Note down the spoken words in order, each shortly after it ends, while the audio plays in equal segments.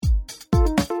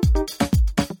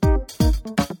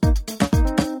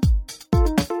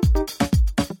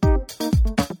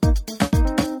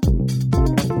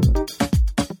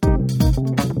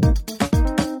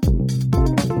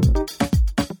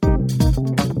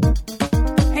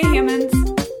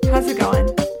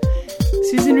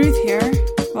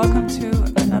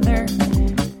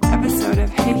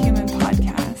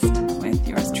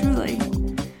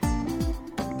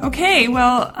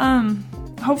well,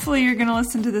 hopefully you're going to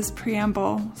listen to this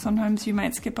preamble. Sometimes you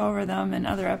might skip over them in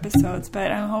other episodes,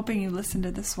 but I'm hoping you listen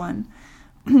to this one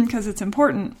because it's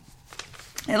important.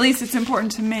 At least it's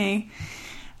important to me.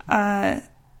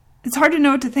 It's hard to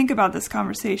know what to think about this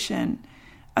conversation.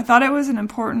 I thought it was an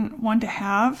important one to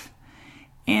have,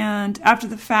 and after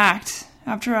the fact,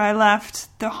 after I left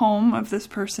the home of this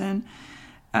person,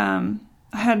 I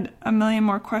had a million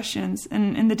more questions,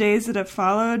 and in the days that have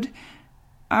followed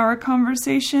our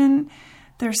conversation,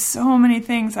 there's so many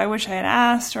things I wish I had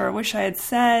asked or I wish I had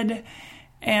said,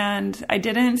 and I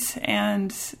didn't,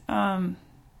 and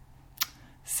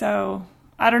so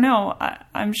I don't know.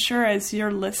 I'm sure as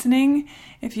you're listening,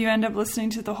 if you end up listening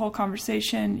to the whole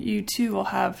conversation, you too will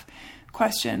have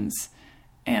questions,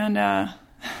 and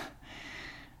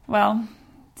well,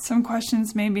 some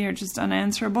questions maybe are just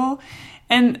unanswerable.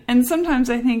 And sometimes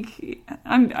I think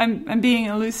I'm being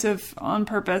elusive on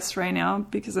purpose right now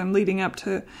because I'm leading up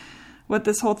to what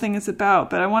this whole thing is about,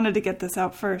 but I wanted to get this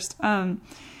out first. I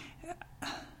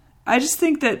just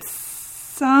think that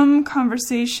some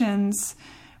conversations,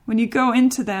 when you go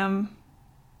into them,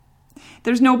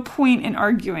 there's no point in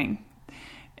arguing.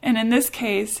 And in this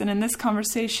case, and in this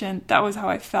conversation, that was how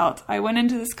I felt. I went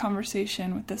into this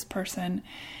conversation with this person,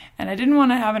 and I didn't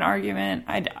want to have an argument.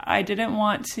 I didn't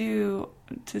want to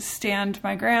stand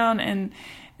my ground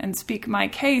and speak my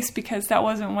case, because that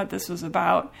wasn't what this was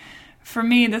about. For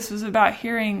me, this was about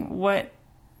hearing what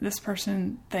this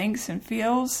person thinks and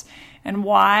feels and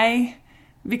why,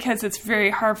 because it's very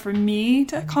hard for me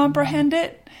to comprehend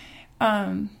it.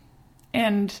 And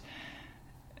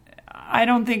I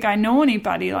don't think I know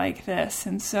anybody like this.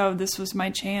 And so this was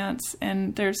my chance.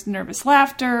 And there's nervous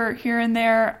laughter here and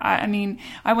there. I mean,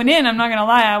 I went in, I'm not going to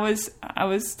lie. I was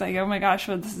like, oh my gosh,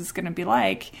 what this is going to be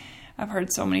like. I've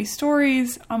heard so many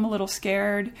stories. I'm a little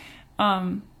scared.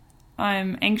 I'm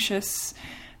anxious,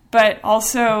 but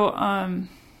also,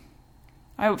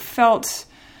 I felt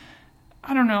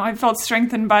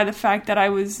strengthened by the fact that I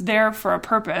was there for a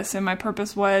purpose, and my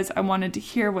purpose was I wanted to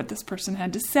hear what this person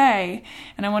had to say,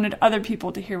 and I wanted other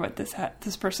people to hear what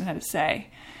this person had to say.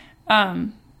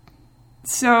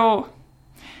 So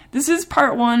this is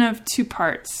part one of two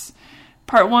parts.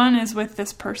 Part one is with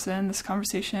this person, this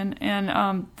conversation,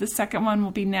 and the second one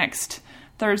will be next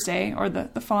Thursday, or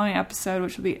the following episode,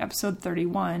 which will be episode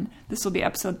 31. This will be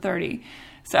episode 30.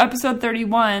 So episode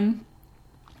 31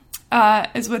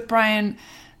 is with Brian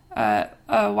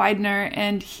Widener,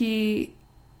 and he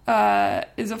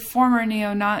is a former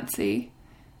neo-Nazi,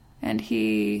 and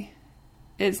he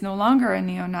is no longer a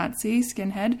neo-Nazi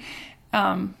skinhead.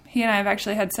 He and I have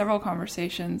actually had several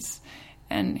conversations,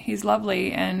 and he's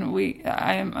lovely, and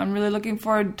I'm really looking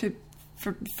forward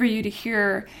for you to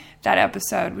hear that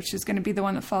episode, which is going to be the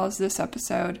one that follows this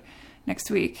episode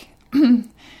next week.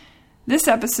 This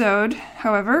episode,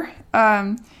 however,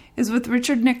 is with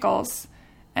Richard Nichols.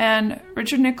 And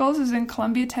Richard Nichols is in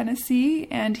Columbia, Tennessee,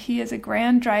 and he is a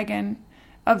Grand Dragon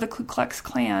of the Ku Klux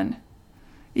Klan.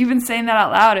 Even saying that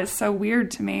out loud is so weird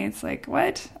to me. It's like,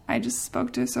 what? I just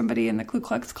spoke to somebody in the Ku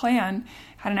Klux Klan,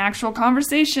 had an actual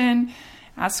conversation,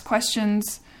 asked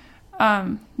questions.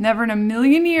 Never in a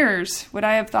million years would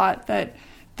I have thought that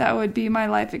would be my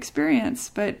life experience,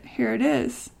 but here it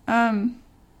is.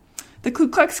 The Ku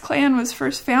Klux Klan was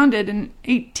first founded in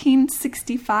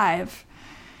 1865,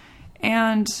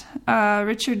 and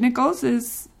Richard Nichols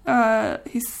is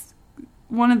he's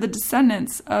one of the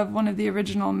descendants of one of the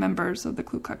original members of the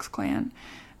Ku Klux Klan.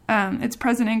 Its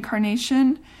present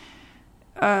incarnation,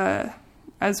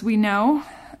 as we know,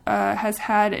 has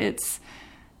had its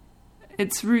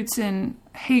roots in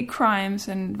hate crimes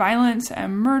and violence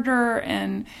and murder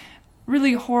and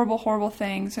really horrible, horrible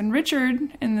things. And Richard,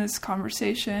 in this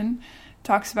conversation,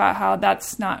 talks about how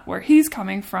that's not where he's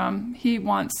coming from. He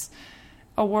wants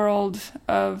a world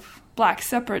of black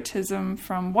separatism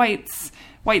from whites,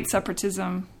 white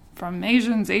separatism from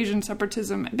Asians, Asian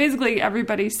separatism. Basically,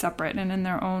 everybody's separate and in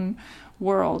their own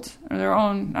world, or their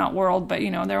own, not world, but,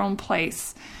 their own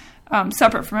place.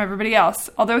 Separate from everybody else,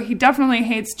 although he definitely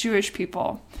hates Jewish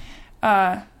people.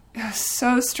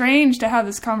 So strange to have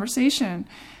this conversation,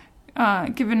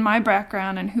 given my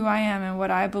background and who I am and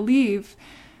what I believe.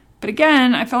 But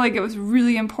again, I felt like it was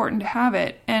really important to have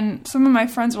it. And some of my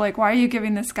friends were like, why are you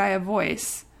giving this guy a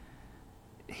voice?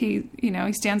 He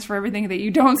stands for everything that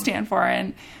you don't stand for.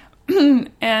 And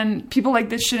and people like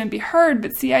this shouldn't be heard.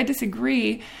 But see, I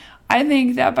disagree. I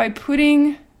think that by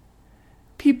putting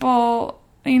people,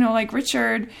 like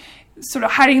Richard, sort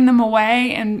of hiding them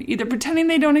away and either pretending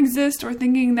they don't exist or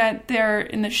thinking that they're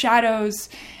in the shadows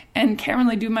and can't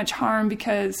really do much harm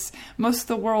because most of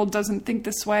the world doesn't think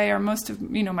this way, or most of,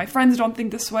 my friends don't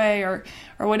think this way, or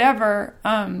whatever.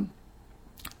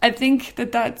 I think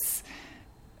that that's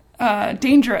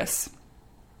dangerous.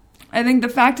 I think the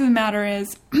fact of the matter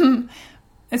is,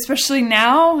 especially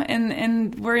now,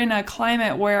 and we're in a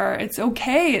climate where it's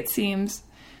okay, it seems,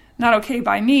 not okay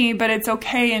by me, but it's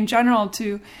okay in general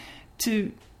to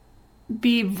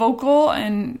be vocal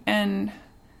and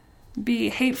be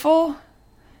hateful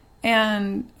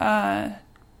and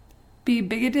be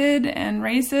bigoted and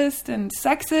racist and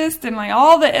sexist and like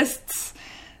all the ists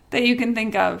that you can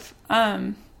think of.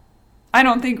 I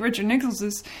don't think Richard Nichols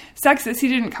is sexist. He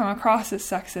didn't come across as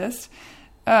sexist.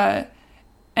 And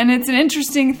it's an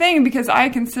interesting thing because I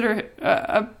consider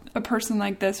a person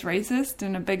like this racist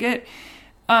and a bigot.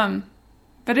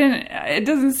 But it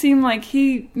doesn't seem like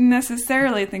he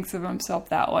necessarily thinks of himself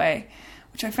that way,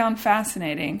 which I found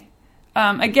fascinating.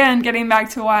 Again, getting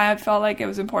back to why I felt like it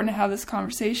was important to have this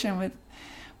conversation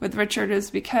with Richard is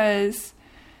because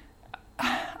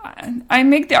I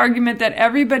make the argument that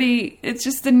everybody, it's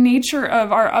just the nature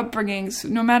of our upbringings,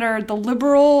 no matter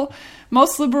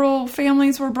most liberal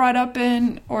families we're brought up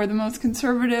in, or the most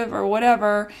conservative or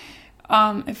whatever.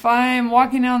 If I'm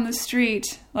walking down the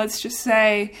street, let's just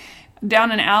say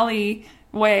down an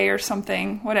alleyway or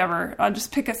something, whatever, I'll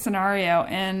just pick a scenario,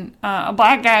 and a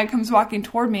black guy comes walking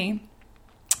toward me.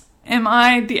 Am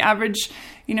I the average,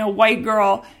 white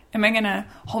girl? Am I going to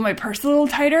hold my purse a little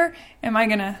tighter? Am I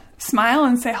going to smile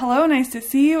and say, hello, nice to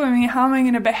see you? I mean, how am I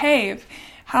going to behave?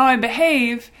 How I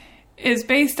behave is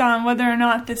based on whether or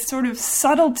not this sort of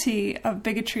subtlety of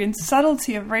bigotry and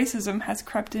subtlety of racism has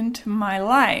crept into my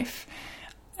life.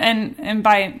 And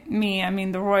by me, I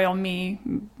mean the royal me,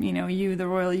 you, the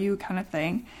royal you kind of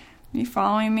thing. You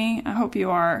following me? I hope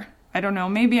you are. I don't know,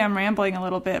 maybe I'm rambling a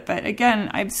little bit, but again,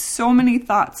 I have so many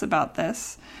thoughts about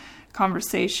this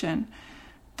conversation.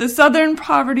 The Southern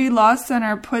Poverty Law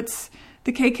Center puts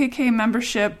the KKK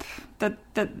membership,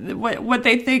 what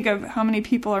they think of how many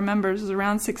people are members, is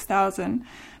around 6,000.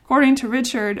 According to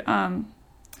Richard,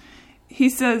 he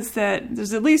says that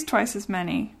there's at least twice as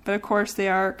many, but of course they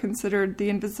are considered the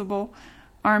invisible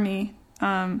army,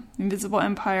 invisible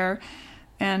empire,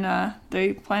 and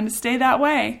they plan to stay that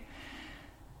way.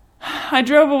 I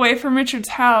drove away from Richard's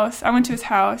house. I went to his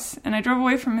house, and I drove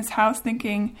away from his house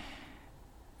thinking,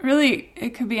 really,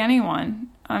 it could be anyone.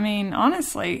 I mean,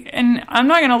 honestly. And I'm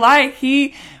not going to lie,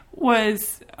 he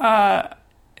was,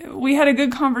 we had a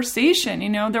good conversation.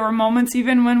 There were moments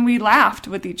even when we laughed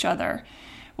with each other,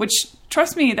 which,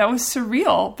 trust me, that was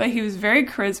surreal. But he was very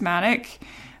charismatic.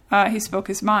 He spoke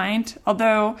his mind.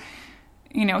 Although,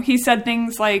 he said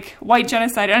things like white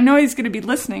genocide. I know he's going to be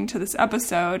listening to this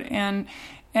episode, and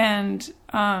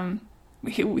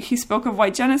he spoke of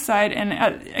white genocide. And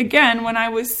again, when I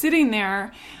was sitting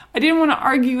there, I didn't want to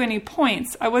argue any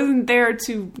points. I wasn't there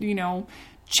to,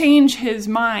 change his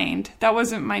mind. That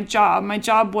wasn't my job. My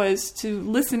job was to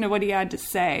listen to what he had to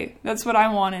say. That's what I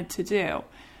wanted to do.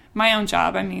 My own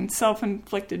job, I mean,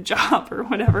 self-inflicted job or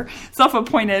whatever.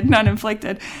 Self-appointed, not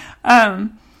inflicted.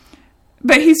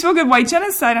 But he spoke of white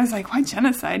genocide. I was like, white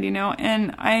genocide,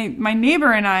 And my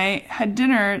neighbor and I had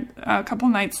dinner a couple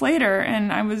nights later,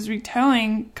 and I was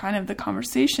retelling kind of the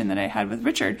conversation that I had with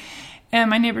Richard. And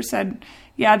my neighbor said,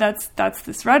 yeah, that's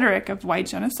this rhetoric of white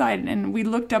genocide. And we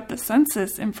looked up the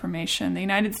census information, the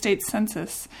United States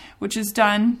Census, which is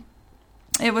done.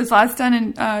 It was last done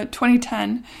in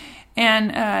 2010.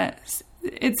 And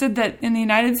it said that in the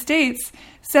United States,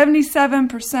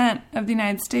 77% of the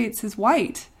United States is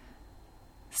white.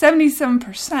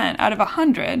 77% out of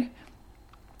 100.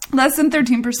 Less than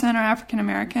 13% are African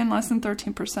American. Less than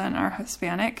 13% are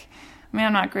Hispanic. I mean,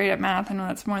 I'm not great at math. I know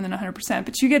that's more than 100%,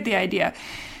 but you get the idea.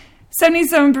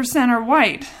 77% are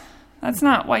white. That's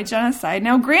not white genocide.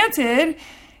 Now, granted,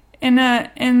 in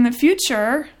the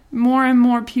future, more and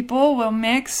more people will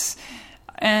mix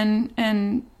and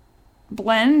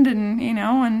blend, and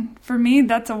and for me,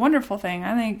 that's a wonderful thing.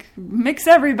 I think mix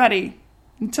everybody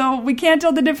until we can't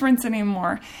tell the difference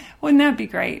anymore. Wouldn't that be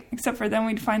great? Except for then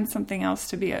we'd find something else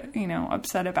to be,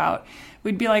 upset about.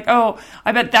 We'd be like, oh,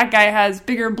 I bet that guy has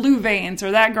bigger blue veins,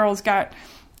 or that girl's got,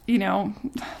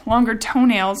 longer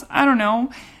toenails. I don't know.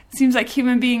 It seems like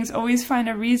human beings always find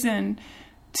a reason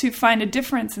to find a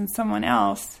difference in someone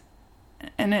else,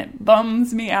 and it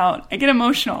bums me out. I get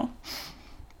emotional.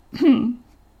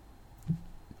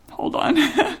 Hold on.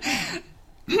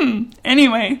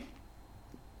 Anyway,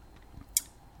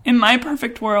 in my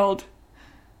perfect world,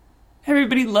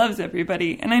 everybody loves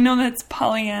everybody, and I know that's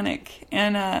Pollyannic,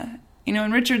 and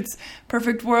In Richard's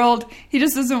perfect world, he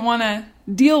just doesn't want to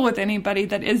deal with anybody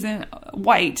that isn't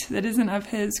white, that isn't of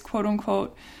his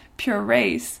quote-unquote pure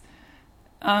race.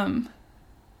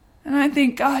 And I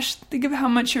think, gosh, think of how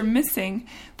much you're missing.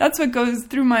 That's what goes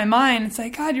through my mind. It's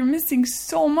like, God, you're missing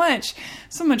so much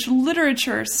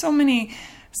literature, so many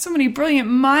brilliant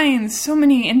minds, so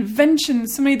many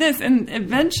inventions, so many this. And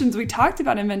inventions, we talked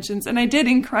about inventions, and I did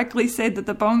incorrectly say that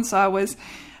the bone saw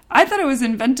I thought it was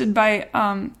invented by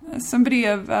somebody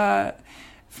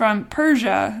from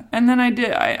Persia, and then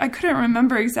I couldn't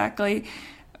remember exactly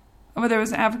whether it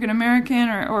was African American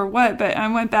or what, but I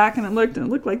went back and it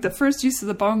looked like the first use of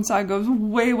the bone saw goes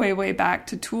way, way, way back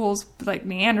to tools like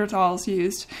Neanderthals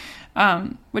used,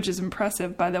 which is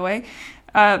impressive, by the way.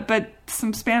 But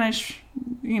some Spanish,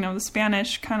 the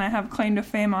Spanish kind of have claim to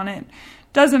fame on it.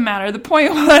 Doesn't matter. The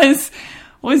point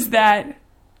was that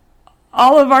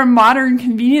all of our modern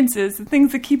conveniences, the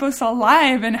things that keep us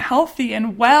alive and healthy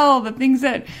and well, the things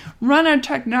that run our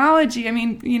technology,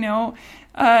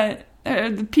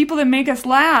 the people that make us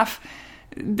laugh,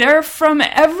 they're from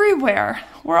everywhere.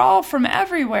 We're all from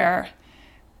everywhere.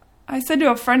 I said to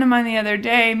a friend of mine the other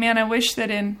day, man, I wish that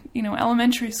in,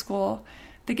 elementary school,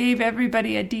 they gave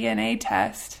everybody a DNA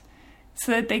test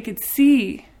so that they could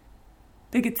see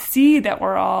that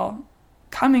we're all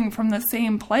coming from the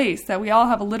same place, that we all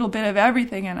have a little bit of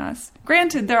everything in us.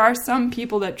 Granted, there are some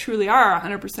people that truly are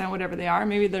 100% whatever they are.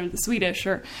 Maybe they're the Swedish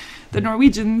or the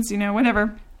Norwegians,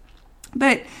 whatever.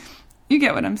 But you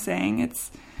get what I'm saying.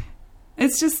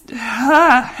 It's just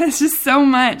so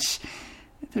much.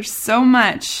 There's so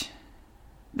much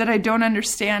that I don't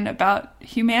understand about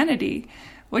humanity,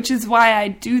 which is why I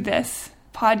do this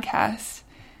podcast.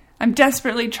 I'm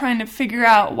desperately trying to figure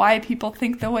out why people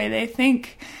think the way they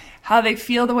think, how they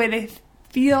feel the way they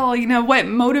feel, what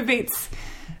motivates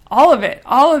all of it.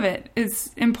 All of it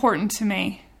is important to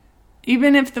me.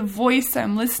 Even if the voice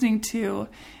I'm listening to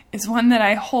is one that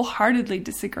I wholeheartedly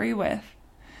disagree with.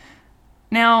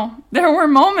 Now, there were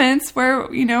moments where,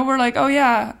 we're like, oh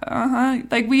yeah,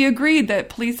 like we agreed that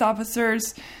police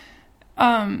officers,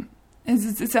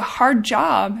 it's a hard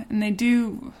job and they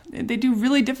do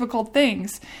really difficult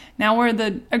things. Now, where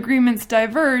the agreements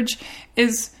diverge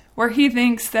is where he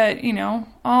thinks that,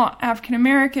 all African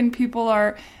American people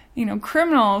are,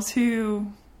 criminals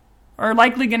who are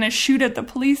likely going to shoot at the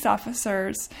police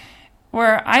officers.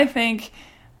 Where I think,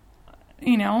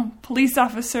 police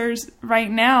officers right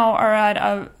now are at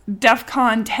a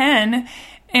DEFCON 10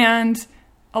 and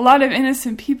a lot of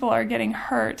innocent people are getting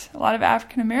hurt. A lot of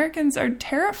African Americans are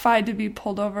terrified to be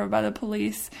pulled over by the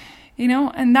police,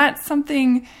 and that's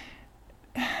something.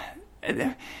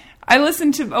 I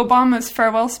listened to Obama's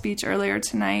farewell speech earlier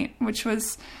tonight, which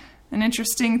was an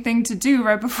interesting thing to do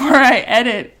right before I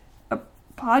edit a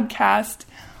podcast,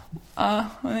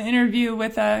 an interview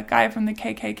with a guy from the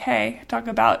KKK, talk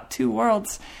about two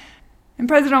worlds. And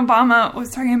President Obama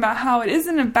was talking about how it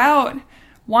isn't about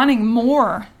wanting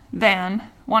more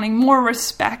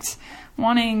respect,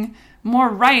 wanting more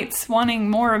rights, wanting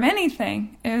more of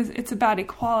anything. It's about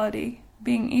equality,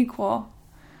 being equal.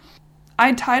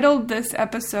 I titled this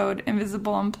episode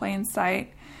Invisible in Plain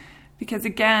Sight because,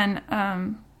 again,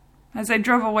 as I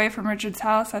drove away from Richard's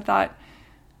house, I thought,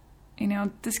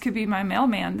 this could be my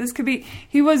mailman.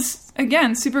 He was,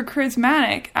 again, super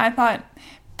charismatic. I thought,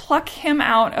 pluck him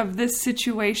out of this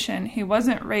situation. He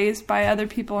wasn't raised by other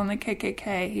people in the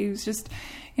KKK. He was just,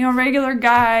 a regular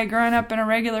guy growing up in a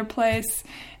regular place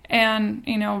and,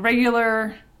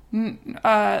 regular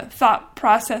thought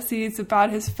processes about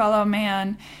his fellow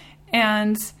man.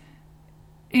 And,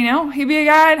 he'd be a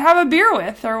guy I'd have a beer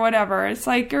with or whatever. It's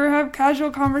like, or have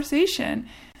casual conversation.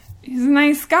 He's a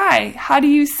nice guy. How do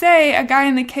you say a guy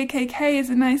in the KKK is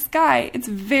a nice guy? It's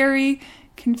very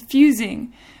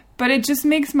confusing. But it just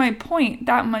makes my point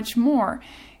that much more.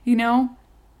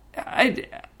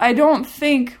 I don't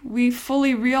think we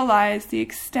fully realize the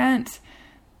extent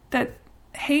that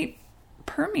hate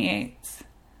permeates.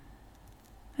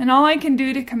 And all I can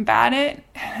do to combat it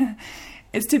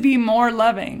is to be more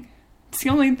loving. It's the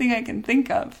only thing I can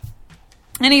think of.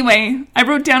 Anyway, I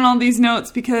wrote down all these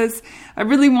notes because I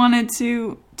really wanted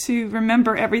to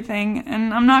remember everything,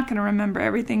 and I'm not going to remember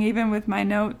everything, even with my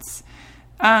notes.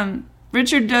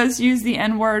 Richard does use the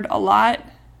N-word a lot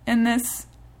in this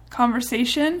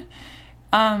conversation,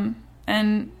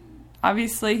 and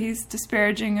obviously he's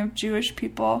disparaging of Jewish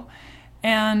people,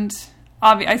 and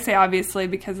I say obviously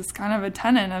because it's kind of a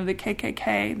tenet of the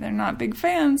KKK. They're not big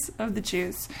fans of the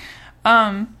Jews.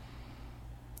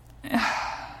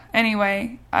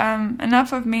 Anyway,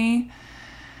 enough of me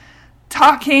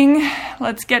talking.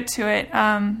 Let's get to it.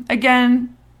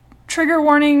 Again, trigger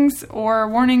warnings or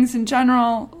warnings in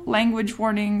general, language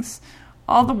warnings,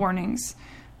 all the warnings.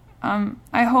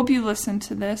 I hope you listen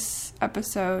to this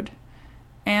episode.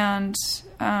 And,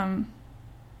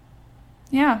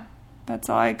 yeah, that's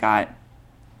all I got.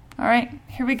 All right,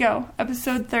 here we go.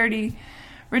 Episode 30.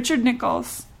 Richard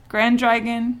Nichols, Grand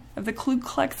Dragon of the Ku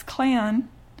Klux Klan.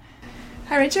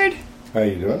 Hi, Richard. How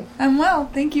you doing? I'm well.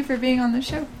 Thank you for being on the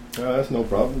show. That's no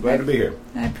problem. Glad to be here.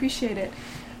 I appreciate it.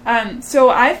 So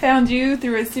I found you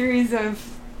through a series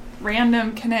of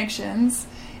random connections,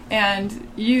 and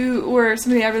you were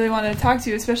somebody I really wanted to talk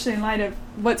to, especially in light of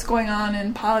what's going on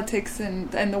in politics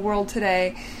and the world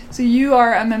today. So you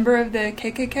are a member of the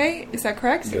KKK, is that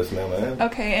correct? Yes, ma'am, I am.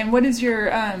 Okay, and what is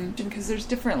your, because there's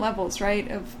different levels, right,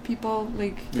 of people,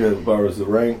 like... Yeah, as far as the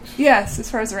ranks? Yes, as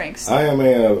far as the ranks. I am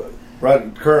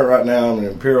right now, I'm an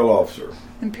Imperial Officer.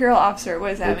 Imperial Officer, what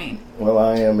does that mean? Well,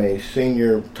 I am a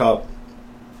senior top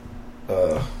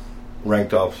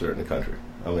ranked officer in the country.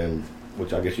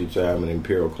 Which I guess you'd say I'm an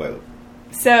Imperial Caliph.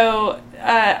 So,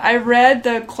 I read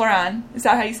the Quran. Is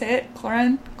that how you say it?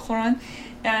 Quran?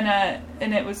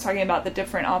 And it was talking about the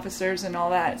different officers and all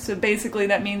that. So basically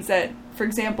that means that, for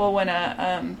example, when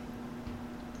a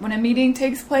meeting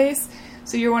takes place,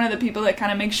 so you're one of the people that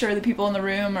kind of make sure the people in the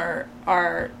room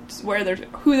are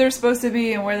who they're supposed to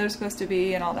be and where they're supposed to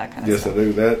be and all that kind of stuff. Yes, I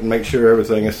do that and make sure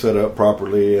everything is set up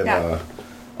properly and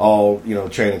all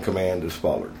chain of command is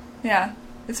followed. Yeah.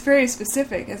 It's very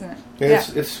specific, isn't it?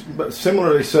 It's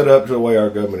similarly set up to the way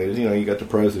our government is. You got the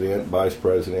president, vice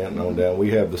president, and on down. We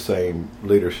have the same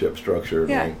leadership structure.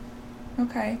 Yeah.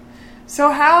 Okay. So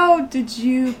how did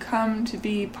you come to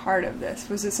be part of this?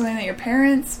 Was it something that your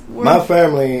parents were? My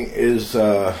family is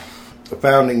the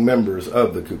founding members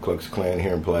of the Ku Klux Klan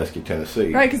here in Pulaski,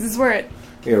 Tennessee. Right, because it's where it...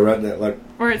 Yeah, right there,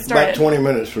 where it started. About 20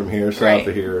 minutes from here, south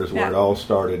of here, is where it Yeah. all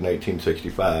started in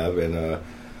 1865. And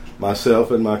myself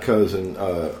and my cousin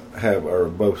are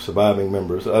both surviving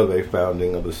members of a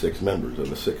founding of the 6 members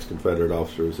of the 6 Confederate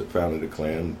officers that founded the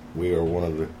Klan. We are one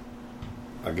of the,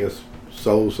 I guess,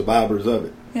 sole survivors of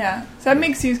it. Yeah, so that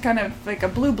makes you kind of like a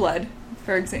blue blood,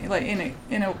 for example, like in a,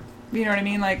 you know what I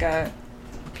mean, like a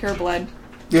pure blood.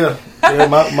 Yeah,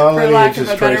 my lineage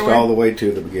is traced word. all the way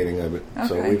to the beginning of it. Okay.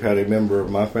 So we've had a member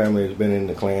of my family has been in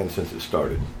the Klan since it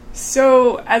started.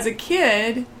 So as a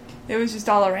kid, it was just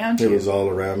all around you. It was all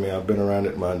around me. I've been around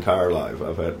it my entire life.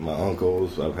 I've had my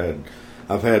uncles. I've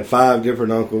had 5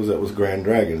 different uncles that was Grand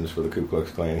Dragons for the Ku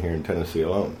Klux Klan here in Tennessee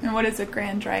alone. And what is a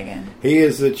Grand Dragon? He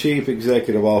is the chief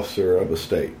executive officer of a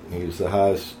state. He's the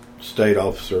highest state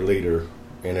officer leader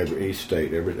in each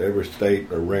state. Every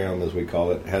state or realm, as we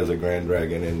call it, has a Grand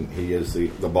Dragon, and he is the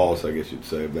boss, I guess you'd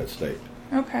say, of that state.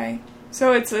 Okay.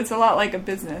 So it's a lot like a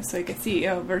business, like a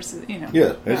CEO versus,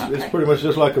 Yeah, it's pretty much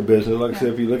just like a business. Like I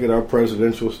said, if you look at our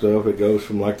presidential stuff, it goes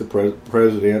from like the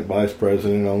president, vice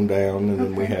president on down, and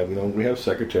then we have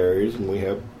secretaries, and we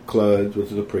have cluds,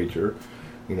 which is a preacher.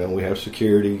 We have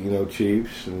security,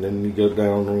 chiefs, and then you go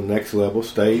down on the next level,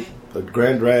 state. A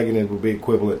Grand Dragon would be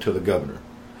equivalent to the governor.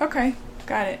 Okay,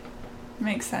 got it.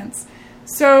 Makes sense.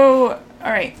 So,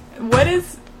 all right,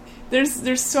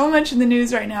 There's so much in the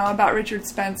news right now about Richard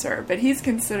Spencer, but he's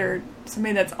considered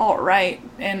somebody that's alt-right,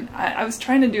 and I was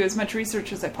trying to do as much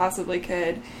research as I possibly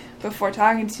could before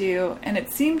talking to you, and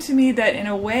it seemed to me that in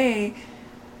a way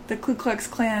the Ku Klux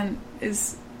Klan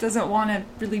doesn't want to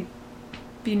really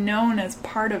be known as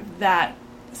part of that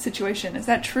situation. Is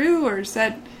that true, or is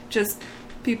that just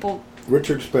people...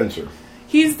 Richard Spencer.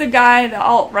 He's the guy, the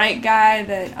alt-right guy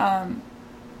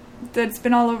that's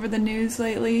been all over the news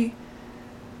lately.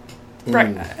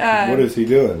 What is he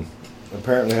doing?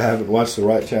 Apparently I haven't watched the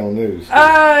Right Channel News.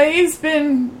 He's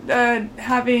been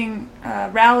having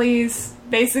rallies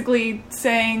basically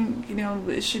saying,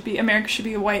 America should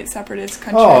be a white separatist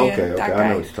country. Oh, okay. I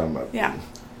know what you're talking about. Yeah.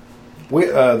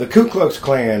 The Ku Klux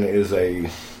Klan is a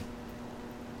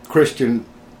Christian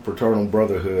fraternal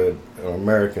brotherhood,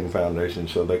 American foundation,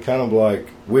 so they kind of like,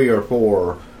 we are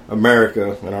for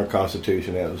America and our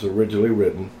Constitution as was originally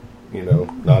written.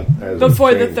 Not as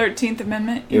before the 13th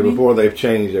Amendment. Before they've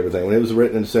changed everything. When it was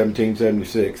written in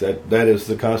 1776, that is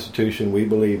the Constitution we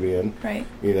believe in. Right.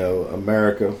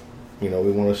 America. We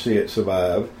want to see it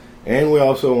survive, and we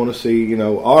also want to see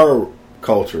our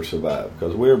culture survive,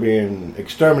 because we're being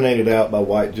exterminated out by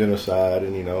white genocide,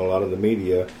 and a lot of the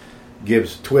media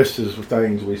gives twists of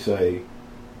things we say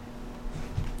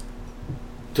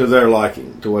to their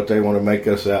liking, to what they want to make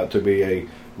us out to be a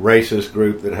racist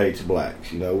group that hates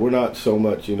blacks. We're not so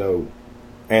much,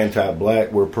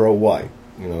 anti-black, we're pro-white.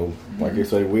 Like I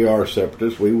say, we are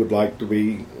separatists. We would like to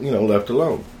be, left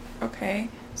alone. Okay.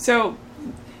 So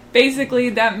basically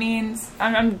that means,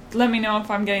 let me know if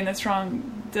I'm getting this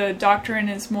wrong, the doctrine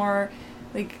is more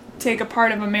like take a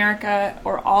part of America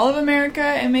or all of America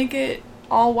and make it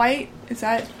all white? Is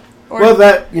that... Well,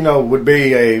 that, would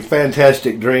be a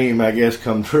fantastic dream, I guess,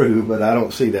 come true, but I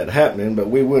don't see that happening. But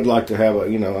we would like to have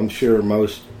I'm sure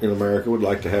most in America would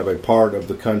like to have a part of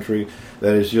the country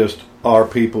that is just our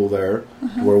people there,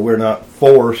 where we're not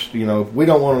forced, if we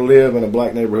don't want to live in a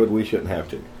black neighborhood, we shouldn't have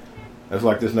to. That's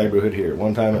like this neighborhood here.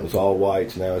 One time it was all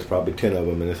whites, now it's probably 10 of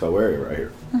them in this whole area right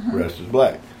here. The rest is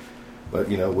black. But,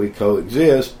 we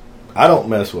coexist. I don't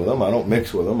mess with them. I don't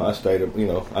mix with them. I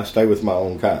stay with my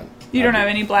own kind. You don't have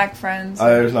any black friends?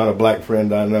 There's not a black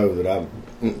friend I know that I...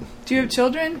 Do you have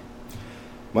children?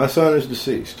 My son is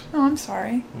deceased. Oh, I'm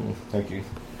sorry. Thank you.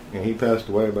 And he passed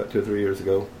away about 2 or 3 years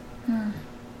ago.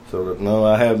 So, no,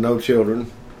 I have no children,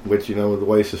 which, the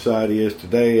way society is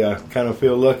today, I kind of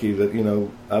feel lucky that,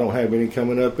 I don't have any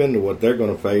coming up into what they're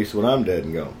going to face when I'm dead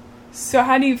and gone. So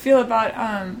how do you feel about,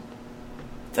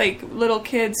 little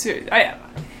kids who...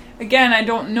 I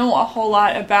don't know a whole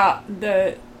lot about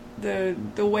the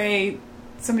way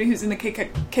somebody who's in the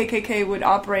KKK would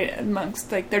operate amongst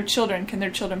their children. Can their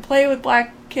children play with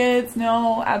black kids?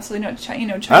 No, absolutely not.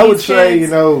 Chinese I would say,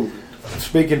 kids.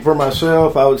 Speaking for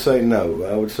myself, I would say no.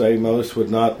 I would say most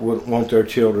would want their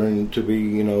children to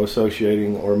be,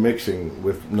 associating or mixing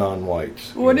with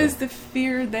non-whites. What is the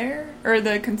fear there, or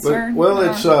the concern?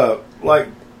 It's like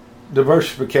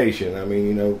diversification. I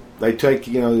mean, they take,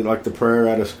 like the prayer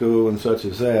out of school and such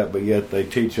as that, but yet they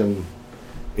teach them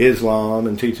Islam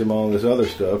and teach them all this other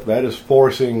stuff. That is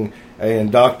forcing an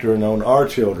doctrine on our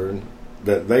children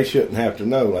that they shouldn't have to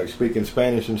know, like speaking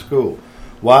Spanish in school.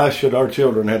 Why should our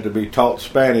children have to be taught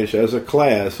Spanish as a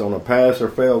class on a pass or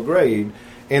fail grade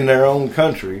in their own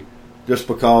country just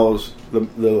because the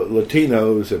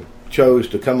Latinos have chose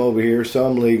to come over here,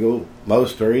 some legal,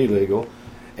 most are illegal,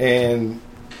 and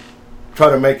try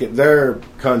to make it their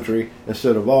country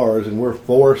instead of ours, and we're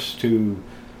forced to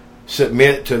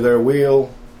submit to their will?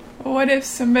 What if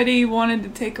somebody wanted to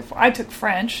take I took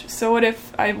French, so what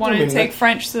if I wanted to take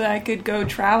French so that I could go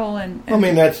travel and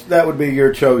that would be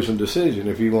your chosen decision.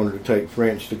 If you wanted to take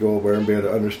French to go over and be able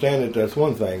to understand it, that's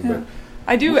one thing. Yeah.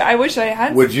 But I wish I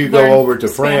had. Would you go over to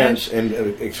France and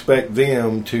expect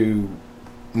them to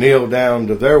kneel down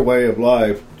to their way of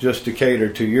life just to cater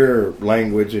to your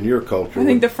language and your culture? I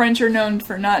think the French are known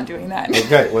for not doing that.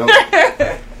 Okay, well...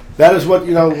 That is what,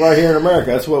 right here in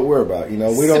America, that's what we're about. We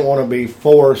don't want to be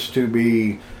forced to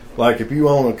be, like if you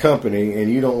own a company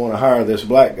and you don't want to hire this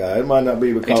black guy, it might not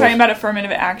be because... Are you talking about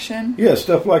affirmative action? Yeah,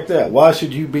 stuff like that. Why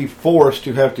should you be forced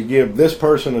to have to give this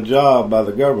person a job by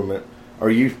the government,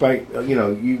 or you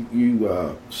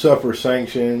suffer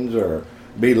sanctions or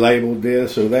be labeled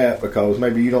this or that because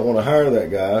maybe you don't want to hire that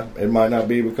guy? It might not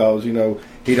be because, he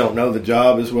don't know the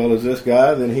job as well as this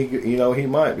guy, then he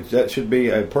might. But that should be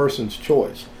a person's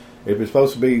choice. If it's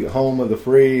supposed to be home of the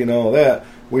free and all that,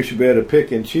 we should be able to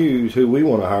pick and choose who we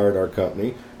want to hire at our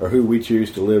company or who we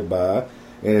choose to live by.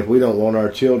 And if we don't want our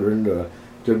children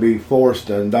to be forced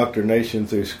indoctrination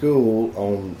through school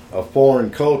on a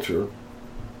foreign culture,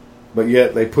 but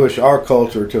yet they push our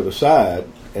culture to the side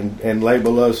and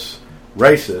label us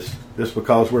racist just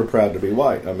because we're proud to be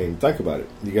white. I mean, think about it.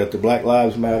 You got the Black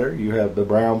Lives Matter, you have the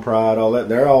Brown Pride, all that.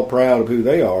 They're all proud of who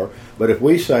they are. But if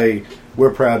we say we're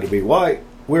proud to be white,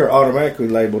 we're automatically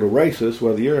labeled a racist,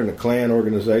 whether you're in a Klan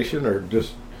organization or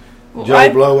just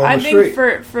Joe Blow on the street.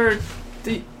 I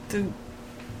think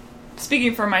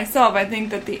speaking for myself, I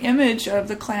think that the image of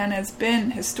the Klan has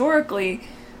been historically,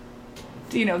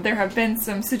 there have been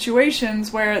some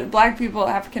situations where black people,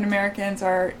 African Americans,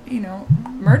 are,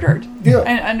 murdered. Yeah.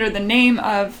 And under the name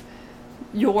of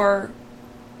your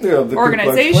the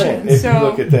organization. If you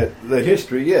look at the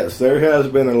history, yes, there has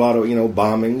been a lot of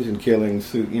bombings and killings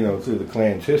through the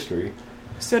Klan's history.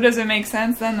 So does it make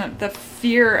sense then that the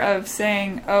fear of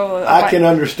saying, I can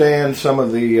understand some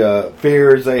of the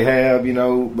fears they have,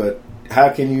 but how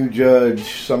can you judge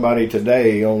somebody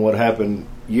today on what happened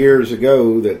years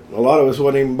ago that a lot of us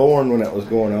wasn't even born when that was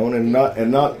going on, and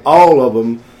not all of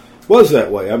them was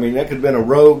that way? I mean, that could have been a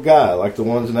rogue guy like the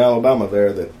ones in Alabama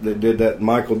there that did that,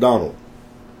 Michael Donald.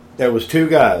 There was 2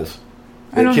 guys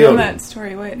that I don't killed know him. that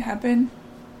story. What happened?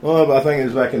 Well, I think it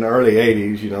was back in the early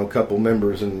 80s, a couple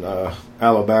members in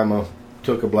Alabama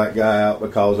took a black guy out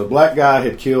because a black guy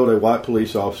had killed a white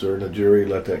police officer and the jury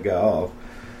let that guy off.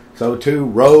 So 2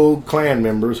 rogue Klan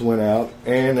members went out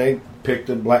and they picked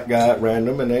a black guy at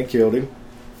random and they killed him.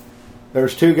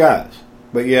 There's 2 guys.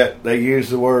 but yet they use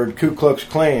the word Ku Klux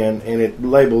Klan, and it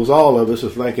labels all of us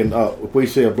as thinking, oh, if we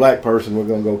see a black person, we're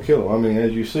going to go kill them. I mean,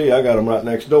 as you see, I got them right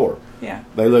next door. Yeah.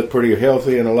 They look pretty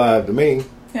healthy and alive to me.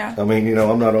 Yeah. I mean,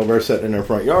 I'm not over there sitting in their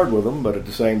front yard with them, but at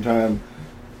the same time,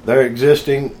 they're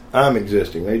existing, I'm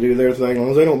existing. They do their thing. As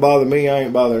long as they don't bother me, I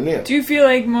ain't bothering them. Do you feel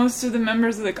like most of the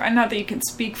members of the Klan, not that you can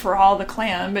speak for all the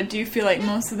Klan, but do you feel like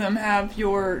most of them have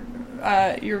your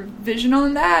vision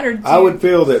on that? Or I would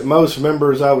feel that most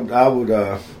members, I would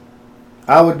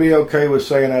be okay with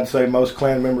saying, I'd say most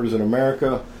Klan members in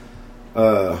America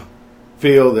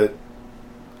feel that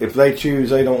if they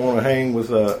choose they don't want to hang with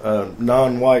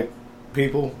non-white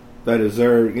people, that is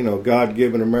their,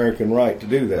 God-given American right to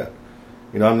do that.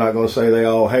 I'm not going to say they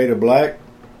all hate a black.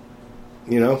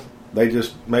 They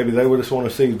just, maybe they would just want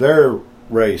to see their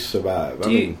race survive.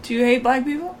 Do you hate black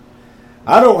people?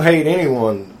 I don't hate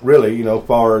anyone, really,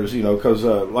 far as, because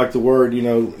like the word,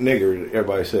 nigger,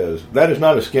 everybody says, that is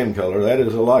not a skin color, that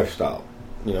is a lifestyle.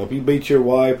 If you beat your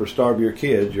wife or starve your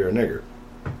kids, you're a nigger,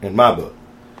 in my book.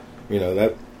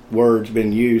 That word's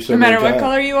been used so many times. No matter what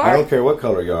color you are? I don't care what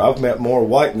color you are. I've met more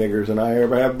white niggers than I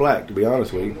ever have black, to be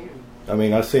honest with you. I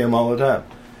mean, I see them all the time.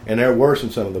 And they're worse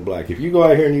than some of the black. If you go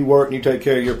out here and you work and you take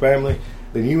care of your family,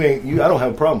 then I don't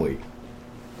have a problem with you.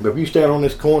 But if you stand on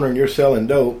this corner and you're selling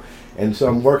dope, and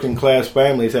some working class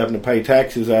families having to pay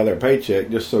taxes out of their paycheck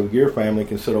just so your family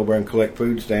can sit over and collect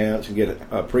food stamps and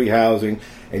get pre-housing,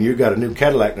 and you've got a new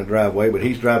Cadillac in the driveway, but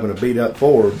he's driving a beat-up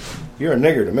Ford, you're a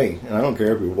nigger to me. And I don't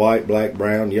care if you're white, black,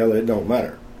 brown, yellow, it don't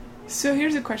matter. So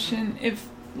here's a question. If,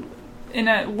 in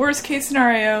a worst-case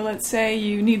scenario, let's say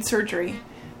you need surgery,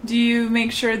 do you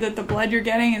make sure that the blood you're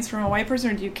getting is from a white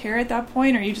person, or do you care at that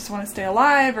point, or you just want to stay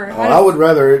alive? Or I would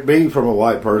rather it be from a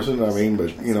white person. I mean, but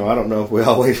I don't know if we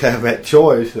always have that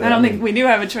choice. I don't think we do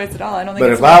have a choice at all. I don't think.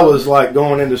 But if I was like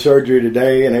going into surgery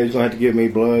today and they was going to have to give me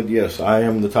blood, yes, I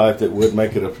am the type that would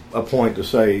make it a point to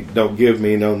say, don't give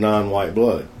me no non-white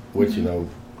blood. Which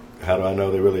how do I know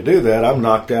they really do that? I'm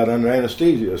knocked out under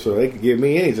anesthesia, so they could give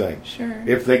me anything. Sure.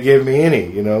 If they give me any,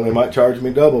 they might charge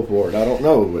me double for it. I don't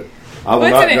know, but.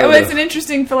 It's an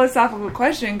interesting philosophical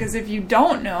question, because if you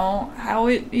don't know how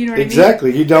it, what exactly,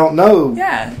 I mean? You don't know.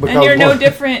 Yeah, and you're no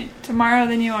different tomorrow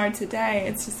than you are today.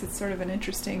 It's sort of an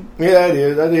interesting. Yeah, it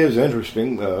is. That is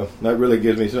interesting. That really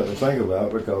gives me something to think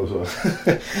about, because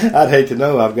I'd hate to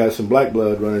know I've got some black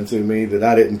blood running through me that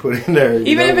I didn't put in there.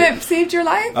 Even if it saved your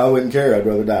life? I wouldn't care. I'd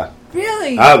rather die.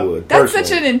 Really? I would. That's personally.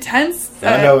 such an intense.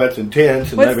 I know that's intense.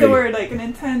 And what's the word? Like an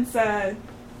intense.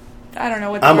 I don't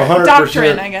know what the I'm word. 100%,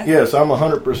 Doctrine, I guess. Yes, I'm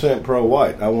 100%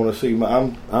 pro-white. I want to see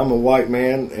I'm a white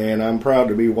man, and I'm proud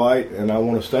to be white, and I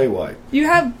want to stay white. You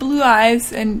have blue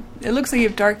eyes, and it looks like you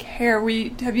have dark hair.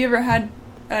 Have you ever had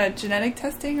genetic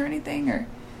testing or anything, or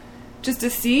just to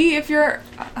see if you're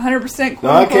 100% No,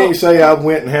 I can't say I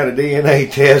went and had a DNA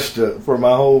test for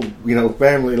my whole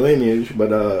family lineage,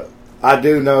 but I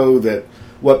do know that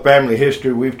what family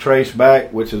history we've traced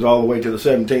back, which is all the way to the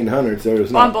 1700s, there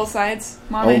is not... On both sides?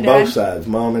 Mom and Dad? On both sides,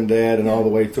 Mom and Dad, and all the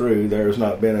way through, there has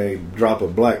not been a drop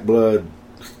of black blood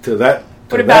to that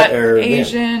What about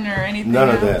Asian or anything None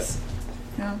else?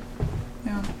 of that.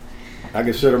 No. I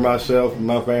consider myself and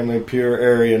my family pure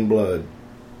Aryan blood.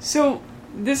 So,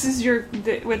 this is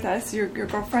with us, your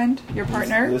girlfriend, your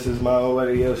partner? This is my old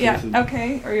lady, yes. Yeah,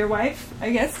 okay, or your wife,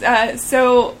 I guess.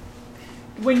 So,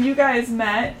 when you guys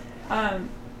met...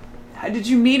 did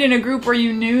you meet in a group where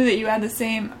you knew that you had the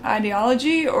same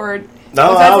ideology, or was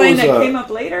that something that came up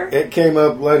later? It came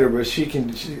up later, but she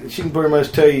can pretty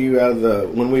much tell you out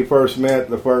of when we first met,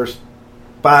 the first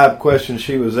 5 questions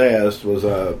she was asked was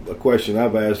a question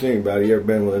I've asked anybody: you ever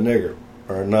been with a nigger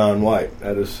or a non-white?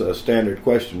 That is a standard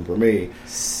question for me.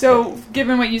 So,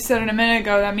 given what you said a minute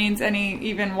ago, that means any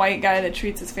even white guy that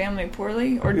treats his family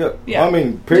poorly, or yeah. I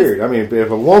mean, period. I mean, if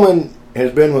a woman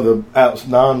has been with a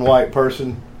non-white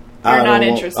person, you're not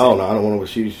interested. Oh no, I don't want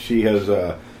to. She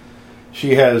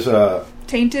has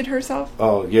tainted herself.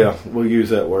 Oh yeah, we'll use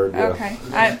that word. Yeah. Okay,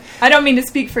 I don't mean to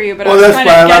speak for you, but well, I was that's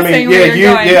kind fine. of guessing where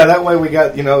you're going. Yeah, that way we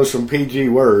got some PG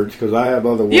words, because I have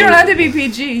other words. You don't have to be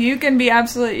PG. You can be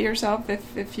absolute yourself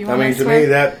if you want. I mean, to me,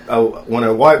 that when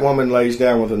a white woman lays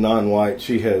down with a non-white,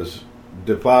 she has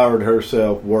defiled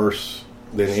herself worse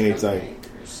than anything.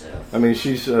 I mean,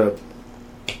 she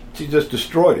just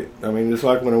destroyed it. I mean, it's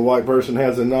like when a white person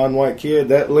has a non-white kid,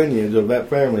 that lineage of that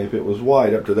family, if it was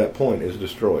white up to that point, is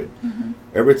destroyed. Mm-hmm.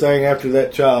 Everything after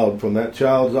that child, from that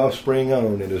child's offspring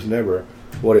on, it is never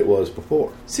what it was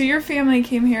before. So your family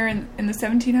came here in the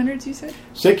 1700s, you said?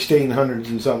 1600s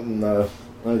and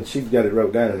something. She's got it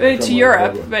wrote down. To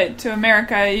Europe, but to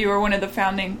America, you were one of the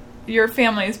founding your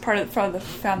family is part of the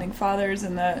founding fathers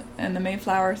and the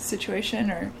Mayflower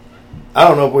situation, or? I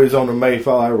don't know if we was on the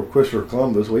Mayflower or Christopher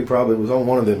Columbus. We probably was on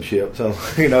one of them ships. So,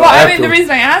 Well, I mean, the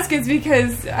reason I ask is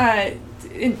because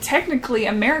technically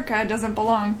America doesn't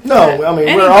belong to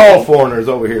anybody. We're all foreigners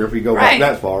over here. If you go back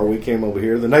that far, we came over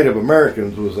here. The Native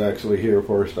Americans was actually here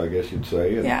first, I guess you'd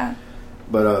say. And, yeah.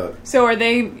 But so are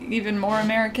they even more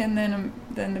American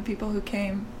than the people who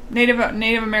came? Native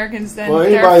Americans then? Well,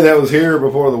 anybody that was here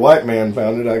before the white man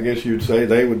found it, I guess you'd say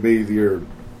they would be your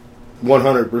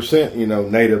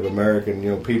 100%, Native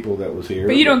American, people that was here.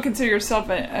 But you don't consider yourself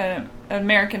an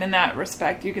American in that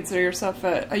respect. You consider yourself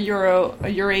a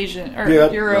Eurasian or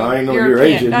I ain't no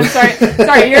Eurasian. No,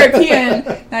 sorry, European,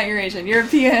 not Eurasian.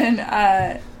 European.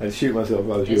 I'd shoot myself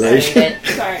if I was Eurasian.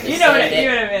 Sorry, you know what I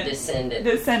meant.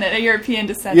 Descendant, a European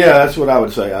descendant. Yeah, that's what I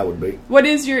would say I would be. What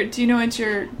is do you know what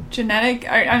your genetic?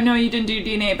 I know you didn't do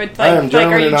DNA, but I am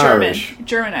German are you and German? Irish.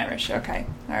 German Irish. Okay,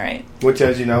 all right. Which,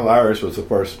 as you know, Irish was the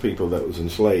first people that was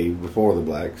enslaved before the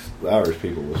blacks. The Irish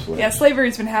people were slaves. Yeah,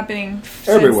 slavery's been happening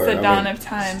everywhere, since the dawn of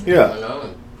time.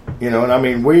 Yeah,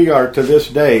 and we are to this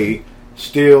day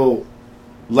still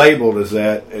labeled as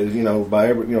that, as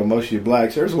by most of you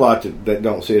blacks. There's a lot that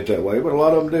don't see it that way, but a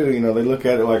lot of them do. They look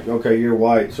at it like, okay, you're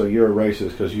white, so you're a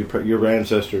racist because your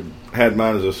ancestor had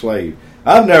mine as a slave.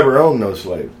 I've never owned no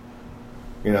slave,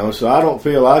 so I don't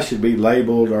feel I should be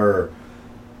labeled or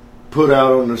put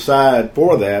out on the side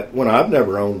for that when I've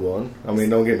never owned one. I mean,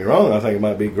 don't get me wrong, I think it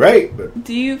might be great, but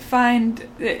do you find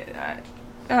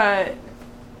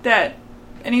that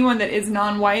anyone that is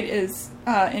non-white is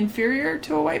inferior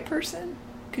to a white person?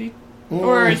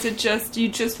 Or is it just you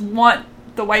just want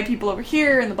the white people over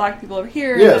here and the black people over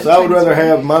here? Yes, I would rather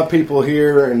have my people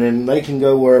here, and then they can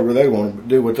go wherever they want to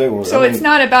do what they want. So it's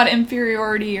not about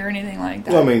inferiority or anything like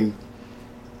that. Well, I mean,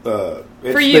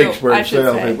 it for speaks for I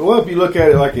itself. should say. Well, if you look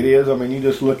at it like it is, I mean, you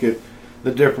just look at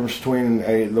the difference between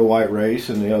the white race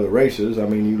and the other races. I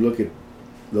mean, you look at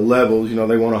the levels.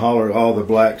 They want to holler all the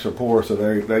blacks are poor, so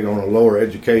they're on a lower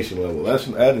education level.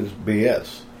 That is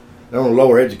BS. They're on a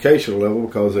lower educational level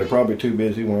because they're probably too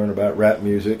busy worrying about rap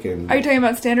music and. Are you talking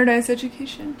about standardized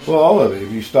education? Well, all of it.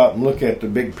 If you stop and look at the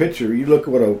big picture, you look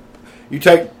at you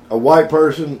take a white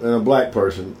person and a black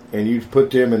person, and you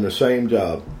put them in the same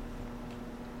job.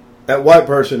 That white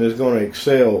person is going to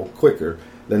excel quicker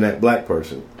than that black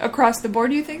person. Across the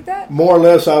board, do you think that? More or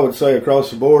less, I would say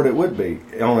across the board it would be.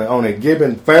 On a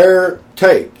given fair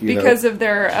take. Because of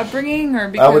their upbringing? Or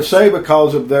because I would say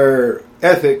because of their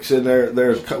ethics and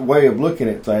their way of looking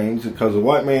at things. Because the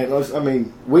white man, I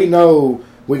mean, we know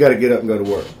we got to get up and go to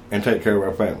work and take care of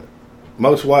our family.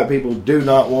 Most white people do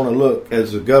not want to look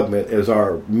as the government as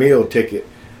our meal ticket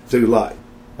through life.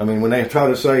 I mean, when they try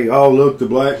to say, oh, look, the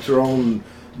blacks are on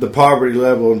the poverty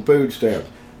level and food stamps.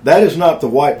 That is not the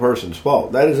white person's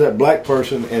fault. That is that black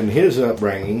person and his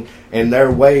upbringing and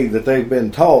their way that they've been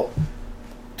taught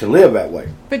to live that way.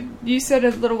 But you said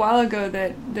a little while ago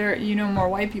that more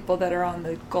white people that are on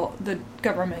the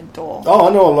government dole. Oh,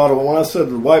 I know a lot of them. When I said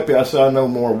the white people, I said I know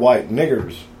more white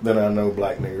niggers than I know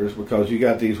black niggers because you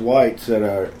got these whites that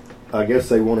are, I guess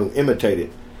they want to imitate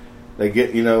it. They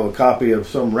get, a copy of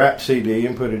some rap CD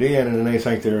and put it in, and then they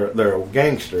think they're a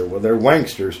gangster. Well, they're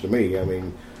wanksters to me. I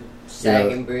mean,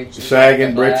 sagging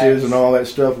britches and all that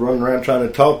stuff, running around trying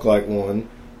to talk like one.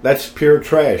 That's pure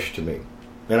trash to me,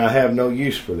 and I have no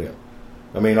use for them.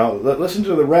 I mean, listen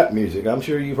to the rap music. I'm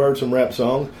sure you've heard some rap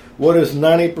songs. What is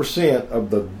 90%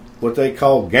 of what they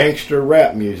call gangster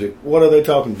rap music? What are they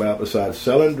talking about besides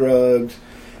selling drugs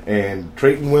and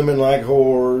treating women like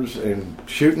whores and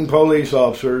shooting police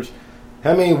officers?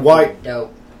 How many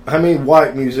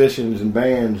white musicians and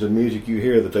bands and music you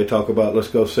hear that they talk about, let's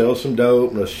go sell some dope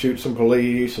and let's shoot some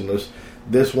police and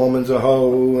this woman's a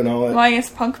hoe and all that? Well, I guess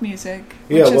punk music,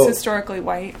 which is historically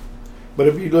white. But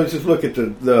if you just look at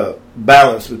the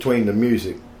balance between the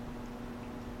music,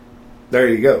 there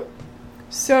you go.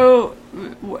 So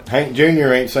Hank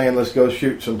Jr. ain't saying let's go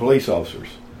shoot some police officers.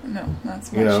 No, not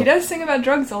so much. He does sing about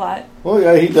drugs a lot. Well,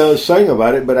 yeah, he does sing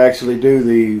about it, but actually do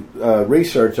the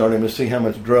research on him to see how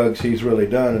much drugs he's really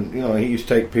done. And, he used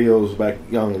to take pills back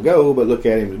long ago, but look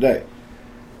at him today.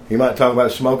 He might talk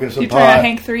about smoking some pot. You talking about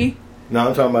Hank 3? No,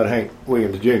 I'm talking about Hank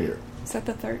Williams Jr. Is that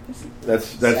the third?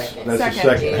 That's the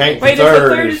second. Hank the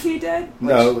third is he dead?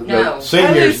 No.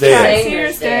 Senior's dead.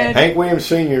 Senior's dead. Hank Williams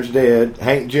Sr.'s dead.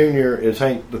 Hank Jr. is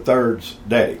Hank the third's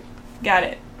daddy. Got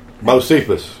it.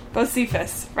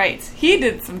 Bocephus, right. He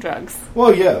did some drugs.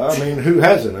 Well, yeah. I mean, who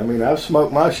hasn't? I mean, I've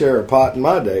smoked my share of pot in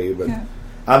my day, but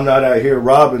I'm not out here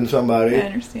robbing somebody. I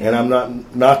understand. And I'm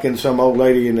not knocking some old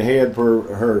lady in the head for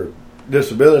her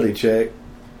disability check.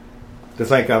 to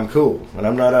think I'm cool, and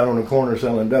I'm not out on the corner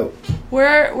selling dope.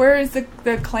 Where is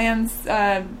the Klan's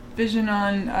vision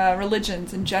on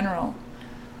religions in general?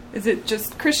 Is it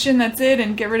just Christian, that's it,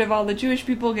 and get rid of all the Jewish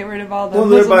people, get rid of all the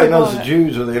Muslim everybody people? knows the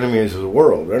Jews are the enemies of the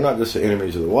world. They're not just the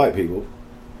enemies of the white people.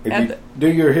 If you do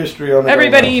your history on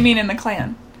everybody, you mean in the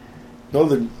Klan? No,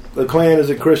 the Klan is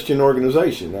a Christian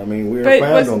organization. I mean, we are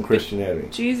founded on Christianity.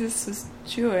 Jesus was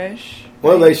Jewish.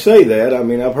 Well, they say that. I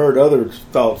mean, I've heard other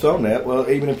thoughts on that. Well,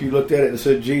 even if you looked at it and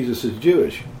said Jesus is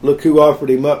Jewish, look who offered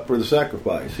him up for the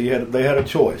sacrifice. They had a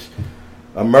choice: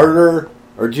 a murderer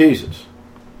or Jesus.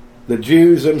 The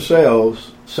Jews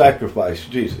themselves sacrificed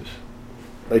Jesus.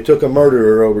 They took a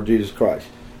murderer over Jesus Christ,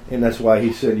 and that's why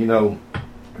he said,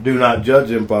 do not judge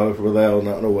them, Father, for thou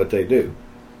not know what they do.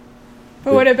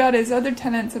 But what about his other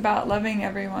tenets about loving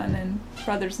everyone and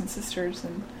brothers and sisters?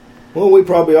 Well, we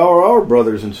probably all are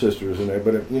brothers and sisters in there.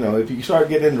 But if you start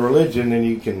getting into religion, then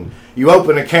you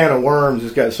open a can of worms.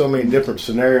 It's got so many different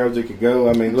scenarios it could go.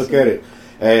 I mean, look at it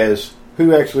as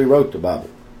who actually wrote the Bible.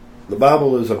 The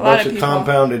Bible is a bunch of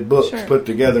compounded books put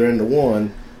together into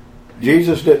one.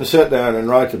 Jesus didn't sit down and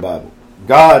write the Bible.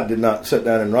 God did not sit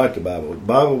down and write the Bible. The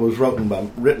Bible was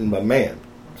written by man.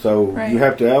 So you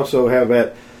have to also have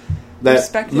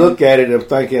that look at it of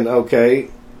thinking, okay,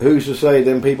 who's to say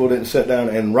them people didn't sit down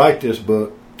and write this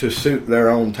book to suit their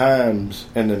own times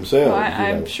and themselves? Well,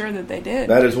 I'm sure that they did.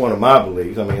 That is one of my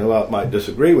beliefs. I mean, a lot might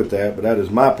disagree with that, but that is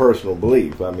my personal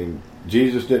belief. I mean,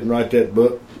 Jesus didn't write that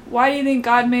book. Why do you think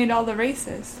God made all the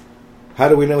races? How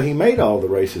do we know he made all the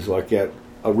races like that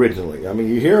originally? I mean,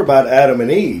 you hear about Adam and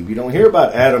Eve. You don't hear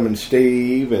about Adam and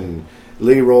Steve and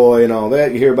Leroy and all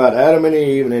that. You hear about Adam and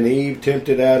Eve, and then Eve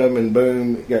tempted Adam, and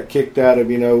boom, got kicked out of,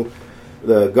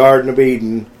 the Garden of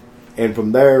Eden. And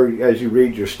from there, as you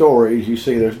read your stories, you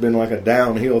see there's been like a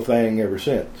downhill thing ever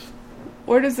since.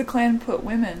 Where does the Klan put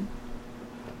women?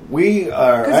 We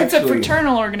are because it's a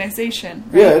fraternal organization.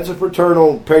 Right? Yeah, it's a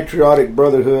fraternal, patriotic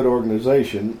brotherhood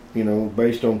organization,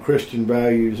 based on Christian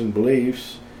values and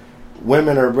beliefs.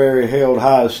 Women are very held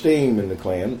high esteem in the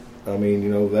Klan. I mean,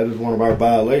 that is one of our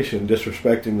violations.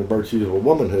 Disrespecting the virtues of a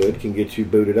womanhood can get you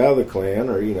booted out of the Klan,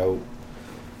 or,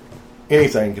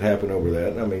 anything can happen over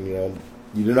that. I mean,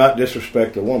 you do not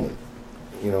disrespect a woman.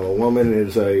 A woman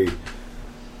is a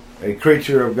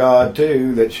creature of God,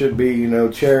 too, that should be,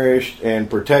 cherished and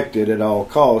protected at all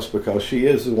costs, because she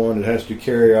is the one that has to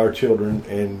carry our children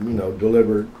and,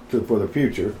 deliver for the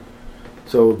future.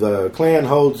 So the Klan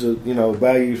holds,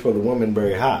 values for the woman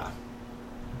very high.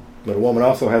 But a woman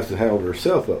also has to hold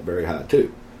herself up very high,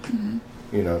 too. Mm-hmm.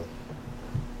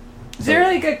 Is there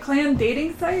like a Klan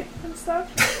dating site and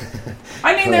stuff?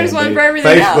 I mean, there's one for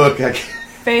everything Facebook, else.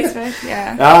 Facebook,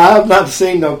 yeah. I've not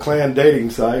seen no Klan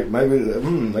dating site. Maybe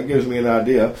that gives me an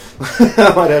idea.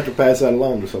 I might have to pass that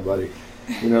along to somebody.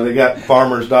 They got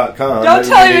farmers.com. Don't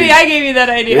tell anybody I gave you that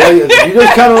idea. Yeah, you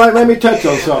just kind of let me touch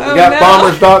on something. We got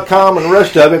farmers.com and the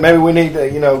rest of it. Maybe we need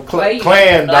to,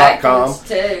 clan.com.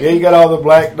 Yeah, you got all the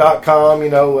black.com,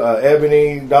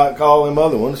 ebony.com, all them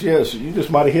other ones. Yes, you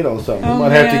just might have hit on something. We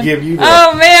might have to give you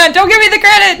that. Oh, man, don't give me the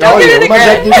credit. Don't give me the credit. We might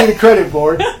have to give you the credit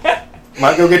for it.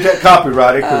 Might go get that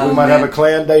copyrighted because we might have a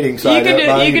Klan dating site. You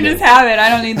can just have it. I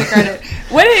don't need the credit.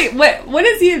 What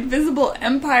is the Invisible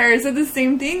Empire? Is that the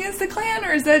same thing as the Klan,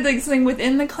 or is that like something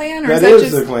within the Klan? Or that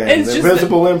is the Klan. The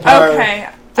Invisible Empire. Okay.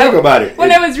 Think about it.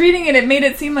 When I was reading it, it made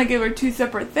it seem like it were two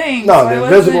separate things. No, the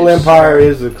Invisible Empire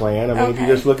is the Klan. I mean, if you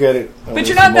just look at it. But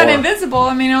you're not that invisible.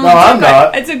 I mean, I'm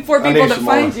not. It took 4 people to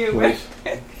find you.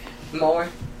 More.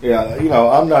 Yeah,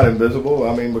 I'm not invisible.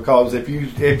 I mean, because if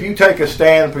you take a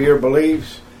stand for your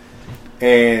beliefs,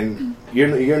 and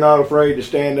you're not afraid to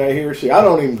stand out here. See, I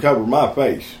don't even cover my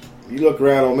face. You look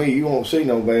around on me, you won't see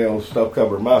nobody else stuff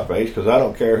covering my face because I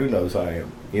don't care who knows I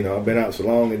am. I've been out so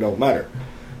long, it don't matter.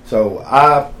 So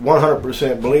I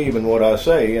 100% believe in what I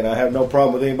say, and I have no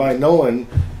problem with anybody knowing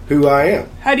who I am.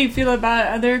 How do you feel about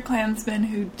other Klansmen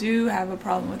who do have a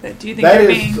problem with it? Do you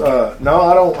think no,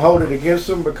 I don't hold it against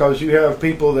them, because you have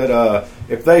people that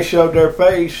if they showed their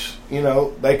face,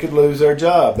 they could lose their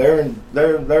job. They're in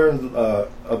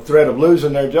a threat of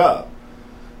losing their job.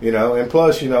 And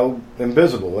plus,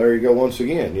 invisible. There you go once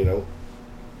again.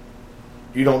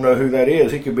 You don't know who that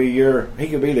is. He could be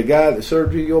the guy that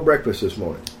served you your breakfast this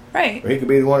morning. Right. Or he could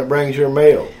be the one that brings your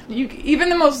mail. Even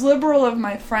the most liberal of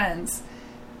my friends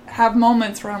have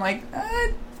moments where I'm like,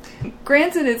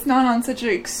 granted, it's not on such an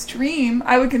extreme.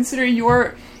 I would consider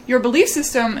your belief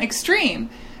system extreme,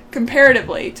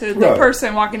 comparatively to the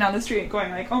person walking down the street going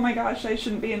like, oh my gosh, I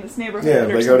shouldn't be in this neighborhood. Yeah,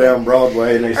 they go down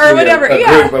Broadway and they see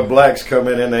a group of blacks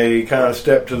coming and they kind of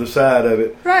step to the side of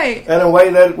it. Right. And in a way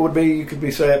that would be, you could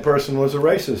say that person was a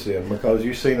racist then, because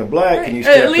you've seen a black and you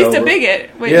stepped over. At least a bigot.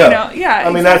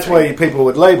 I mean, that's the way people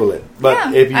would label it.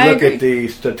 But if you look at the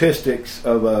statistics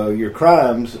of your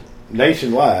crimes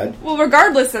nationwide. Well,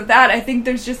 regardless of that, I think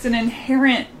there's just an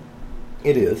inherent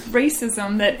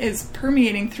racism that is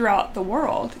permeating throughout the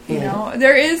world. You know,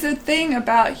 there is a thing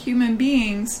about human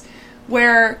beings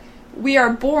where we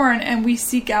are born and we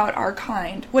seek out our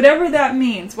kind, whatever that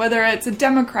means, whether it's a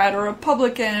Democrat or a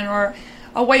Republican or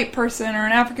a white person or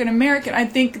an African American. I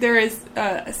think there is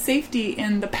a safety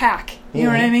in the pack. You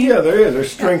know what I mean? Yeah, there is.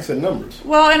 There's strength in numbers.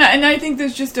 Well, and I think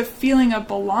there's just a feeling of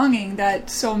belonging that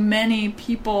so many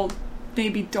people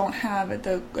maybe don't have at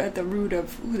the root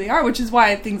of who they are, which is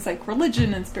why things like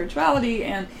religion and spirituality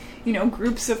and, you know,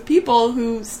 groups of people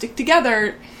who stick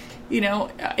together, you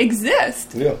know,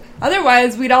 exist. Yeah.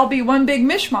 Otherwise, we'd all be one big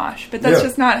mishmash. But that's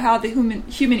just not how the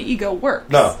human ego works.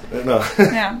 No.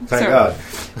 Yeah. Thank God.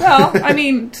 Well, I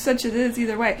mean, such it is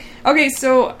either way. Okay,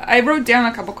 so I wrote down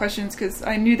a couple questions because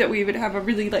I knew that we would have a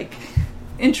really,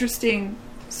 interesting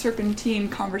serpentine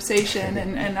conversation,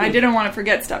 and I didn't want to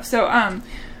forget stuff. So,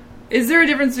 is there a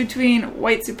difference between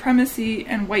white supremacy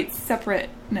and white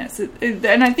separateness?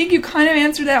 And I think you kind of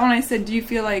answered that when I said, do you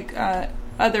feel like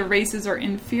other races are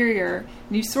inferior?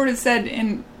 And you sort of said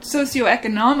in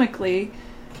socioeconomically,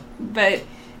 but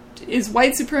is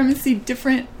white supremacy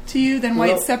different to you than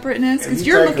white separateness? Because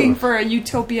you're looking for a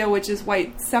utopia which is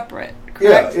white separate,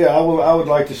 correct? Yeah, I would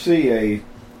like to see even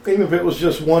if it was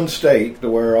just one state to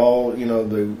where all, you know,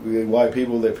 the white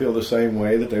people that feel the same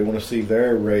way, that they want to see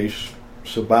their race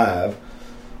survive,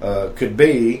 could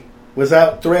be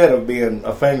without threat of being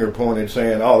a finger pointed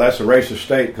saying, oh, that's a racist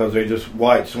state because they just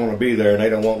whites want to be there and they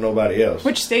don't want nobody else.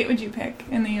 Which state would you pick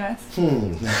in the U.S.?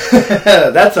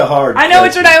 That's a hard I know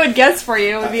question. which one I would guess for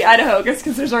you. It would be Idaho,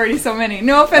 because there's already so many.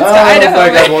 No offense to Idaho. I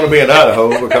don't think I'd want to be in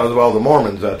Idaho because of all the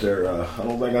Mormons out there. I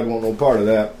don't think I'd want no part of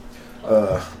that.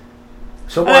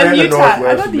 Somewhere in the Northwest.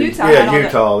 I thought Utah.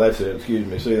 Utah. That's it. Excuse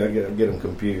me. See, I get them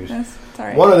confused.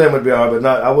 Sorry. One of them would be all right,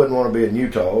 but I wouldn't want to be in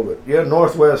Utah. But yeah,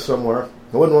 Northwest somewhere.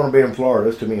 I wouldn't want to be in Florida.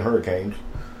 It's too many hurricanes.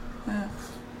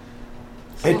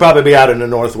 He'd probably be out in the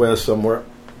Northwest somewhere.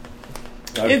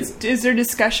 Is there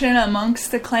discussion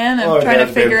amongst the Klan of trying to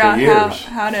figure out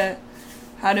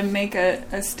how to make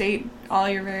a state all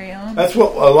your very own? That's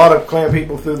what a lot of Klan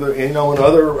people and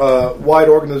other white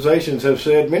organizations have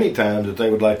said many times, that they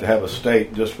would like to have a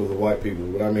state just for the white people.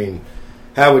 But I mean,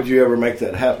 how would you ever make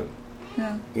that happen?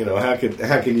 Yeah. You know, how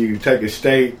can you take a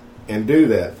state and do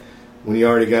that when you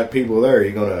already got people there? Are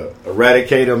you going to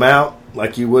eradicate them out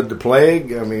like you would the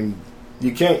plague? I mean,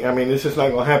 you can't. I mean, it's just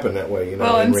not going to happen that way. You know.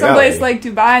 Well, in some place like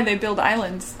Dubai, they build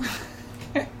islands.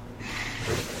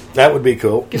 That would be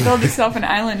cool. You could build yourself an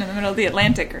island in the middle of the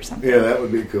Atlantic or something. Yeah, that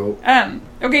would be cool.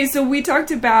 Okay, so we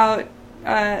talked about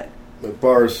as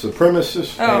far as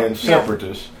supremacists and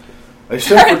separatists. Yeah.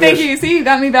 Thank you. See, you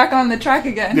got me back on the track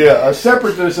again. Yeah, a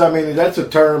separatist, I mean, that's a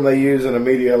term they use in the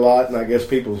media a lot, and I guess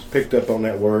people's picked up on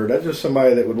that word. That's just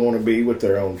somebody that would want to be with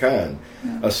their own kind.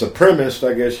 Yeah. A supremacist,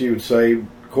 I guess you would say,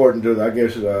 according to,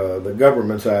 the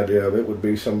government's idea of it, would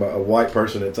be a white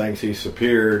person that thinks he's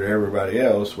superior to everybody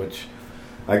else, which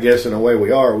I guess in a way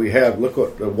we are. Look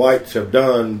what the whites have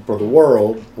done for the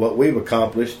world, what we've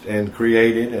accomplished and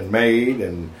created and made,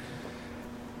 and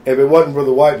if it wasn't for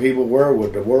the white people, where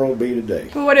would the world be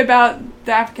today? But what about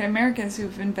the African Americans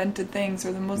who've invented things,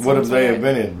 or the Muslims? What have they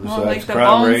invented besides like the crime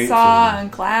bone rates saw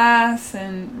and glass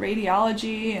and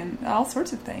radiology and all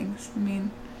sorts of things? I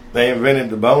mean, they invented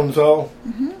the bone saw.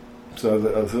 Mm-hmm. So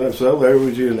there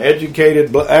was an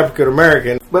educated African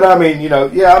American. But I mean,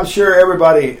 I'm sure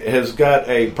everybody has got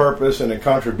a purpose and a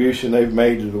contribution they've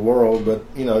made to the world. But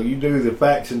you do the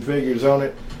facts and figures on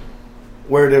it.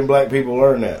 Where did them black people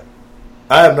learn that?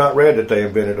 I have not read that they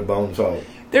invented a bone saw.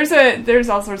 There's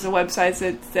all sorts of websites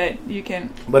that you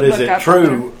can. But is it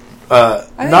true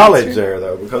knowledge there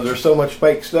though? Because there's so much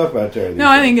fake stuff out there. No,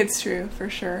 I think it's true for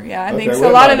sure. Yeah, I think so.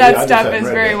 A lot of that stuff is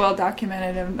very well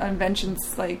documented.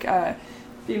 Inventions like,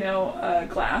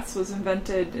 glass was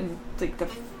invented in like the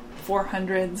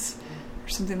 400s or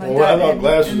something like that. I thought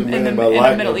glass was invented by lightning.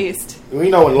 In the Middle East. We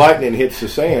know when lightning hits the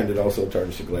sand, it also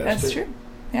turns to glass. That's true.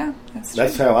 Yeah, that's true.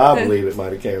 That's how I believe it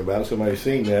might have came about. Somebody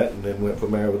seen that and then went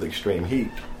from there with extreme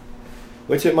heat,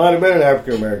 which it might have been an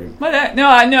African American.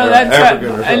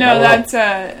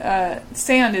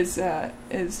 Sand is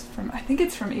from, I think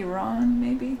it's from Iran,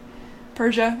 maybe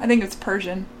Persia. I think it's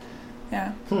Persian.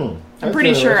 Yeah. I'm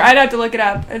pretty sure. I'd have to look it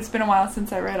up. It's been a while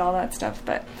since I read all that stuff,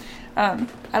 but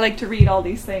I like to read all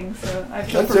these things, so I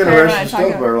feel that's interesting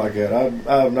stuff there like that.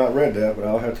 I have not read that, but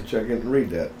I'll have to check it and read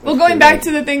that. Well, going back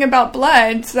to the thing about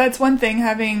blood, so that's one thing,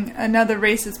 having another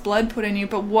race's blood put in you,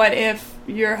 but what if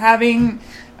you're having,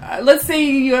 let's say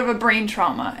you have a brain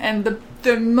trauma, and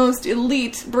the most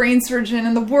elite brain surgeon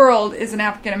in the world is an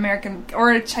African American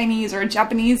or a Chinese or a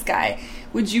Japanese guy.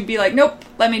 Would you be like, nope,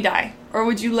 let me die? Or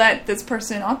would you let this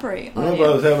person operate on if you? I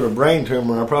was having a brain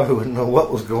tumor, I probably wouldn't know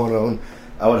what was going on.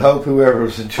 I would hope whoever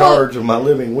was in charge of my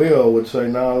living will would say,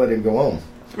 no, let him go on.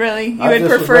 Really? You would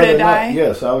prefer to die?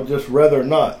 Yes, I would just rather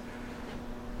not.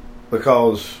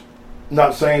 Because,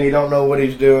 not saying he don't know what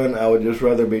he's doing, I would just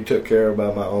rather be took care of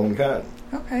by my own kind.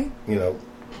 Okay. You know,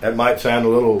 that might sound a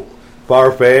little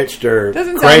far-fetched or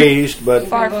crazed, but...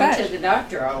 Far-fetched. Going to the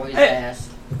doctor always asks.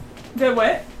 The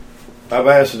what? I've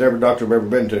asked at every doctor I've ever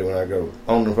been to when I go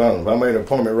on the phone. If I made an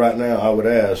appointment right now, I would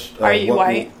ask... Are you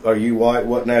white? Are you white?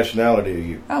 What nationality are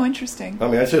you? Oh, interesting. I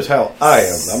mean, that's just how I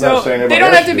am. I'm not saying everybody they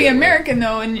don't else have to be is. American,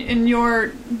 though. In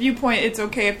your viewpoint, it's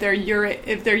okay if they're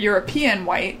European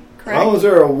white, correct? As long as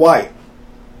they're a white.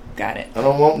 Got it. I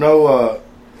don't want no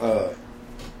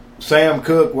Sam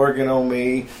Cooke working on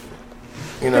me.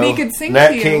 You know, but he could sing Nat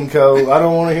to you. King Cole. I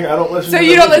don't want to hear. I don't listen. So to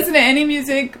you don't music. listen to any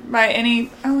music by any?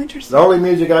 Oh, interesting. The only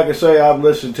music I can say I've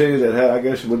listened to that had, I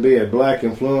guess, would be a black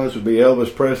influence would be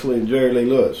Elvis Presley and Jerry Lee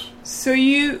Lewis. So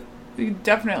you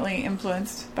definitely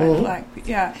influenced by black.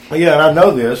 Yeah. Yeah, and I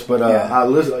know this, but Yeah. I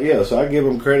listen. Yes, I give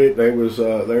them credit. They was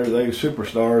they're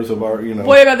superstars of our. You know.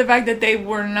 What about the fact that they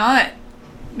were not?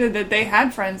 That they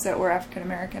had friends that were African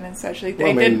American and such. Like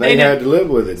They had to live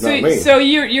with it, not me. So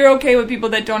you're okay with people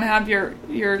that don't have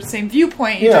your same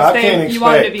viewpoint. You I just can't you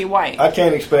want to be white. I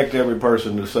can't expect every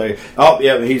person to say, "Oh,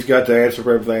 yeah, he's got the answer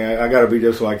for everything. I got to be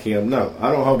just like him." No,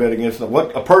 I don't hold that against them.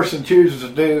 What a person chooses to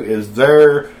do is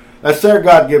that's their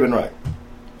God-given right.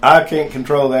 I can't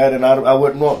control that, and I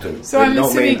wouldn't want to. So it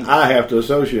don't mean I have to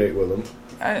associate with them.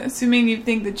 Assuming you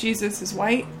think that Jesus is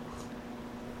white.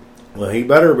 Well, he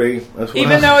better be. That's what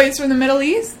Even though he's from the Middle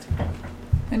East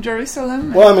and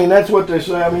Jerusalem. Well, I mean, that's what they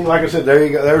say. I mean, like I said, there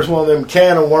you go. There's one of them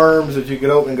can of worms that you could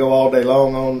open and go all day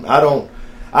long on. I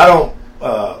don't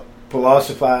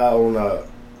philosophize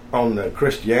on the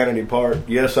Christianity part.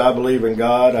 Yes, I believe in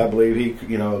God. I believe he,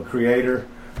 creator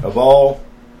of all.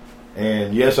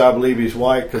 And yes, I believe he's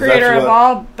white. Creator of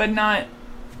all, but not.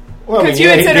 Well, I mean, he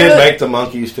did make the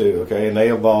monkeys too. Okay, and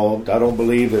they evolved. I don't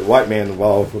believe that white man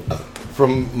evolved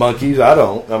from monkeys. I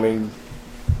don't. I mean,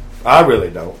 I really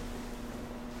don't.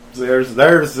 There's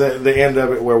the end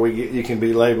of it where you can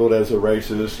be labeled as a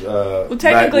racist. Well,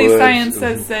 technically, science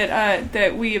says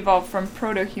that we evolved from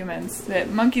proto-humans. That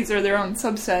monkeys are their own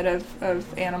subset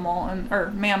of animal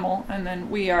or mammal, and then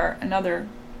we are another.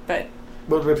 But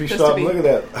if you stop and look at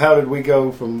that, how did we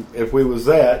go from if we was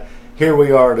that? Here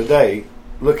we are today.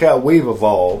 Look how we've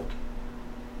evolved.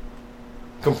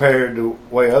 Compared to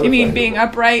the way other. You mean things being are.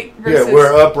 upright versus... Yeah,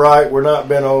 we're upright. We're not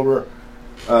bent over.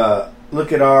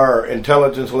 Look at our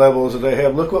intelligence levels that they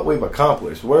have. Look what we've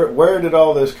accomplished. Where did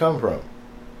all this come from?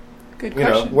 Good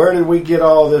question. Where did we get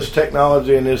all this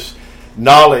technology and this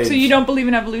knowledge? So you don't believe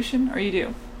in evolution, or you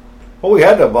do? Well, we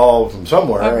had to evolve from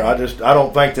somewhere. Okay. I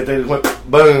don't think that they just went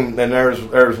boom and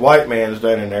there's white man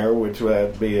standing there, which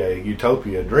would be a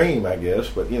utopia dream, I guess.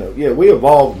 But we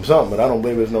evolved from something. But I don't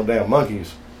believe there's no damn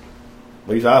monkeys. At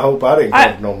least I hope I didn't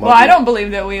come from no monkey. Well, I don't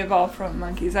believe that we evolved from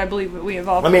monkeys. I believe that we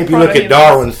evolved from if you look at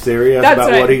Darwin's theory,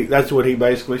 that's what he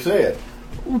basically said.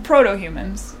 Well,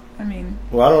 proto-humans. I mean...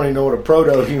 Well, I don't even know what a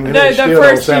proto-human is. The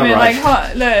first human, right.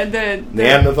 like the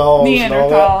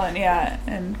Neanderthals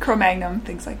and Cro-Magnon,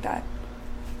 things like that.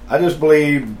 I just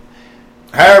believe,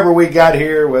 however we got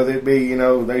here, whether it be,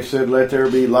 they said let there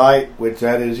be light, which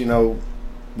that is,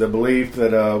 the belief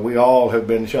that we all have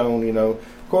been shown, Of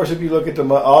course, if you look at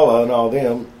Allah and all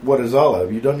them, what is Allah?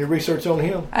 Have you done your research on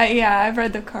him? I've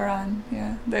read the Quran.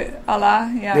 Yeah, the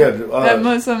Allah. Yeah, the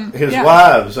Muslim. His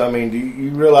wives. I mean, do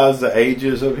you realize the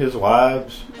ages of his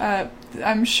wives?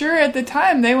 I'm sure at the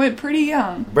time they went pretty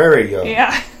young. Very young.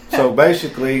 Yeah. So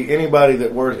basically, anybody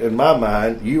that in my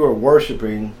mind, you are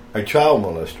worshiping a child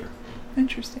molester.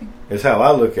 Interesting. Is how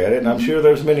I look at it, and I'm sure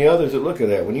there's many others that look at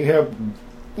that. When you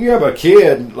have a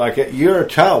kid like that, you're a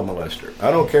child molester.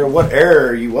 I don't care what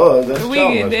era you was. That's child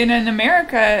molester. In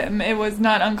America, it was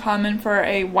not uncommon for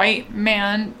a white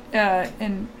man,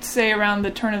 in say around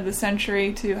the turn of the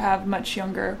century, to have much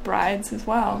younger brides as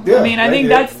well. Yeah, I mean, I think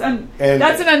that's an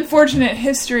unfortunate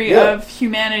history of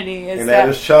humanity. And that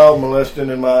is child molesting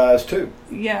in my eyes too.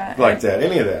 Yeah, like that,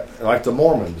 any of that, like the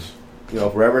Mormons.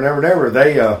 Forever and ever and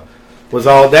ever, was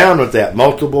all down with that.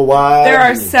 Multiple wives. There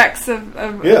are sects of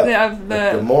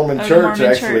the Mormon Church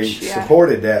actually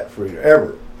supported that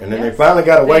forever. And then they finally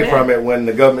got away from it when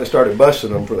the government started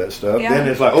busting them for that stuff. Yeah. Then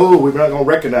it's like, oh, we're not going to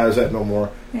recognize that no more.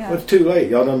 Yeah. Well, it's too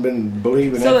late. Y'all done been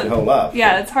believing that your whole life.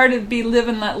 Yeah, it's hard to be live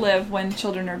and let live when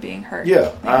children are being hurt.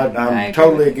 Yeah, I'm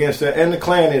totally against that. And the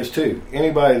Klan is too.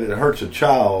 Anybody that hurts a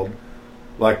child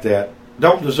like that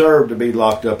don't deserve to be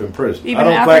locked up in prison. Even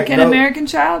an African-American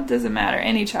child? Doesn't matter.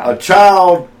 Any child. A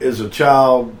child is a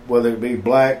child, whether it be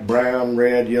black, brown,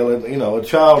 red, yellow. You know, a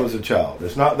child is a child.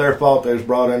 It's not their fault they was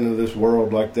brought into this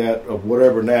world like that, of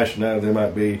whatever nationality they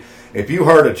might be. If you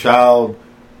hurt a child,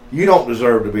 you don't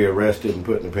deserve to be arrested and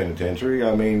put in the penitentiary.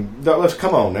 I mean, let's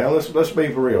come on now. Let's be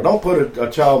for real. Don't put a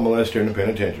child molester in the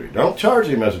penitentiary. Don't charge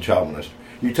him as a child molester.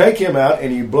 You take him out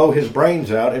and you blow his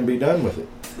brains out and be done with it.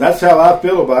 That's how I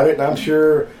feel about it, and I'm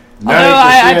sure 90%... Although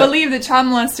I believe the child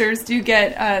molesters do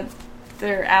get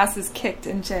their asses kicked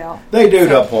in jail. They do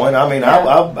to a point. I mean,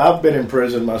 I've been in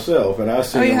prison myself, and I've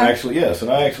seen them actually, and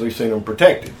I actually seen them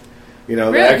protected. You know,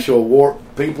 really? The actual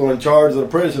people in charge of the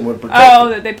prison would protect them.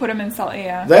 That they put them in cell,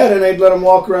 yeah. That, and they'd let them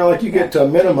walk around like you get to a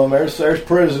minimum. There's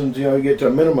prisons, you know, you get to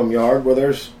a minimum yard where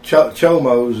there's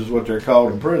chomos is what they're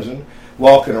called in prison,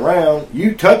 walking around.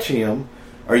 You touch him,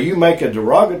 or you make a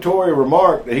derogatory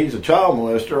remark that he's a child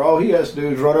molester, all he has to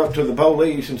do is run up to the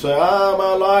police and say,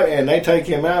 my life, and they take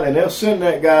him out, and they'll send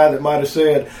that guy that might have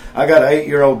said, I got an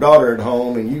 8-year-old daughter at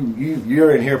home, and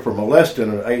you're in here for molesting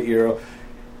an 8-year-old.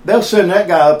 They'll send that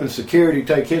guy up in security,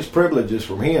 take his privileges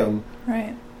from him.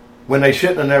 Right. When they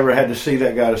shouldn't have never had to see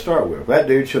that guy to start with. That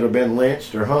dude should have been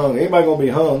lynched or hung. Anybody going to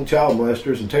be hung, child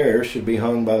molesters and terrorists, should be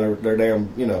hung by their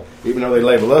damn, you know, even though they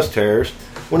label us terrorists,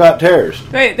 we're not terrorists.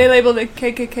 Right, they label the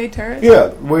KKK terrorists? Yeah,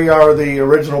 we are the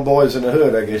original boys in the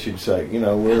hood, I guess you'd say. You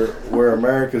know, we're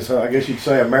America's, I guess you'd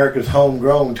say America's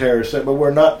homegrown terrorists, but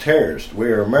we're not terrorists. We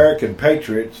are American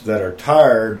patriots that are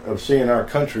tired of seeing our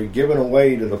country given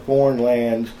away to the foreign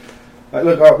lands.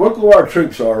 Look who our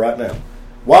troops are right now.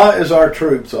 Why is our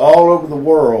troops all over the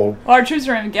world? Well, our troops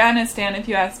are in Afghanistan. If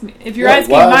you ask me, if you're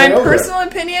asking my personal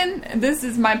opinion, this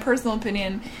is my personal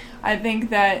opinion. I think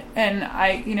that,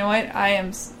 and you know what? I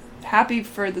am happy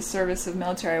for the service of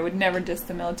military. I would never diss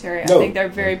the military. No. I think they're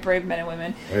very brave men and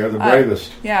women. They are the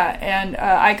bravest. Yeah, and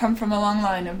I come from a long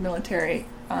line of military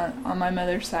on my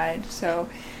mother's side, so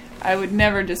I would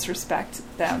never disrespect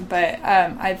them. But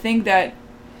I think that.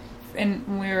 And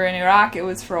when we were in Iraq, it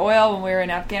was for oil. When we were in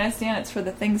Afghanistan, it's for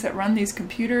the things that run these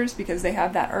computers, because they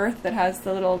have that earth that has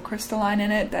the little crystalline in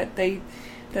it that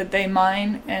they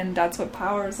mine, and that's what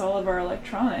powers all of our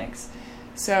electronics.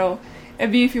 So,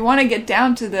 if you want to get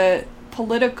down to the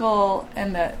political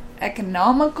and the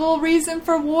economical reason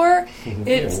for war,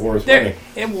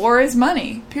 war is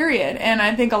money, period. And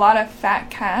I think a lot of fat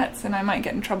cats, and I might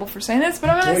get in trouble for saying this, but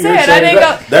I'm going to say it. I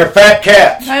think they're fat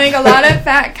cats. I think a lot of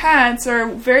fat cats are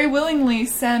very willingly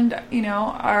send, you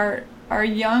know, our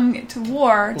young to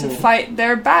war to fight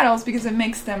their battles because it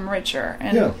makes them richer.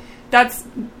 And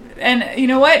and you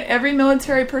know what? Every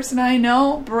military person I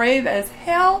know, brave as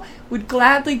hell, would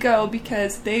gladly go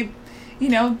because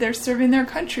they're serving their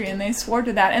country, and they swore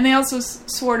to that. And they also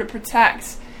swore to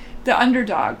protect the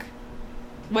underdog,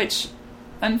 which,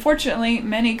 unfortunately,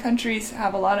 many countries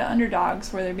have a lot of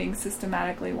underdogs where they're being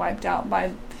systematically wiped out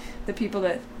by the people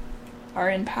that are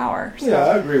in power. So. Yeah,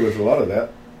 I agree with a lot of that.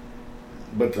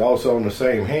 But also, on the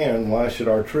same hand, why should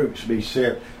our troops be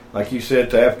sent, like you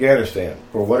said, to Afghanistan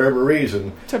for whatever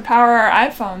reason? To power our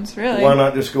iPhones, really. Why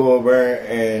not just go over there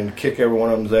and kick every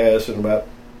one of them's ass in about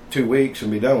 2 weeks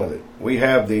and be done with it? We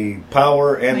have the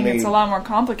power and I think it's a lot more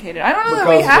complicated. I don't know that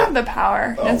we have the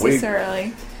power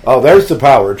necessarily. There's the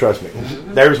power, trust me.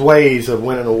 There's ways of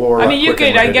winning a war. I mean, you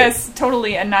could, I guess,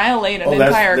 totally annihilate an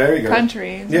entire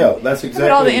country. Yeah, that's exactly.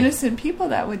 Look at all the innocent people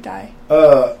that would die.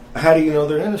 How do you know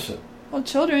they're innocent? Well,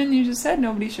 children, you just said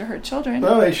nobody should hurt children.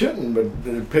 No, they shouldn't, but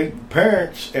the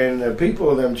parents and the people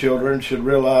of them children should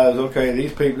realize, okay,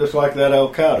 these people, just like that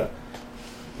Al-Qaeda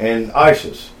and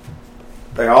ISIS,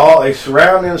 they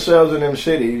surround themselves in them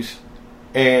cities,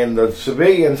 and the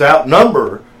civilians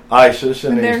outnumber ISIS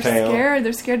in these towns.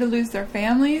 They're scared to lose their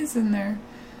families, and then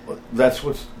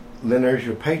there's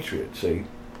your patriot, see.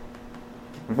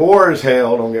 War is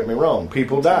hell, don't get me wrong.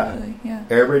 People die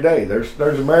every day. There's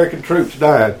American troops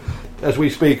dying as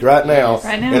we speak right now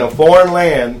in a foreign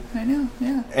land. I know,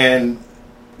 yeah. And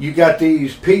you got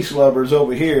these peace lovers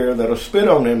over here that'll spit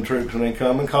on them troops when they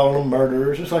come and call them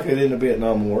murderers, just like they did in the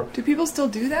Vietnam War. Do people still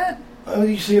do that? I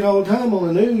mean, you see it all the time on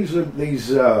the news.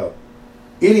 These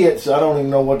idiots, I don't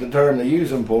even know what the term they use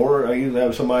them for. I usually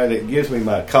have somebody that gives me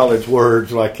my college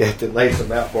words like that lays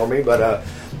them out for me. But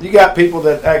You got people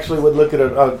that actually would look at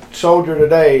a soldier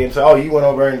today and say, "Oh, you went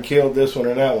over there and killed this one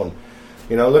or that one."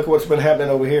 You know, look at what's been happening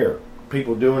over here.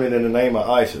 People doing it in the name of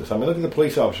ISIS. I mean, look at the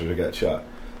police officers that got shot.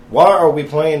 Why are we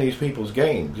playing these people's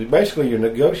games? Basically, you're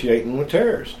negotiating with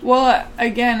terrorists. Well,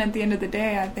 again, at the end of the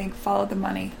day, I think follow the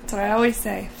money. That's what I always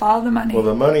say. Follow the money. Well,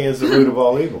 the money is the root of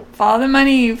all evil. Follow the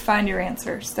money, you find your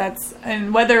answers.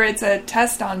 And whether it's a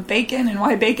test on bacon and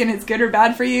why bacon is good or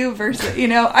bad for you versus, you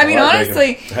know, I mean,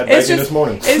 honestly, it's just this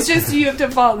morning. It's just you have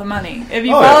to follow the money. If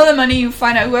you follow the money, you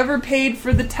find out whoever paid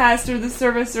for the test or the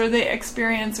service or the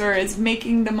experience or is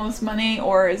making the most money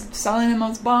or is selling the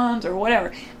most bombs or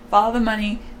whatever. Follow the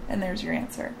money. And there's your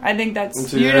answer. I think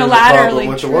that's unilaterally the problem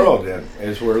with true. the world, then,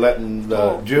 is we're letting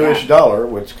the Jewish dollar,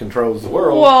 which controls the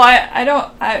world. Well,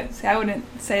 I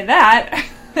wouldn't say that.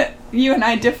 You and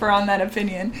I differ on that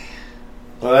opinion.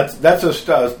 Well, that's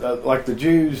like the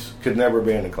Jews could never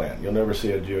be in the Klan. You'll never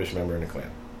see a Jewish member in the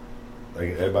Klan.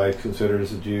 Like, everybody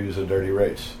considers the Jews a dirty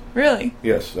race. Really?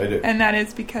 Yes, they do. And that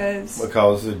is because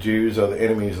the Jews are the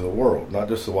enemies of the world, not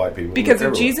just the white people. Because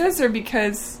of Jesus, or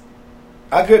because?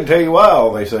 I couldn't tell you why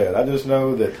all they said. I just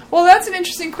know that. Well, that's an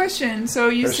interesting question.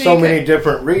 So there's so many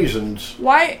different reasons.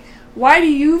 Why do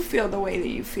you feel the way that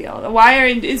you feel?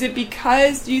 Is it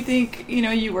because you think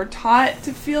you were taught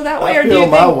to feel that way, or do you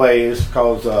think my way is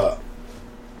because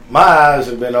my eyes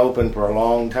have been open for a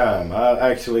long time.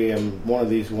 I actually am one of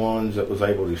these ones that was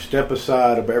able to step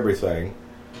aside of everything.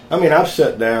 I mean, I've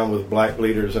sat down with black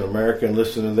leaders in America and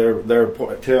listened to their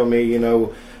tell me,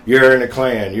 you're in a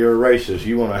Klan, you're a racist,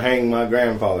 you want to hang my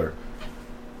grandfather.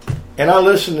 And I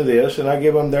listen to this, and I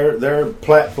give them their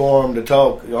platform to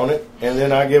talk on it, and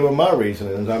then I give them my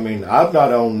reasonings. I mean, I've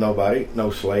not owned nobody, no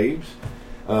slaves.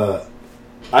 I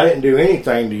didn't do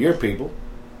anything to your people,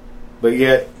 but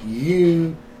yet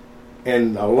you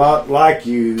and a lot like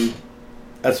you,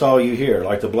 that's all you hear.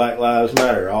 Like the Black Lives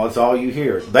Matter, that's all you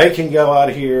hear. They can go out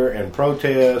here and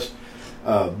protest,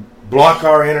 block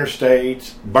our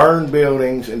interstates, burn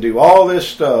buildings, and do all this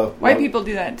stuff. White people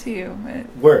do that too.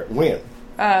 Where? When?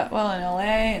 Well, in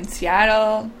LA and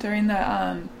Seattle during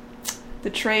the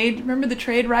trade. Remember the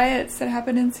trade riots that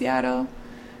happened in Seattle?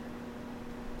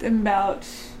 About,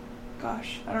 I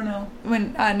don't know,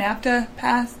 when NAFTA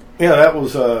passed. Yeah, that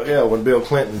was when Bill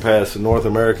Clinton passed the North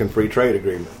American Free Trade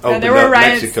Agreement. There were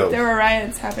riots. Mexico. There were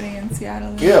riots happening in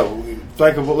Seattle. Yeah,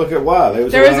 look at why.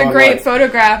 There was a great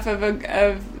photograph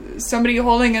of somebody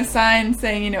holding a sign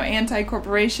saying,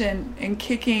 anti-corporation and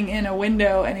kicking in a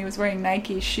window, and he was wearing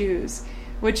Nike shoes,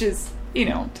 which is,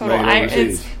 total irony.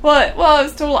 It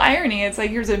was total irony. It's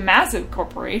like, here's a massive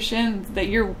corporation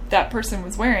that person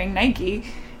was wearing Nike,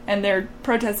 and they're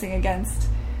protesting against.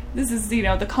 This is,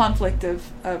 the conflict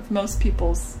of most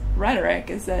people's rhetoric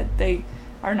is that they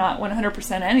are not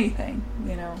 100% anything,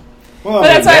 Well, but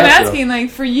that's why I'm asking,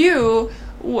 like, for you,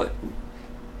 what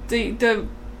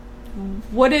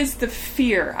is the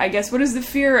fear? I guess what is the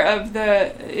fear of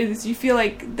is you feel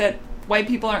like that white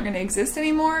people aren't going to exist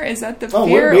anymore? Is that the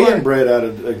fear? We're being bred out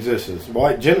of existence.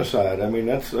 White genocide. I mean,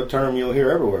 that's a term you'll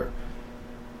hear everywhere.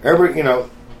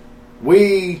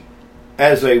 We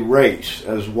as a race,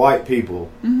 as white people,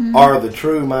 are the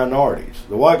true minorities.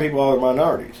 The white people are the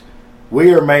minorities.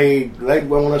 We are made, they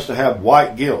want us to have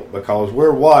white guilt because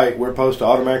we're white. We're supposed to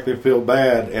automatically feel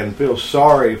bad and feel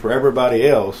sorry for everybody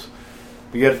else.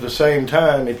 But yet at the same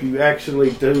time, if you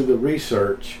actually do the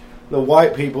research, the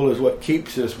white people is what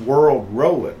keeps this world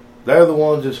rolling. They're the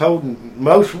ones that's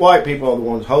most white people are the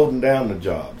ones holding down the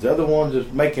jobs. They're the ones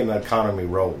that's making the economy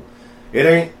roll. It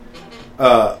ain't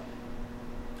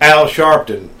Al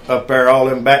Sharpton up there, all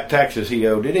them back taxes he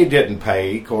owed it. He didn't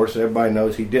pay. Of course, everybody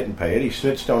knows he didn't pay it. He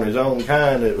snitched on his own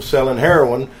kind that was selling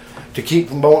heroin to keep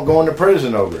from going to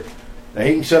prison over it. Now,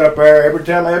 he can sit up there every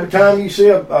time you see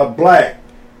a black,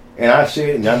 and I see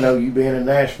it, and I know you being in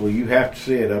Nashville, you have to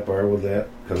see it up there with that,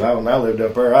 because when I lived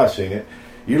up there, I seen it.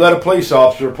 You let a police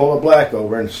officer pull a black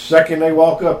over, and the second they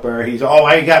walk up there, he's, he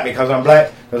got me because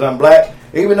I'm black.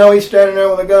 Even though he's standing there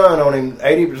with a gun on him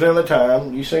 80% of the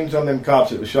time, you seen some of them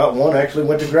cops that was shot. One actually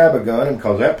went to grab a gun, and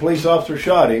because that police officer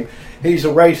shot him, he's a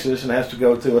racist and has to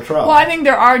go through a trial. Well, I think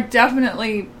there are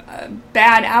definitely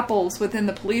bad apples within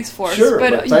the police force. Sure,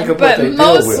 but think of what they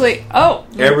mostly, deal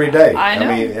with every day. I know.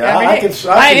 Every day.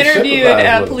 I interviewed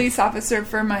a police officer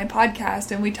for my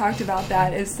podcast, and we talked about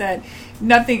that, is that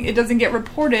it doesn't get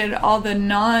reported, all the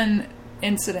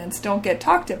non-incidents don't get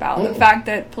talked about. The fact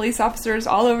that police officers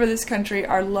all over this country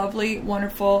are lovely,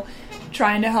 wonderful,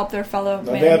 trying to help their fellow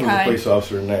mankind. My dad was a police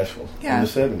officer in Nashville in the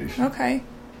 70s. Okay.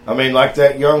 I mean, like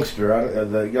that youngster,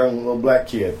 the young little black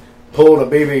kid. pulled a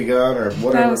BB gun or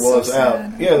whatever it was so out.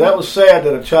 sad. Yeah, that was sad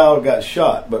that a child got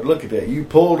shot. But look at that. You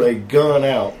pulled a gun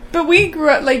out. But we grew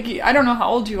up, like, I don't know how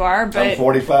old you are, but... I'm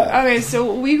 45. Okay,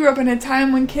 so we grew up in a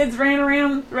time when kids ran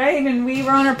around, right? And we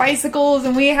were on our bicycles,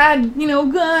 and we had,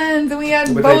 guns, and we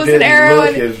had bows and arrows. But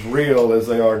they didn't look as real as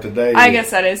they are today. I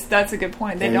guess that's a good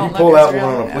point. They don't look as real. You pull out real,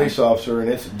 one on a police officer, and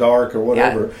it's dark or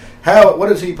whatever. Yeah.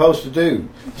 What is he supposed to do?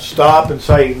 Stop and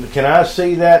say, can I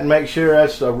see that and make sure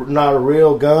that's not a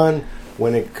real gun?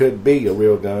 When it could be a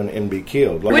real gun and be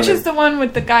killed. Which is the one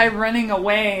with the guy running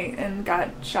away and got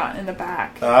shot in the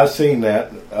back. I've seen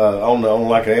that on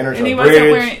like an interstate. And he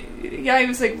wasn't wearing... Yeah, he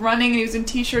was like running, and he was in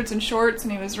t-shirts and shorts,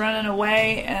 and he was running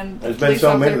away. And there's been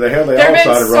so many. They all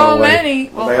try to run away.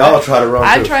 Well, they all try to run.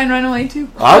 I'd try and run away too.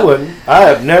 I wouldn't. I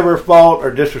have never fought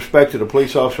or disrespected a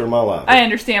police officer in my life. I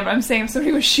understand, but I'm saying if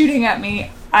somebody was shooting at me,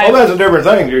 well, that's a different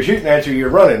thing. You're shooting at you, you're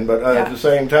running. But at the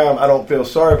same time, I don't feel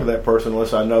sorry for that person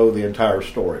unless I know the entire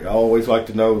story. I always like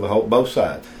to know both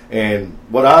sides. And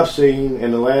what I've seen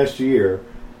in the last year,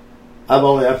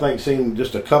 I think, seen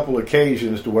just a couple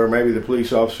occasions to where maybe the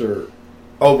police officer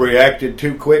overreacted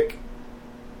too quick.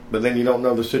 But then you don't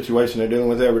know the situation they're dealing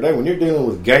with every day. When you're dealing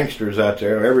with gangsters out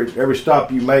there, every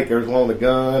stop you make, there's one with a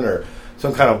gun or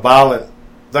some kind of violent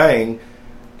thing.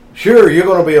 Sure, you're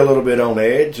going to be a little bit on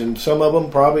edge, and some of them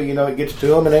probably, it gets to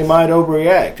them, and they might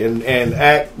overreact and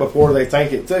act before they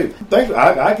think it through.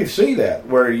 I could see that,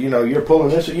 where, you're pulling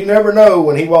this. You never know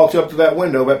when he walks up to that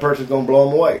window, that person's going to blow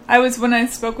him away. When I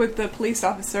spoke with the police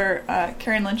officer,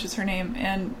 Karen Lynch is her name,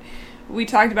 and we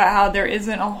talked about how there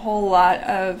isn't a whole lot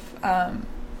of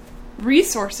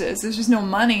resources. There's just no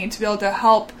money to be able to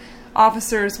help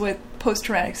officers with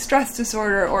post-traumatic stress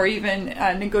disorder or even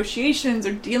negotiations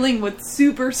or dealing with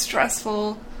super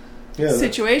stressful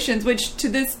situations, which to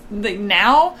this,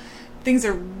 now, things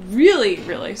are really,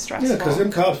 really stressful. Yeah, because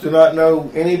them cops do not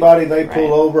know anybody they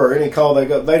pull over or any call they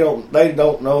go. They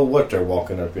don't know what they're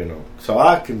walking up in. So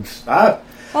I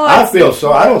feel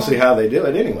so. I don't see how they do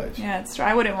it anyways. Yeah, it's true.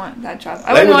 I wouldn't want that job.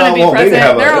 I wouldn't want to be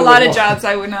president. There are a lot of jobs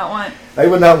I would not want. They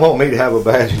would not want me to have a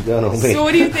badge and gun on me. So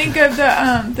what do you think of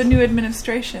the new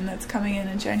administration that's coming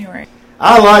in January?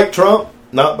 I like Trump,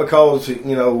 not because,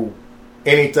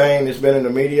 anything that's been in the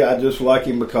media. I just like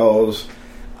him because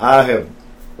I have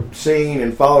seen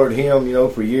and followed him,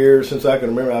 for years. Since I can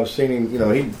remember, I've seen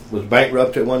him, he was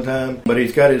bankrupt at one time, but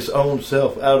he's got his own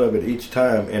self out of it each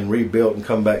time and rebuilt and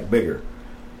come back bigger.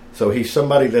 So he's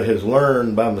somebody that has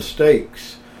learned by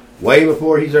mistakes way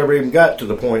before he's ever even got to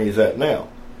the point he's at now.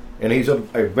 And he's a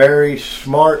very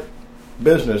smart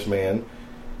businessman.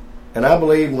 And I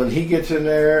believe when he gets in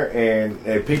there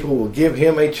and people will give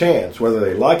him a chance, whether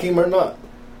they like him or not,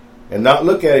 and not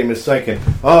look at him as thinking,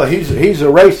 oh, he's a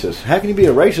racist. How can he be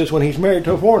a racist when he's married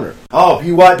to a foreigner? Oh, if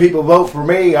you white people vote for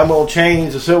me, I'm going to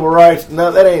change the civil rights.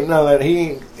 No, that ain't none of that. He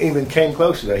ain't even came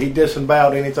close to that. He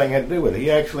disavowed anything had to do with it.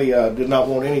 He actually did not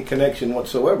want any connection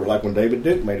whatsoever, like when David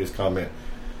Duke made his comment.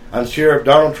 I'm sure if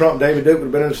Donald Trump and David Duke would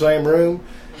have been in the same room,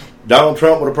 Donald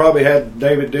Trump would have probably had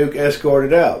David Duke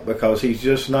escorted out because he's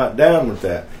just not down with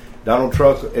that. Donald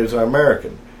Trump is an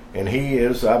American. And he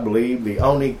is, I believe, the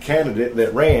only candidate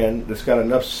that ran that's got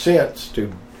enough sense to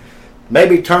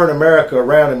maybe turn America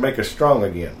around and make us strong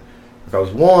again.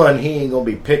 Because one, he ain't going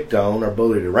to be picked on or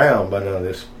bullied around by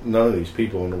none of these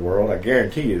people in the world. I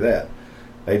guarantee you that.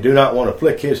 They do not want to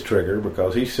flick his trigger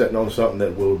because he's sitting on something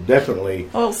that will definitely...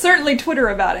 Well, certainly Twitter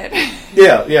about it.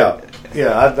 Yeah,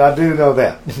 I do know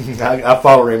that. I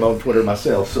follow him on Twitter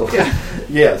myself, so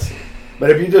yes. But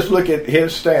if you just look at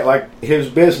his his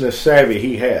business savvy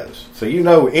he has, so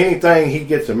anything he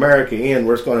gets America in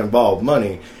where it's going to involve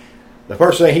money, the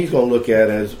first thing he's going to look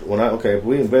at is, if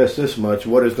we invest this much,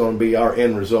 what is going to be our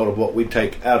end result of what we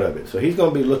take out of it? So he's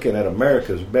going to be looking at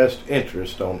America's best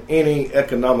interest on any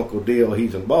economical deal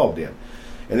he's involved in.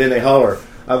 And then they holler.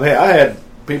 I had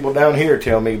people down here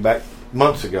tell me back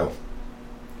months ago,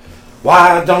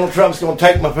 why Donald Trump's going to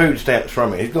take my food stamps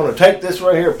from me. He's going to take this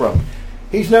right here from me.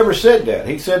 He's never said that.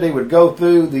 He said he would go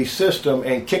through the system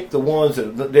and kick the ones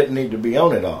that didn't need to be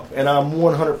on it off. And I'm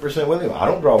 100% with him. I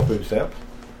don't draw food stamps.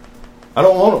 I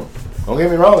don't want them. Don't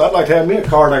get me wrong. I'd like to have me a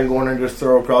card I can go in there and just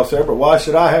throw across there. But why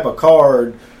should I have a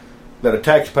card that a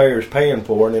taxpayer is paying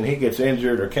for and then he gets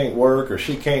injured or can't work or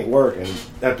she can't work and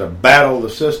have to battle the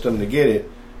system to get it?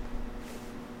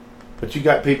 But you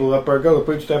got people up there, go to the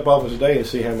food stamp office today and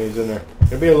see how many's in there.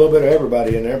 There'll be a little bit of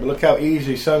everybody in there, but look how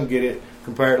easy some get it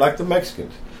compared, like the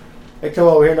Mexicans. They come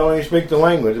over here and don't even speak the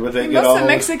language, but they get all... Most of the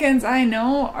Mexicans I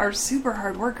know are super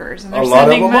hard workers, and they're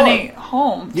sending money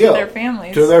home to their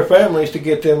families. To their families to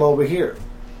get them over here.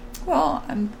 Well,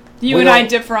 You and I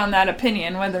differ on that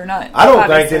opinion, whether or not. I don't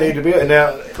think they need to be.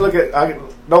 Now,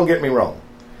 don't get me wrong.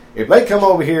 If they come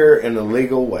over here in the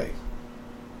legal way,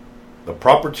 the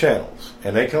proper channels,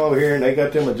 and they come over here and they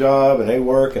got them a job and they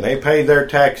work and they pay their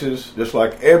taxes just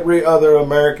like every other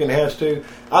American has to,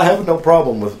 I have no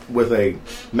problem with a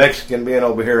Mexican being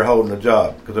over here holding a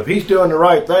job. Because if he's doing the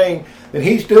right thing, then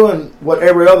he's doing what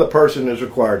every other person is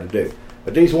required to do.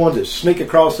 But these ones that sneak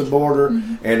across the border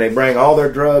and they bring all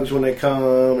their drugs when they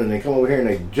come, and they come over here and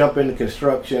they jump into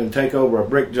construction and take over a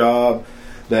brick job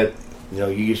that, you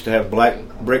used to have black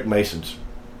brick masons.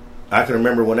 I can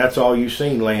remember when that's all you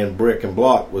seen laying brick and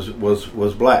block was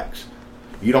blacks.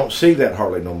 You don't see that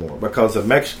hardly no more because the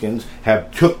Mexicans have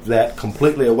took that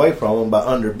completely away from them by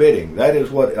underbidding. That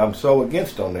is what I'm so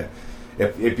against on that.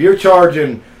 If you're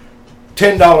charging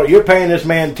 $10, you're paying this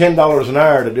man $10 an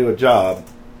hour to do a job,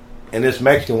 and this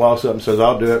Mexican walks up and says,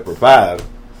 "I'll do it for $5,"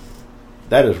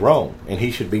 that is wrong, and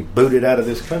he should be booted out of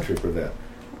this country for that.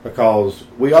 Because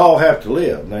we all have to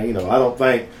live. Now, I don't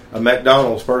think a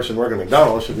McDonald's person working at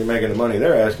McDonald's should be making the money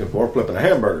they're asking for flipping a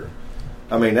hamburger.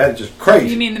 I mean, that's just crazy.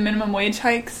 You mean the minimum wage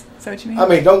hikes? Is that what you mean? I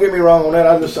mean, don't get me wrong on that.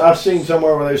 I've seen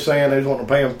somewhere where they're saying they just want to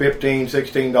pay them $15,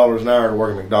 $16 an hour to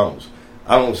work at McDonald's.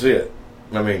 I don't see it.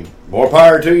 I mean, more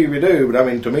power to you if you do, but I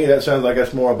mean, to me, that sounds like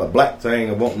that's more of a black thing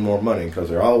of wanting more money because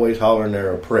they're always hollering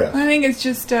they're oppressed. I think it's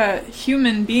just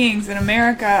human beings in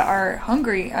America are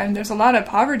hungry. I mean, there's a lot of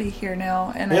poverty here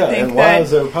now, and I think and why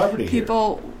is there poverty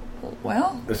people, here?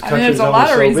 Well, this there's a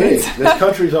lot of reasons. This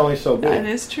country's only so big. That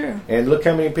is true. And look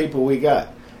how many people we got,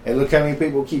 and look how many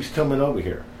people keeps coming over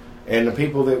here, and the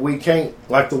people that we can't,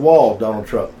 like the wall, Donald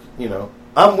Trump.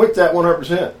 I'm with that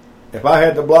 100%. If I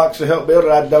had the blocks to help build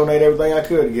it, I'd donate everything I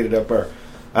could to get it up there.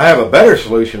 I have a better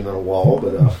solution than a wall,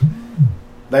 but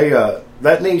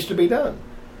that needs to be done.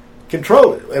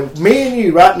 Control it. If me and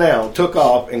you right now took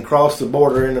off and crossed the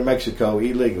border into Mexico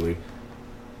illegally,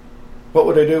 what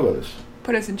would they do with us?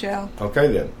 Put us in jail. Okay,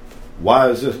 then. Why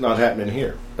is this not happening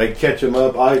here? They catch them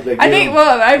up. I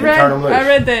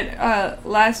read that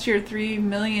last year 3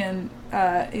 million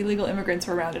illegal immigrants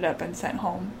were rounded up and sent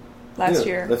home. Last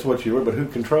year. That's what you were, but who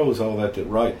controls all that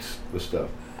writes the stuff?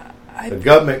 The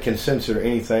government can censor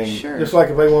anything. Sure. Just like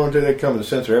if they wanted to, they'd come and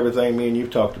censor everything me and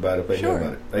you've talked about if they know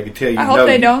about it. They could tell you. I hope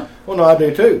they don't. Well, no, I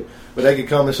do too. But they could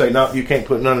come and say, no, you can't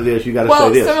put none of this, you got to say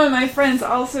this. Well, some of my friends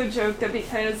also joked that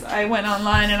because I went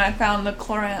online and I found the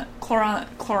Koran.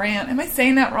 Am I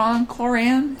saying that wrong?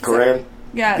 Koran?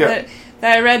 Yeah.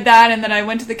 That I read that, and then I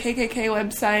went to the KKK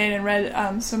website and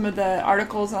read some of the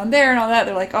articles on there and all that.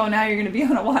 They're like, "Oh, now you're going to be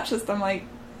on a watch list." I'm like,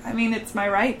 I mean, it's my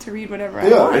right to read whatever I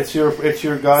want. Yeah, it's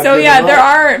your God. So yeah, there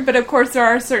are, but of course there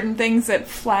are certain things that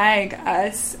flag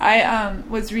us. I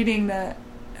was reading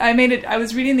I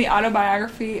was reading the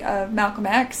autobiography of Malcolm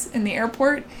X in the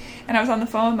airport, and I was on the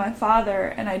phone with my father,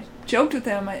 and I joked with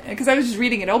him because I was just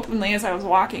reading it openly as I was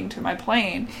walking to my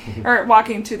plane or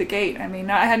walking to the gate. I mean,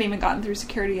 I hadn't even gotten through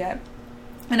security yet.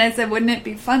 And I said, wouldn't it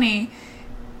be funny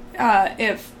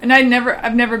if... And I've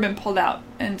never been pulled out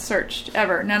and searched,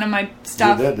 ever. None of my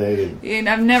stuff... And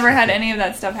I've never had any of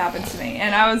that stuff happen to me.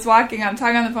 And I was walking, I'm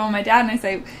talking on the phone with my dad, and I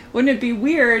say, wouldn't it be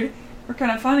weird or kind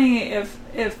of funny if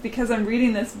because I'm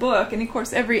reading this book, and of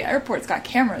course every airport's got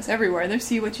cameras everywhere. They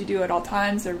see what you do at all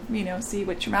times, or, see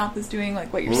what your mouth is doing,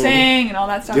 like what you're saying and all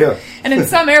that stuff. Yeah. And in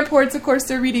some airports, of course,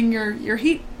 they're reading your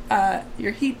heat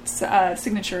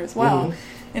signature as well.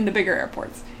 In the bigger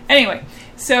airports. Anyway,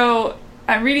 so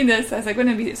I'm reading this. I was like,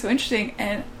 wouldn't it be so interesting?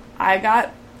 And I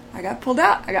got pulled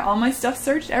out. I got all my stuff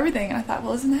searched, everything. And I thought,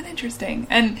 well, isn't that interesting?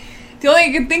 And the only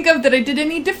thing I could think of that I did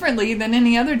any differently than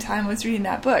any other time was reading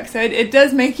that book. So it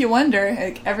does make you wonder.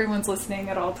 Like, everyone's listening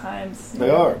at all times. They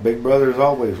are. Big Brother is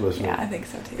always listening. Yeah, I think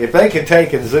so too. If they can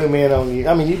take and zoom in on you,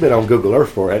 I mean, you've been on Google Earth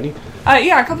before, haven't you?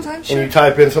 Yeah, a couple times. Sure. And you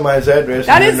type in somebody's address.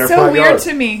 That is in their so front weird yard.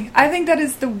 To me. I think that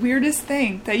is the weirdest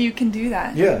thing that you can do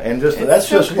that. Yeah, and that's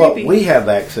so just creepy. What we have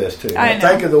access to. I know.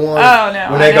 Think of the ones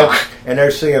when they go and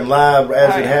they're seeing live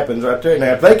as it happens right there.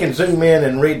 Now, if they can zoom in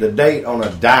and read the date on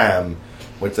a dime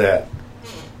with that.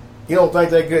 You don't think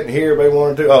they couldn't hear if they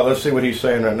wanted to? Oh, let's see what he's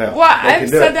saying right now. Well, I've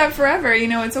said that forever.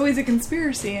 It's always a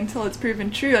conspiracy until it's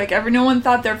proven true. Like, no one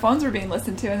thought their phones were being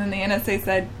listened to, and then the NSA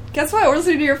said, guess what? We're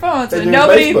listening to your phones. And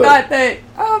nobody thought that,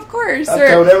 of course.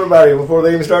 I told everybody before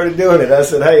they even started doing it. I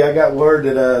said, hey, I got word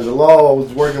that the law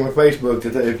was working with Facebook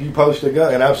that if you post a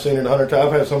gun, and I've seen it 100 times,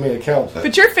 I've had so many accounts.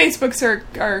 But your Facebooks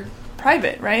are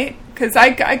private, right? Because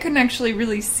I couldn't actually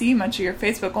really see much of your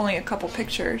Facebook, only a couple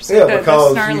pictures. Yeah,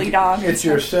 because snarly dog. It's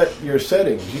your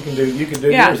settings. You can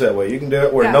do yours that way. You can do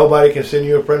it where nobody can send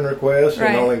you a friend request,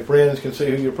 and only friends can see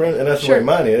who your friend. And that's the way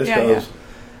mine is. Because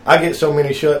I get so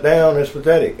many shut down, it's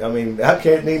pathetic. I mean, I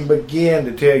can't even begin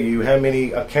to tell you how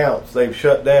many accounts they've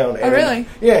shut down. Oh, really?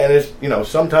 And it's,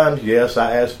 sometimes, yes,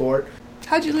 I ask for it.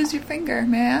 How'd you lose your finger,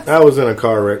 may I ask? I was in a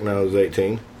car wreck when I was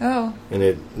 18. Oh. And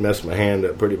it messed my hand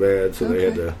up pretty bad, so they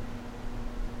had to,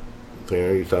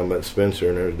 you're talking about Spencer,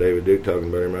 and there's David Duke talking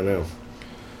about him right now.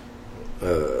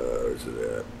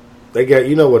 They got,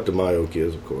 you know what the Myoke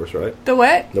is, of course, right? The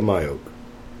what? The Myoke.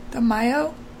 The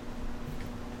Myo?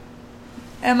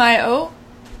 M-I-O?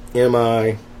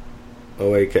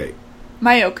 M-I-O-A-K.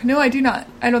 Myoke. No, I do not.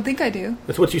 I don't think I do.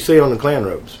 That's what you see on the Klan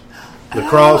robes. The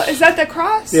cross. Is that the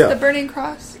cross? Yeah. The burning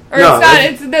cross? Or No,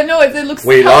 it's not. It looks.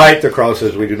 We light the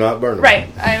crosses. We do not burn them. Right.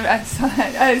 I saw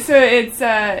that. So it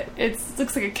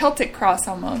looks like a Celtic cross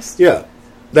almost. Yeah,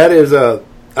 that is.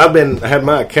 I've had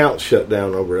my account shut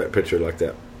down over that picture like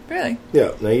that. Really?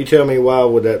 Yeah. Now you tell me, why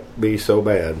would that be so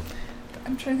bad?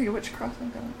 I'm trying to think of which cross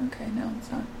I've got. Okay, no,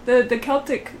 it's not. The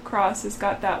Celtic cross has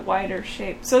got that wider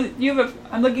shape. So you have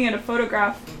I'm looking at a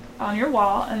photograph on your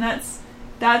wall, and that's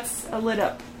a lit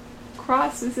up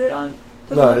cross. Is it on?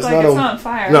 No, it's not on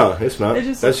fire. No, it's not.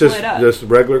 That's just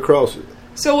regular crosses.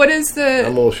 So what is the?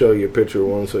 I'm gonna show you a picture of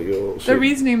one so you'll see. The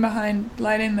reasoning behind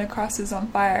lighting the crosses on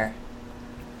fire.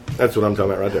 That's what I'm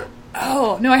talking about right there.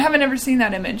 Oh no, I haven't ever seen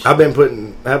that image. I've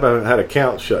had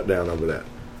accounts shut down over that.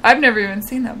 I've never even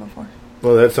seen that before.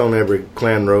 Well, that's on every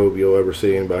Klan robe you'll ever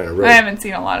see anybody in a robe. I haven't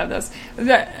seen a lot of those.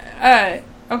 Okay,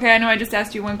 I know I just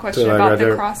asked you one question about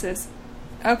the crosses.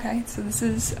 Okay, so this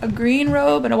is a green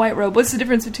robe and a white robe. What's the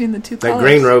difference between the two colors? That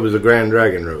green robe is a Grand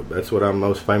Dragon robe. That's what I'm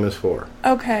most famous for.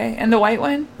 Okay, and the white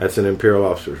one? That's an Imperial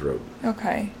Officer's robe.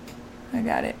 Okay, I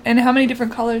got it. And how many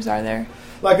different colors are there?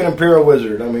 Like an Imperial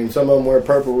Wizard. I mean, some of them wear a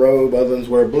purple robe, other ones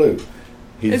wear blue.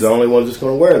 He's the only one that's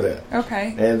going to wear that.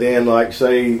 Okay. And then, like,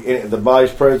 say, the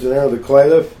Vice President or the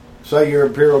Caliph, say your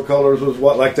Imperial colors was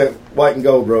like that white and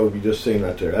gold robe you just seen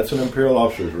right there. That's an Imperial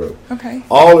Officer's robe. Okay.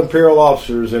 All Imperial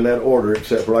officers in that order,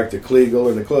 except for like the Kleagle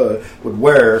and the Club, would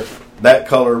wear that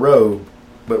color robe,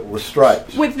 but with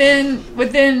stripes.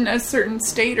 Within a certain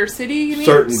state or city, you mean?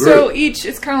 Certain group. So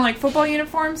it's kind of like football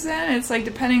uniforms then? It's like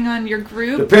depending on your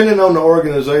group? Depending on the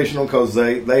organizational, because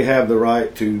they have the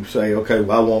right to say, okay,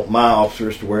 well, I want my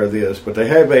officers to wear this, but they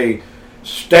have a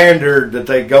standard that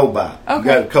they go by. Okay. You've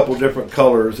got a couple different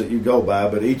colors that you go by,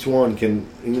 but each one can,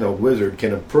 Wizard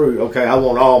can approve, okay, I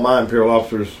want all my Imperial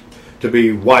officers to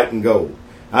be white and gold.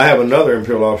 I have another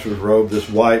Imperial officer's robe that's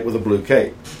white with a blue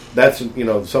cape. That's,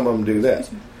 some of them do that.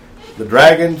 The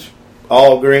Dragons,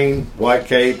 all green, white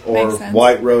cape, or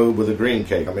white robe with a green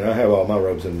cape. I mean, I have all my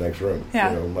robes in the next room.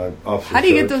 Yeah. My officer's How do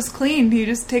you get those cleaned? Do you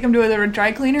just take them to a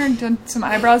dry cleaner and some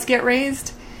eyebrows get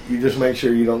raised? You just make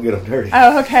sure you don't get them dirty.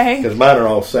 Oh, okay. Because mine are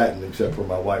all satin except for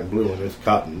my white and blue one. It's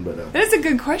cotton. But that is a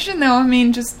good question, though. I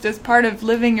mean, just as part of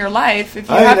living your life. If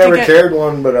you I ain't never carried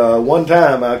one, but one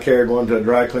time I carried one to a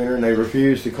dry cleaner and they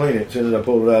refused to clean it as soon as I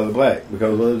pulled it out of the black.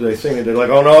 Because when they seen it, they're like,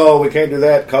 oh no, we can't do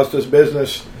that. It cost us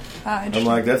business. I'm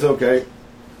like, that's okay.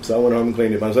 So I went home and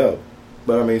cleaned it myself.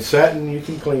 But I mean, satin, you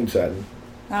can clean satin.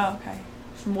 Oh, okay.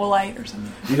 Some woolite or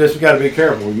something. You just got to be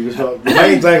careful. You just don't, the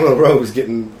main thing with a robe is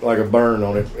getting like a burn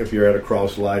on it if you're at a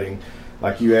cross lighting.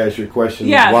 Like you asked your question,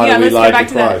 why do we light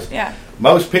the cross? Yeah.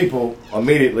 Most people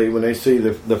immediately when they see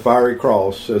the fiery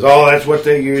cross says, oh, that's what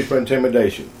they use for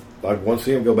intimidation. Like once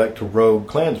them go back to rogue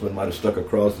Klansmen might have stuck a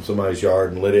cross in somebody's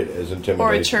yard and lit it as intimidation.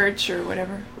 Or a church or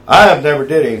whatever. I have never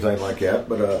did anything like that,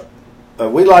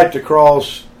 but we light the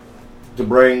cross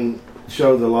to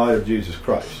show the light of Jesus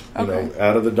Christ. Okay.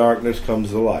 Out of the darkness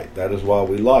comes the light. That is why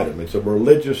we light them. It's a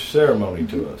religious ceremony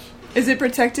to us. Is it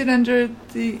protected under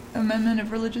the Amendment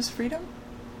of Religious Freedom?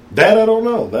 That I don't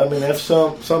know. I mean, that's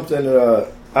something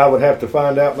I would have to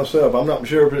find out myself. I'm not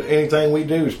sure if anything we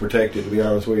do is protected, to be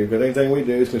honest with you, because anything we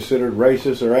do is considered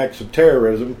racist or acts of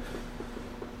terrorism.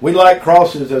 We light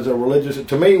crosses as a religious...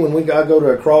 To me, when I go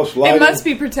to a cross lighting... It must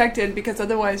be protected, because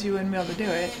otherwise you wouldn't be able to do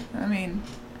it.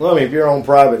 Well, if you're on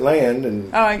private land,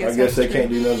 and I guess they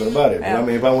can't do nothing about it. Yeah. But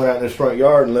if I went out in this front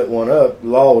yard and lit one up, the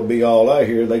law would be all out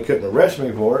here. They couldn't arrest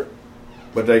me for it,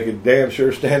 but they could damn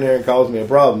sure stand there and cause me a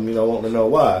problem, wanting to know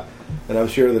why. And I'm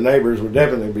sure the neighbors would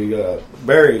definitely be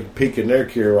very piquing their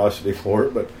curiosity for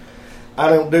it, but I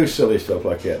don't do silly stuff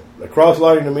like that. The cross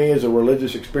lighting to me is a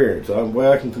religious experience. The way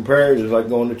I can compare it is like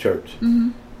going to church. Mm-hmm.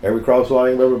 Every cross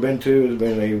lighting I've ever been to has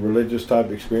been a religious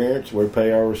type experience. We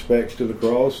pay our respects to the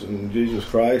cross and Jesus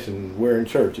Christ, and we're in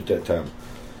church at that time.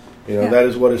 That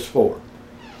is what it's for.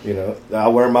 I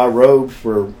wear my robe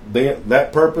for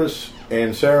that purpose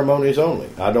and ceremonies only.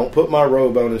 I don't put my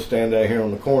robe on and stand out here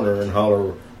on the corner and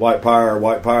holler, white power,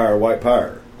 white power, white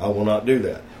power. I will not do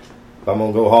that. If I'm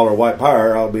going to go holler white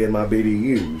power, I'll be in my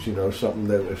BDUs. You know, something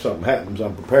that if something happens,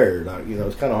 I'm prepared.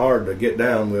 It's kind of hard to get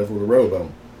down with a robe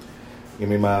on. Give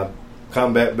me my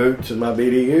combat boots and my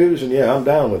BDUs, and yeah, I'm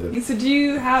down with it. So do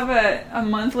you have a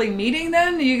monthly meeting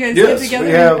then? Do you guys Yes, get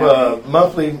together? we have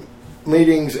monthly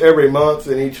meetings every month,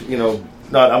 and each, I'm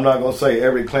not going to say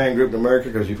every Klan group in America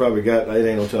because you probably got, it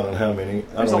ain't no telling how many.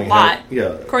 There's a lot. Yeah.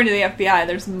 According to the FBI,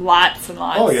 there's lots and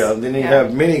lots. Oh, yeah. Then you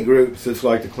have many groups that's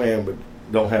like the Klan, but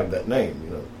don't have that name.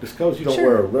 Just because you don't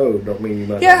wear a robe don't mean you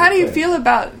might. Yeah, how do you feel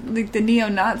about like the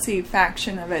neo-Nazi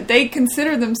faction of it? They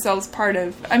consider themselves part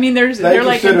of. I mean, they're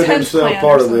like intense themselves Klan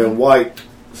part of the white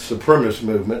supremacist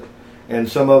movement, and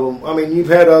some of them. I mean, you've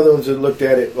had other ones that looked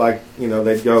at it like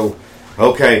they'd go,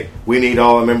 "Okay, we need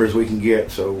all the members we can get,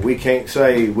 so we can't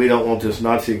say we don't want this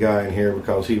Nazi guy in here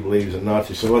because he believes in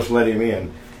Nazis, so let's let him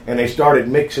in." And they started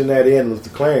mixing that in with the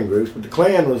Klan groups, but the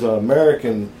Klan was an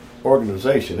American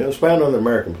organization. It was founded on the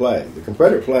American flag. The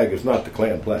Confederate flag is not the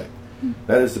Klan flag.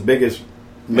 That is the biggest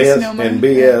myth and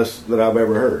BS that I've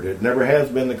ever heard. It never has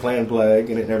been the Klan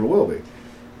flag, and it never will be.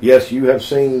 Yes, you have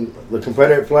seen the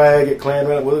Confederate flag at Klan.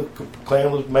 Well, the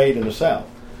Klan was made in the South.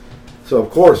 So, of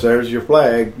course, there's your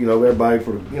flag. Everybody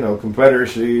for,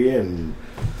 Confederacy and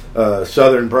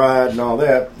Southern pride and all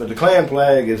that. But the Klan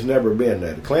flag has never been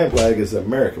that. The Klan flag is the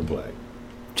American flag.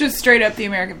 Just straight up the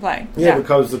American flag. Yeah,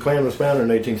 because the Klan was founded in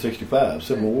 1865.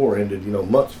 Civil War ended,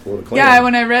 months before the Klan. Yeah,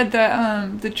 when I read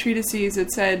the treatises,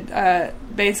 it said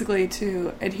basically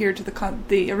to adhere to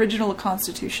the original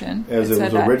Constitution as it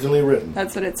was originally written.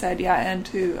 That's what it said. Yeah, and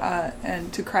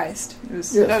to Christ.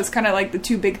 That was kind of like the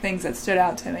two big things that stood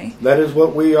out to me. That is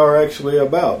what we are actually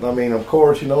about. I mean, of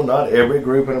course, not every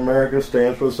group in America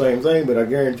stands for the same thing, but I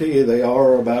guarantee you they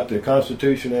are about the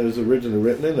Constitution as originally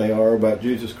written, and they are about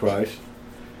Jesus Christ.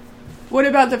 What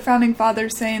about the Founding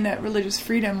Fathers saying that religious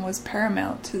freedom was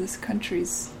paramount to this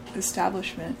country's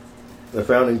establishment? The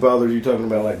Founding Fathers, you're talking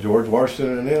about like George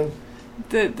Washington and them?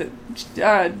 The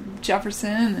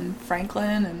Jefferson and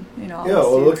Franklin and, all yeah,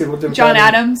 well, look at what them John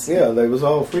Adams. Yeah, they was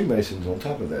all Freemasons on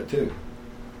top of that, too.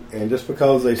 And just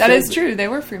because they That is true. They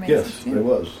were Freemasons. Yes, they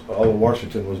was. All of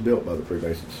Washington was built by the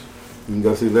Freemasons. You can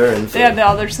go through there and see. Yeah,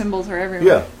 all their symbols are everywhere.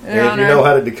 Yeah, and if you know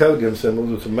how to decode them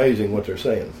symbols, it's amazing what they're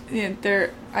saying. Yeah,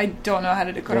 I don't know how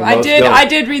to decode them. I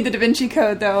did read the Da Vinci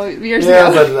Code though years ago.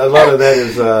 Yeah, but a lot of that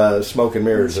is smoke and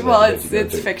mirrors. Well,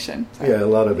 it's fiction. So. Yeah, a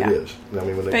lot of it is. I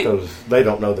mean, because they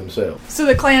don't know themselves. So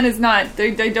the Klan is not.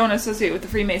 They don't associate with the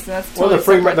Freemasons. That's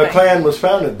totally the Klan was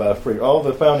founded by all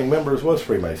the founding members was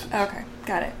Freemasons. Okay.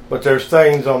 Got it. But there's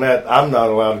things on that I'm not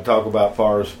allowed to talk about as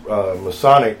far as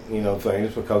Masonic,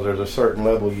 things, because there's a certain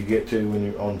level you get to when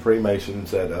you're on Freemasons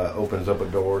that opens up a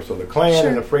door. So the Klan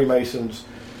and the Freemasons,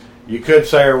 you could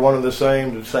say are one and the same.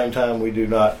 At the same time, we do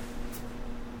not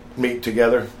meet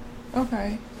together.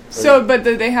 Okay. So, but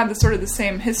they have the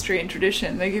same history and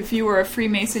tradition. Like, if you were a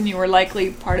Freemason, you were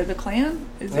likely part of the Klan.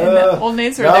 Is in the old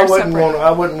days, or they're separate?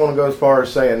 I wouldn't want to go as far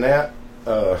as saying that,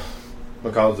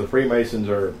 because the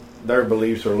Freemasons their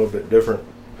beliefs are a little bit different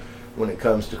when it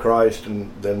comes to Christ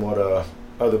than what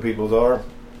other people's are.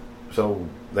 So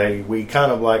we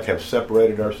kind of like have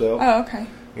separated ourselves. Oh, okay.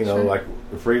 Like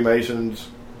the Freemasons,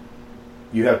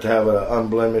 you have to have an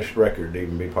unblemished record to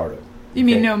even be part of it. You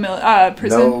mean no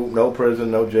prison? No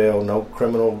prison, no jail, no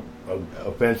criminal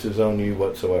offenses on you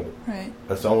whatsoever. Right.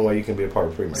 That's the only way you can be a part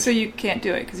of Freemasons. So you can't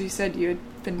do it because you said you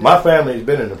had been... My family's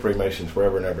been in the Freemasons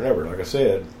forever and ever and ever. Like I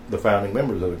said, the founding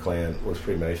members of the Klan was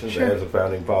Freemasons, as the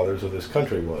founding fathers of this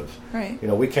country was. Right.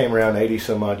 We came around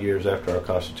 80-some-odd years after our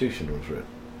Constitution was written.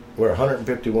 We're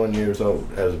 151 years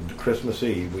old. As of Christmas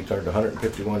Eve, we turned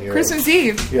 151 years old. Christmas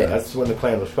Eve? Yeah, that's when the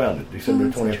Klan was founded, December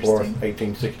 24th,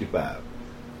 1865.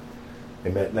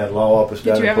 They met in that law office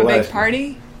down in Pulaski. Did you have a big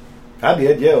party? I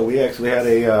did, yeah. We actually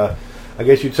had I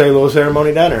guess you'd say a little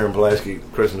ceremony down there in Pulaski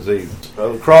Christmas Eve.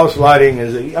 Cross lighting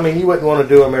is, you wouldn't want to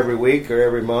do them every week or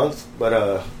every month,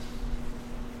 but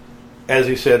as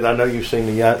he said, I know you've seen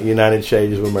the United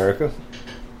Shades of America.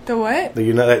 The what?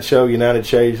 That show, United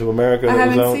Shades of America. I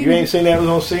haven't seen it. You ain't seen that? It was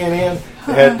on CNN. It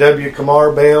had W.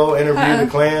 Kamar Bell interview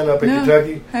the Klan up in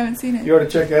Kentucky. I haven't seen it. You ought to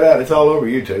check that out. It's all over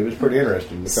YouTube. It's pretty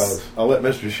interesting because I'll let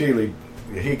Mr. Shealy,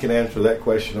 he can answer that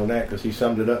question on that because he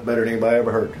summed it up better than anybody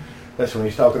ever heard. That's when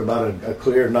he's talking about a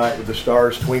clear night with the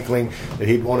stars twinkling, that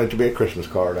he'd want it to be a Christmas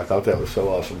card. I thought that was so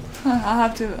awesome. I'll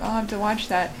have to watch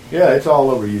that. Yeah, it's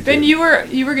all over YouTube. Then you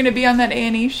were going to be on that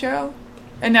A&E show,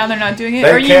 and now they're not doing it,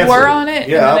 or you were on it?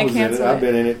 Yeah, and I was in it. I've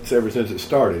been in it ever since it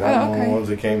started. I'm one of the ones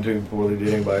that came to before they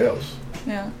did anybody else.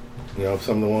 Yeah.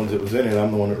 Some of the ones that was in it,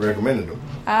 I'm the one that recommended them.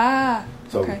 Ah.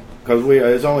 So, okay. Because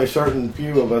there's only a certain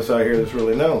few of us out here that's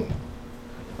really known.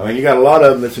 I mean, you got a lot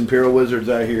of them that's Imperial Wizards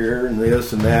out here, and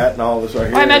this and that, and all this right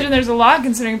here. I imagine there's a lot,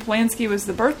 considering Polanski was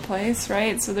the birthplace,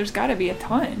 right? So there's got to be a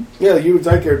ton. Yeah, you would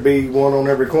think there'd be one on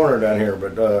every corner down here,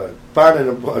 but finding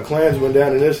a Klansman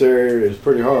down in this area is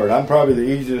pretty hard. I'm probably the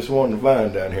easiest one to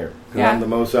find down here, because Yeah. I'm the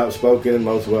most outspoken and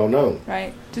most well-known.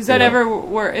 Right. Does that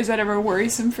is that ever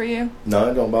worrisome for you? No,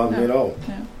 it don't bother me at all.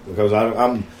 No. Because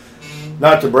I'm,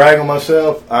 not to brag on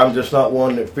myself, I'm just not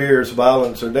one that fears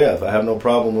violence or death. I have no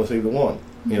problem with either one.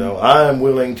 You know, I am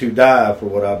willing to die for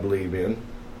what I believe in,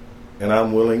 and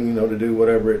I'm willing, you know, to do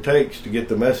whatever it takes to get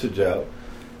the message out.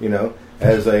 You know,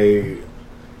 as a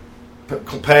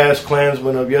past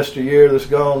Klansman of yesteryear that's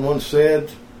gone once said,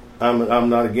 I'm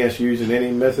not against using any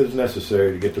methods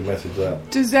necessary to get the message out.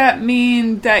 Does that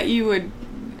mean that you would...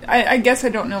 I guess I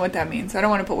don't know what that means. I don't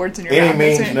want to put words in your mouth. Any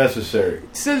means necessary.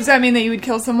 So does that mean that you would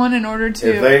kill someone in order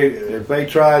to... If they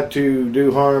tried to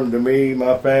do harm to me,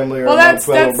 my family, or well, my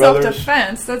fellow that's brothers...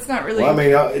 self-defense. That's not really... Well, I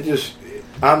mean,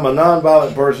 I'm a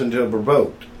nonviolent person until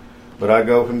provoked. But I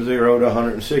go from 0 to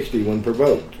 160 when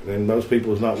provoked. And most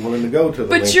people is not willing to go to the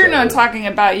But you're not talking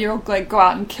about you'll like go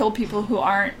out and kill people who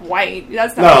aren't white.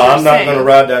 That's not No, what you're I'm not going to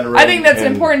ride down the road. I think that's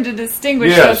important to distinguish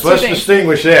Yes, those two let's things.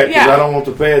 distinguish that, because Yeah. I don't want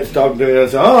the feds talking to me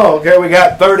and say, oh, okay, we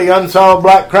got 30 unsolved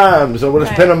black crimes, so we'll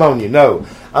just Right. pin them on you. No,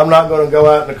 I'm not going to go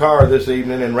out in the car this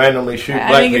evening and randomly shoot I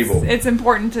black think people. it's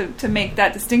important to make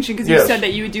that distinction, because you Yes. said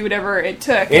that you would do whatever it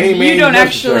took. Any and means you don't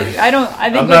necessary. actually... I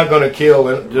think I'm not going to kill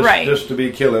Right. just to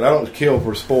be killing. I don't kill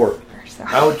for sport. So-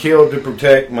 I would kill to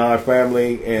protect my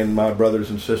family and my brothers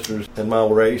and sisters and my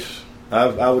race.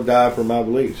 I would die for my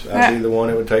beliefs. I'd be the one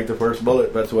that would take the first bullet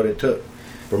if that's what it took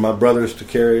for my brothers to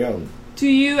carry on. Do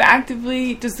you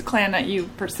actively, does the Klan, not you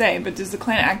per se, but does the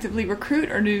Klan actively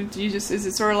recruit, or do you just, is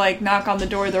it sort of like knock on the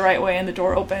door the right way and the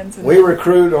door opens? And We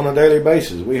recruit on a daily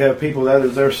basis. We have people that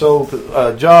is their sole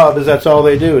job is that's all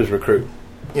they do is recruit.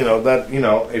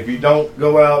 If you don't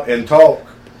go out and talk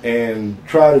and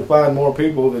try to find more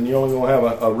people, then you're only going to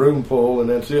have a room full, and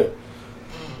that's it.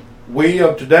 We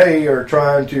of today are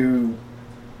trying to,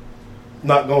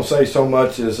 not going to say so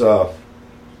much as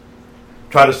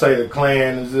try to say the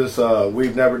Klan is this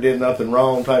we've never did nothing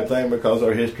wrong type thing, because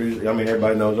our history, I mean,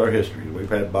 everybody knows our history. We've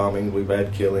had bombings, we've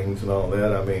had killings and all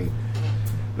that. I mean,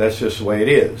 that's just the way it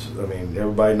is. I mean,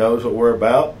 everybody knows what we're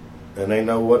about, and they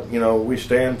know what, we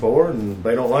stand for, and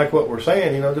they don't like what we're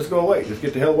saying, just go away. Just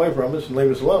get the hell away from us and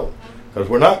leave us alone. Because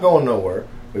we're not going nowhere.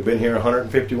 We've been here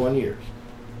 151 years.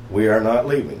 We are not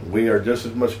leaving. We are just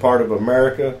as much part of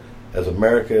America as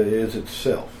America is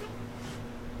itself.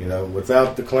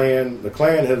 Without the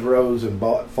Klan has rose and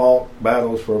fought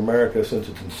battles for America since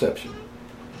its inception.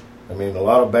 I mean, a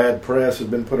lot of bad press has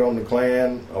been put on the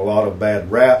Klan, a lot of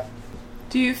bad rap.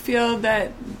 do you feel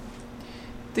that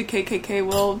the KKK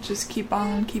will just keep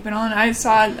on keeping on? I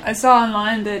saw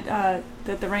online that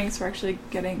the ranks were actually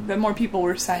that more people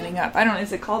were signing up.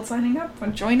 Is it called signing up or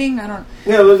joining?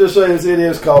 Yeah, let's just say it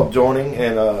is called joining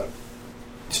and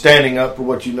standing up for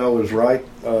what you know is right.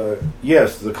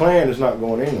 Yes, the Klan is not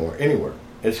going anywhere.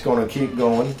 It's going to keep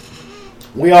going.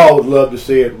 We all would love to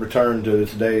see it return to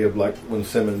its day of like when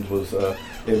Simmons was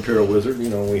Imperial Wizard.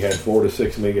 We had 4 to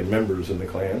 6 million members in the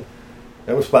Klan.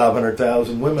 There was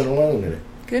 500,000 women alone in it.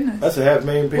 Goodness. That's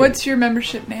 500,000 people. What's your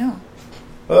membership now?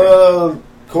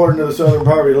 According to the Southern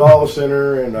Poverty Law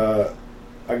Center and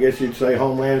I guess you'd say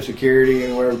Homeland Security,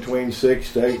 anywhere between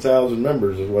 6,000 to 8,000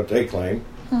 members is what they claim.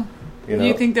 Huh. Do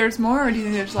you think there's more, or do you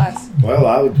think there's less? Well,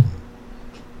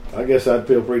 I guess I'd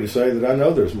feel free to say that I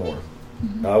know there's more.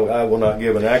 Mm-hmm. I will not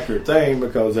give an accurate thing,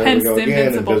 because there we go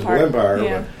again, Invisible Empire.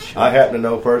 Yeah, but sure. I happen to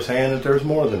know firsthand that there's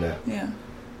more than that. Yeah.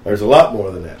 There's a lot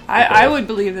more than that. I would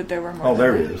believe that there were more. Oh,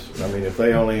 there is. I mean, if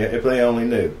they only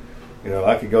knew.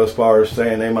 I could go as far as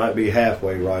saying they might be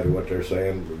halfway right of what they're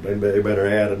saying. They better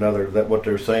add what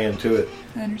they're saying to it.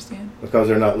 I understand. Because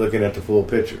they're not looking at the full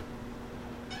picture.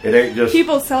 It ain't just...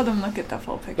 People seldom look at the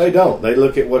full picture. They don't. They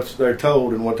look at what they're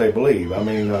told and what they believe. I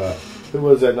mean, who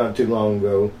was that not too long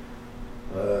ago?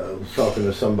 I was talking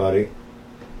to somebody.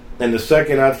 And the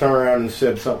second I turned around and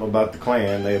said something about the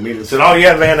Klan, they immediately said, oh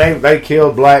yeah, man, they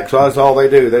killed blacks, so that's all they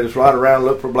do. They just ride around and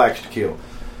look for blacks to kill.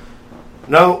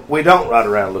 No, we don't ride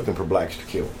around looking for blacks to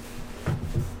kill.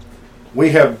 We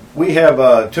have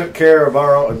took care of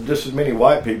our own, just as many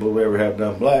white people as we ever have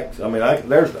done blacks. I mean,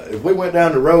 if we went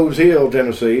down to Rose Hill,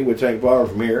 Tennessee, which ain't far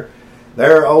from here,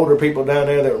 there are older people down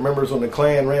there that remembers when the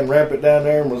Klan ran rampant down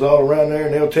there and was all around there,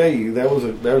 and they'll tell you there was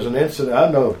an incident. I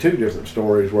know of 2 different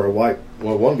stories where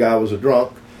one guy was a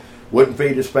drunk, wouldn't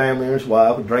feed his family or his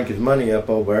wife, would drink his money up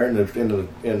over there, and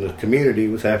in the community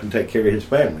was having to take care of his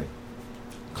family.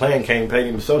 Klan came and paid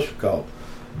him a social call.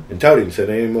 and told him, said,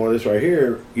 any more of this right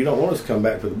here, you don't want us to come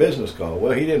back for the business call.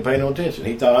 Well, he didn't pay no attention.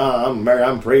 He thought, I'm married,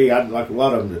 I'm free, I like a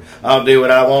lot of them. I'll do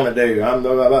what I want to do. I'm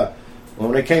blah, blah, blah. Well,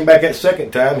 when they came back that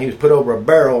second time, he was put over a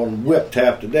barrel and whipped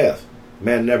half to death.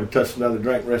 Man never touched another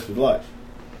drink the rest of his life.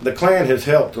 The Klan has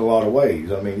helped a lot of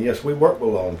ways. I mean, yes, we work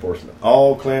with law enforcement.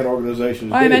 All Klan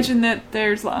organizations do. I mentioned that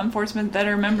there's law enforcement that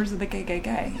are members of the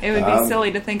KKK. It would be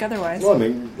silly to think otherwise. Well, I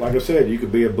mean, like I said, you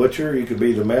could be a butcher, you could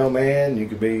be the mailman, you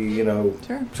could be,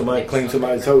 sure. somebody clean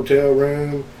somebody's hotel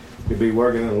room, you could be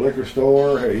working in a liquor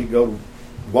store, or you go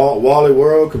Wally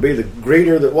World, could be the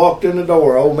greeter that walked in the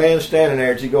door, old man standing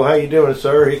there, and you go, how you doing,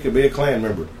 sir? He could be a Klan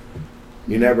member.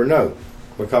 You never know.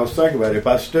 Because think about it, if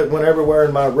I went everywhere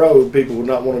in my road, people would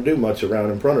not want to do much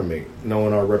around in front of me,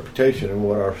 knowing our reputation and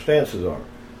what our stances are.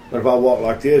 But if I walk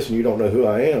like this and you don't know who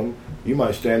I am, you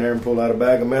might stand there and pull out a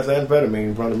bag of methamphetamine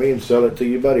in front of me and sell it to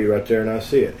your buddy right there, and I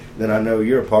see it. Then I know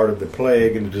you're a part of the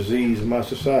plague and the disease of my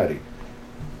society.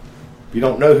 If you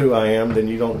don't know who I am, then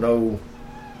you don't know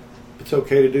it's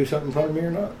okay to do something in front of me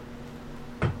or not.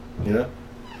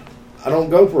 I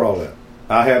don't go for all that.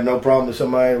 I have no problem with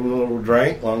somebody with a little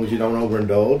drink, as long as you don't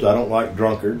overindulge. I don't like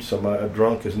drunkards. A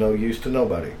drunk is no use to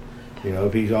nobody.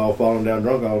 If he's all falling down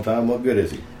drunk all the time, what good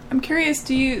is he? I'm curious,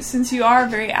 since you are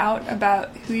very out about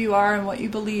who you are and what you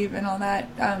believe and all that,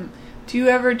 do you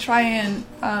ever try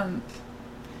and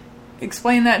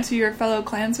explain that to your fellow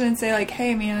Klansmen and say, like,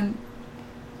 hey, man,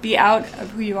 be out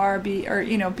of who you are, be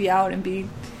out and be...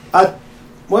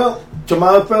 Well, to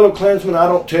my fellow Klansmen, I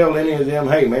don't tell any of them,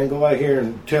 hey, man, go out here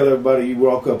and tell everybody you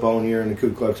walk up on here in the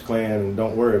Ku Klux Klan and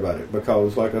don't worry about it.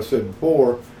 Because, like I said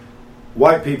before,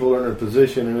 white people are in a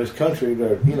position in this country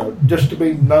that, just to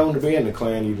be known to be in the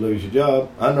Klan, you'd lose your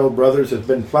job. I know brothers have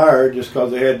been fired just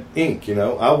because they had ink,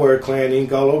 I wear Klan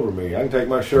ink all over me. I can take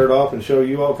my shirt off and show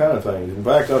you all kind of things. In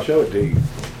fact, I'll show it to you.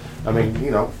 I mean,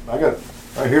 I got...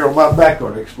 Right here on my back to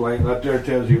explain, right there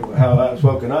tells you how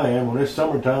outspoken I am. When it's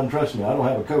summertime, trust me, I don't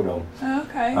have a coat on.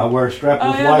 Okay. I wear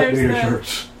strapless white beater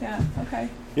shirts. Yeah, okay.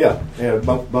 Yeah,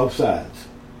 both sides.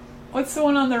 What's the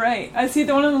one on the right? I see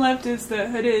the one on the left is the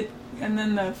hooded, and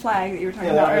then the flag that you were talking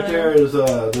about right earlier. there is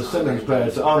the Simmons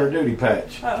patch, the honor duty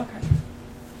patch. Oh, okay.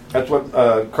 That's what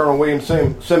Colonel William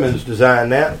Simmons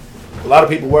designed that. A lot of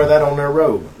people wear that on their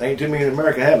robe. Ain't too many in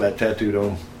America have that tattooed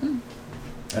on.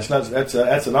 That's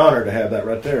an honor to have that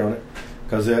right there on it,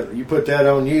 because you put that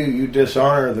on you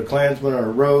dishonor the Klansman or a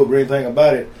robe or anything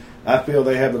about it. I feel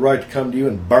they have the right to come to you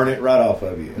and burn it right off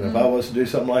of you. And if I was to do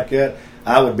something like that,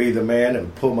 I would be the man that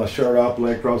would pull my shirt off,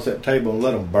 lay across that table, and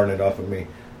let them burn it off of me,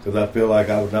 because I feel like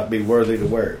I would not be worthy to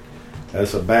wear it.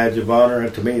 That's a badge of honor,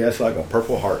 and to me, that's like a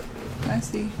Purple Heart. I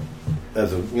see.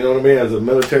 As a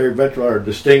military veteran or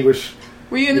distinguished.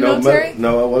 Were you in the military?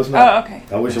 No, I was not. Oh, okay.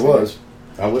 I wish I was.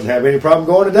 I wouldn't have any problem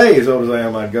going today as old as I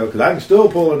am. I'd go, because I can still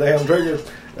pull a damn trigger.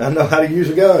 I know how to use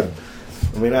a gun.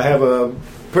 I mean, I have a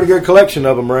pretty good collection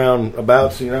of them around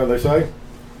abouts, they say.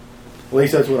 At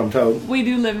least that's what I'm told. We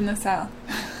do live in the South.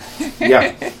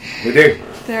 Yeah, we do.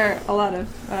 There are a lot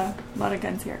of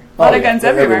guns here. A lot of guns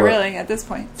everywhere, really, at this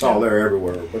point. So. Oh, they're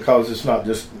everywhere, because it's not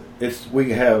just,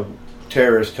 we have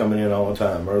terrorists coming in all the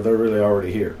time, or they're really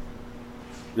already here,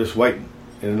 just waiting.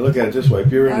 And look at it this way: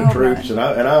 if you're in the troops, and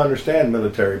I understand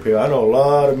military people, I know a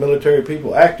lot of military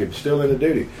people active, still in the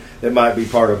duty, that might be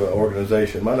part of an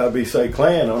organization. It might not be, say,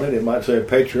 Klan on it. It might say a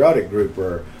patriotic group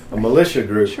or a militia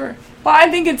group. Sure. Well, I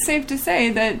think it's safe to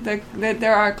say that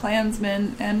there are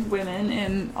Klansmen and women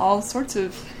in all sorts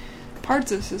of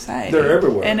parts of society. They're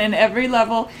everywhere, and in every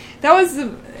level. That was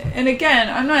and again,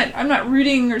 I'm not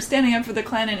rooting or standing up for the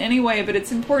Klan in any way, but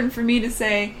it's important for me to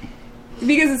say.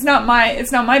 Because it's not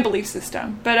my belief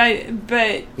system, but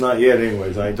not yet.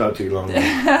 Anyways, I ain't talked to you long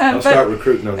enough. I'll start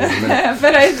recruiting them in a minute.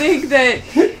 But I think that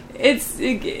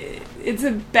it's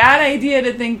a bad idea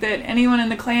to think that anyone in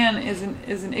the Klan is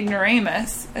an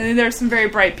ignoramus. I think there's some very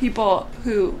bright people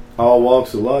who all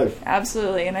walks of life.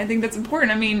 Absolutely, and I think that's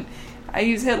important. I mean, I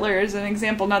use Hitler as an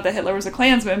example. Not that Hitler was a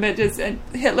Klansman, but just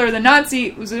Hitler, the Nazi,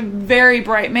 was a very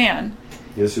bright man.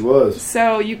 Yes, he was.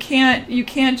 So you can't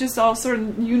just all sort of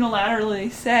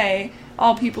unilaterally say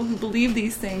all people who believe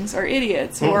these things are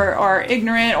idiots or are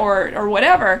ignorant or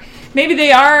whatever. Maybe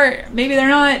they are. Maybe they're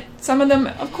not. Some of them,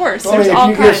 of course. Well, I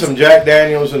mean, if you get some Jack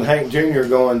Daniels and Hank Jr.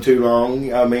 going too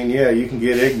long, I mean, yeah, you can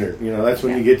get ignorant. That's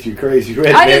when you get you crazy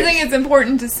rednecks. I just think it's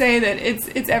important to say that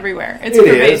it's everywhere. It's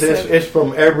pervasive. It's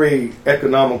from every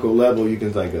economical level you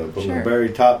can think of, from Sure. the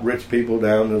very top rich people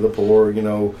down to the poor,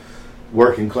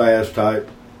 working class type.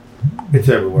 It's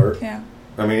everywhere. Yeah.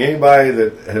 I mean, anybody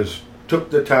that has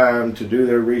took the time to do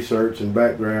their research and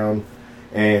background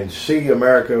and see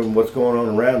America and what's going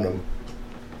on around them,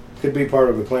 could be part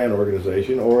of a Klan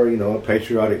organization or, a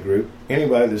patriotic group.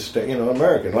 Anybody that's,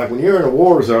 American. Like when you're in a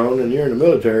war zone and you're in the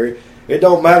military, it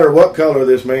don't matter what color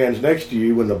this man's next to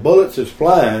you. When the bullets is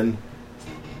flying,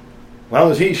 as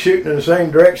long as he's shooting in the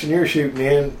same direction you're shooting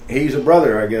in, he's a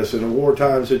brother, I guess, in a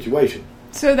wartime situation.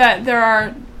 So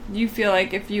that you feel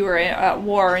like if you were at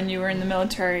war and you were in the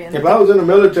military... If I was in the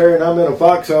military and I'm in a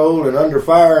foxhole and under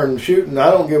fire and shooting, I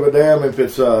don't give a damn if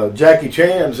it's Jackie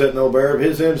Chan sitting over there.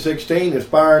 If his M16 is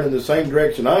firing in the same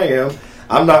direction I am,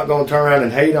 I'm not going to turn around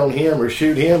and hate on him or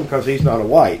shoot him because he's not a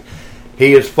white.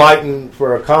 He is fighting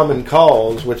for a common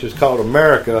cause, which is called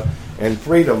America and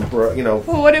freedom for, Well,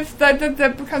 what if that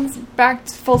comes back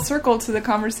full circle to the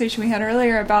conversation we had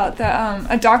earlier about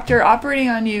a doctor operating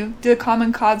on you? The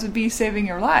common cause would be saving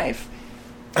your life.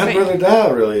 I'd rather die,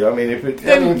 really. I mean,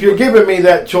 if you're giving me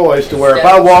that choice to where if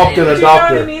I walked in a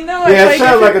doctor... You know what I mean, though? Yeah, it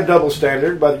sounds like a double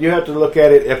standard, but you have to look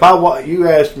at it. You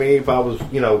asked me if I was,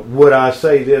 would I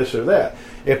say this or that?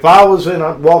 If I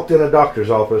walked in a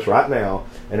doctor's office right now,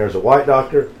 and there's a white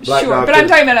doctor, black doctor... But I'm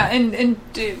talking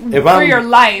about for your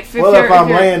life. If I'm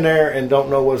laying there and don't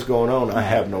know what's going on, I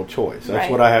have no choice. That's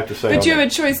what I have to say. But you have a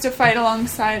choice to fight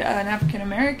alongside an African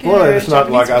American. Well, it's not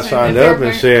like I signed up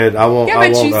and said I want. Yeah,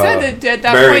 but you said that at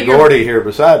that Barry point Gordy here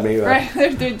beside me. Right.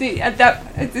 At that,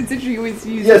 it's interesting you always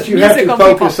use. Yes, you have to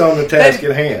focus on the task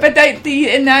at hand. But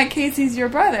in that case, he's your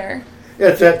brother.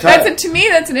 At that time. To me,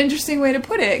 that's an interesting way to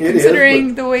put it,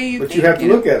 considering the way you But think, you have to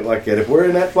look at it like that. If we're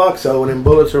in that foxhole and them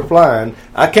bullets are flying,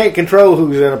 I can't control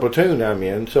who's in a platoon I'm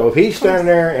in. So if he's standing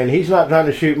there and he's not trying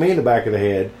to shoot me in the back of the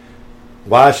head,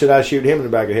 why should I shoot him in the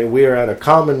back of the head? We're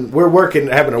having a working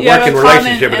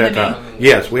relationship at that time.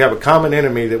 Yes, we have a common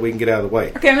enemy that we can get out of the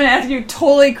way. Okay, I'm going to ask you a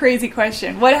totally crazy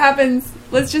question. What happens,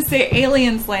 let's just say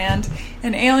aliens land,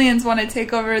 and aliens want to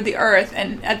take over the Earth,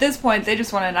 and at this point, they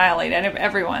just want to annihilate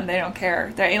everyone. They don't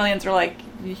care. The aliens are like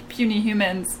puny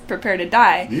humans prepare to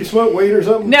die. Do you smoke weed or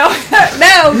something? No, but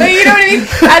you know what I mean?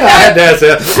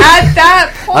 At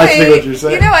that point, I see what you're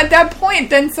saying. At that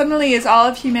point, then suddenly is all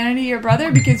of humanity your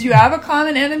brother because you have a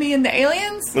common enemy in the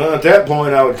aliens? Well, at that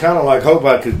point, I would kind of hope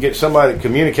I could get somebody to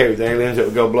communicate with the aliens that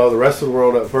would go blow the rest of the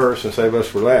world up first and save us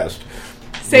for last.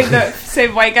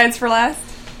 Save white guys for last?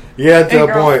 Yeah, to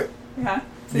a point. Yeah.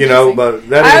 But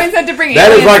that I always had to bring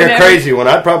that is like a crazy one.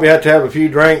 I'd probably have to have a few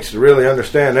drinks to really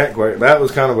understand that. That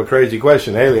was kind of a crazy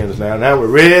question. Aliens now we're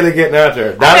really getting out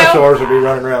there. Dinosaurs would be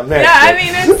running around next. Yeah, I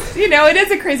mean, it's it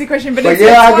is a crazy question, but it's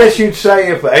I guess you'd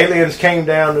say if the aliens came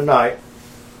down tonight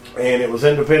and it was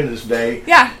Independence Day,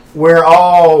 we're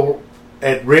all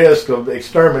at risk of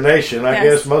extermination. I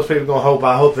guess most people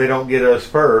I hope they don't get us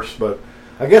first, but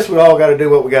I guess we all got to do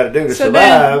what we got to do to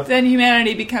survive. Then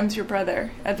humanity becomes your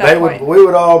brother at that point. We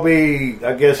would all be,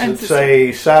 I guess, let's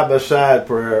say, side by side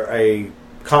for a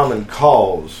common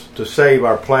cause to save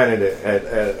our planet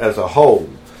as a whole.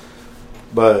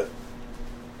 But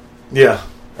yeah,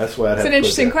 that's why it's an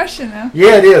interesting question, though.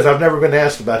 Yeah, it is. I've never been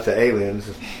asked about the aliens.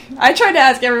 I tried to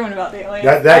ask everyone about the aliens.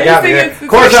 That got me. Of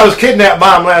course, I was kidnapped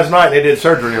by them last night, and they did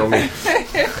surgery on me.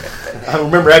 I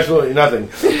remember absolutely nothing.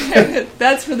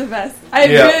 That's for the best.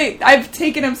 I've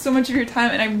taken up so much of your time,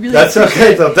 and I really. That's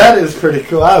okay, though. That is pretty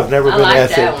cool. I've never been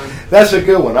asked that one. That's a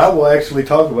good one. I will actually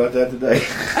talk about that today.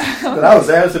 But I was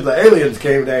asked if the aliens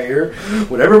came down here,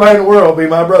 would everybody in the world be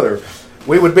my brother?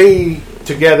 We would be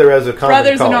together as a common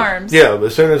brothers cause. in arms. Yeah, but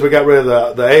as soon as we got rid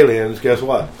of the aliens, guess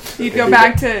what? You'd go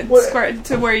back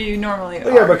to where you normally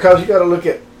are. Yeah, because you got to look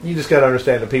at. You just got to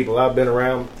understand the people I've been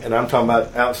around, and I'm talking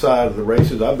about outside of the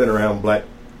races. I've been around black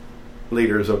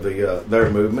leaders of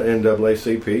their movement,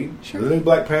 NAACP. Sure. The new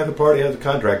Black Panther Party has a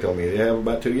contract on me. They have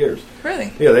about 2 years.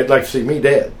 Really? Yeah, they'd like to see me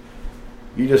dead.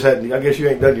 You just hadn't. I guess you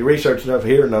ain't done your research enough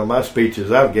here. None of my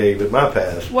speeches I've gave in my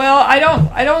past. Well, I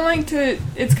don't like to.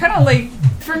 It's kind of like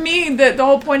for me the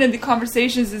whole point of the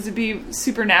conversations is to be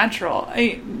supernatural.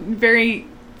 Very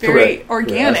Correct.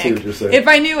 organic. I see what you're saying. If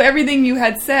I knew everything you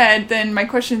had said, then my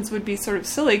questions would be sort of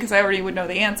silly because I already would know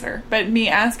the answer. But me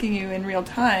asking you in real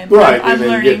time, right? I'm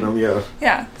learning. Getting them, yeah.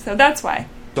 Yeah, so that's why.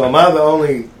 So am I the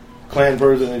only Klan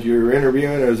person that you're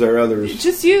interviewing, or is there others?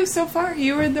 Just you so far.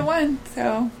 You were the one.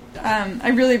 So I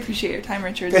really appreciate your time,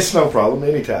 Richard. It's no problem.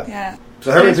 Anytime. Yeah.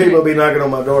 So how many people will be knocking on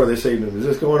my door this evening? Is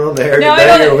this going on there? No,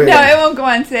 it won't go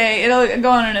on today. It'll go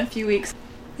on in a few weeks.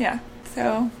 Yeah.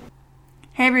 So.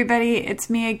 Hey everybody, it's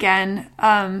me again.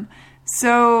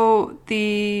 So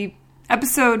the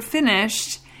episode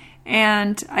finished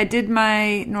and I did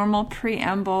my normal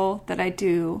preamble that I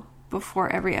do before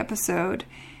every episode,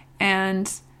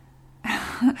 and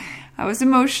I was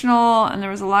emotional and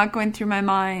there was a lot going through my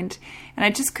mind and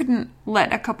I just couldn't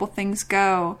let a couple things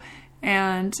go.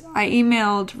 And I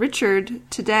emailed Richard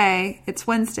today. It's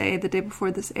Wednesday, the day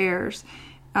before this airs.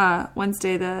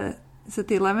 Wednesday, is it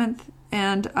the 11th?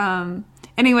 And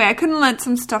anyway, I couldn't let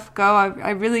some stuff go. I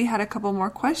really had a couple more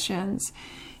questions.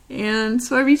 And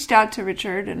so I reached out to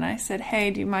Richard and I said,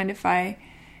 hey, do you mind if I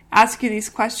ask you these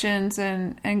questions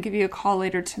and give you a call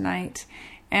later tonight?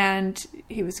 And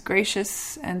he was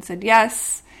gracious and said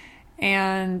yes.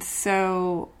 And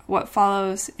so what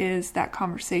follows is that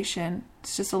conversation.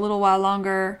 It's just a little while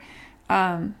longer.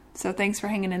 So thanks for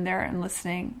hanging in there and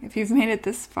listening. If you've made it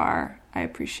this far, I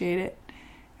appreciate it.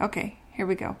 Okay, here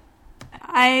we go.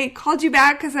 I called you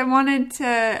back because I wanted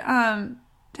to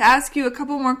ask you a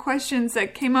couple more questions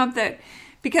that came up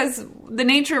because the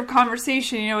nature of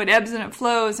conversation, it ebbs and it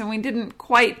flows, and we didn't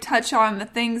quite touch on the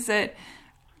things that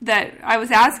I was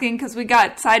asking because we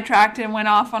got sidetracked and went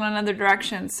off on another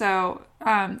direction. So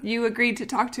you agreed to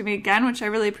talk to me again, which I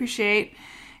really appreciate.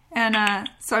 And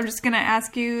so I'm just going to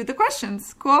ask you the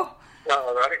questions. Cool?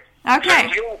 All right.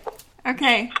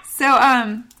 Okay.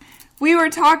 So we were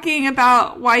talking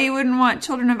about why you wouldn't want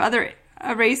children of other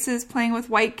races playing with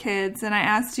white kids, and I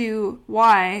asked you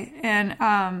why. And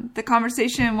the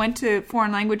conversation went to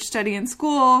foreign language study in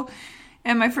school.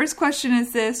 And my first question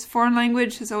is this: foreign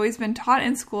language has always been taught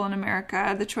in school in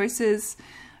America. The choices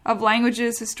of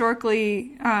languages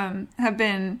historically have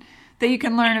been that you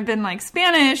can learn have been like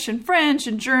Spanish and French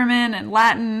and German and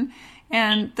Latin,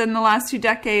 and then the last 2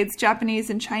 decades,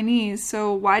 Japanese and Chinese.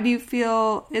 So why do you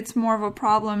feel it's more of a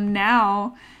problem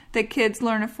now that kids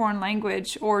learn a foreign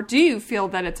language, or do you feel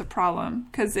that it's a problem?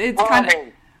 Because it's kind of...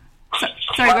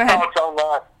 Sorry, go ahead.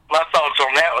 My thoughts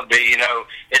on that would be,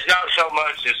 it's not so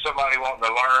much as somebody wanting to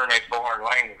learn a foreign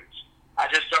language. I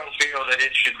just don't feel that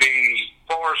it should be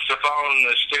forced upon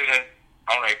the student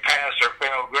on a pass or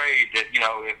fail grade that,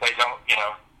 if they don't,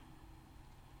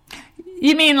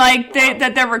 You mean like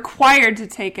that they're required to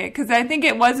take it? Because I think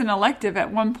it was an elective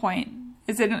at one point.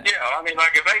 Is it? Yeah, I mean,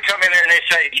 like if they come in there and they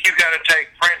say, you got to take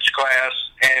French class,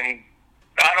 and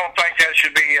I don't think that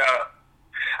should be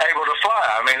able to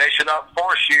fly. I mean, they should not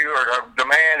force you or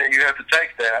demand that you have to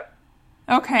take that.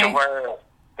 Okay. To where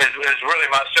is really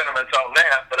my sentiments on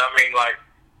that. But I mean, like,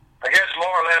 I guess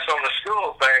more or less on the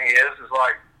school thing is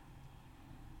like,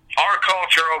 our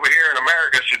culture over here in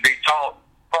America should be taught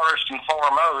first and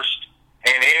foremost,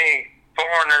 and any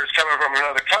foreigners coming from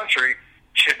another country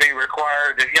should be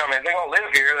required to, if they're going to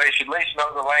live here, they should at least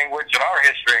know the language and our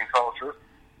history and culture,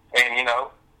 and,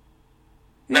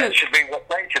 that should be what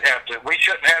they should have to, we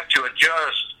shouldn't have to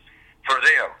adjust for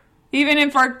them. Even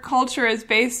if our culture is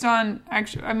based on,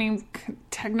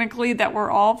 technically that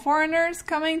we're all foreigners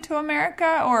coming to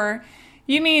America, or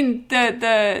you mean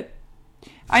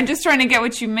I'm just trying to get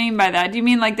what you mean by that. Do you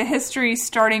mean like the history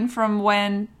starting from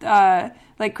when,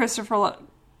 like Christopher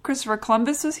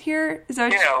Columbus was here? Is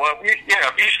that?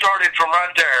 If you started from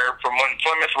right there, from when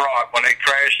Plymouth Rock, when they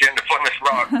crashed into Plymouth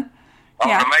Rock on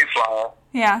the Mayflower.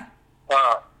 Yeah.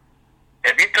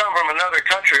 If you come from another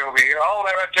country over here, all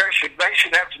that right there they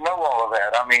should have to know all of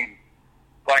that. I mean,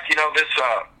 like this.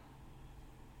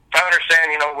 I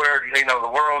understand, where,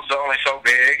 the world's only so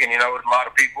big and, there's a lot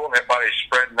of people and everybody's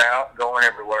spreading out, going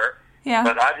everywhere. Yeah.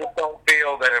 But I just don't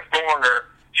feel that a foreigner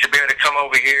should be able to come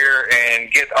over here and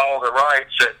get all the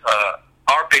rights that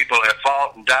our people have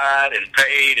fought and died and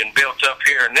paid and built up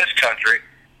here in this country,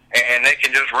 and they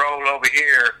can just roll over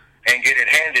here and get it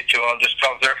handed to them just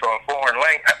because they're from a foreign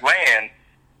land.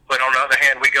 But on the other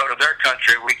hand, we go to their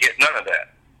country, we get none of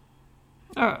that.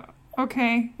 Oh,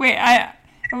 okay. Wait,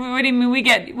 what do you mean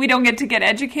we don't get to get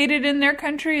educated in their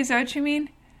country? Is that what you mean?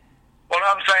 Well,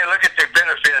 I'm saying look at the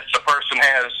benefits a person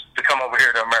has to come over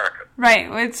here to America. Right.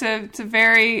 It's a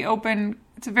very open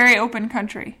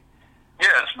country. Yeah,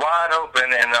 it's wide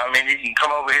open, and you can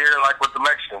come over here like with the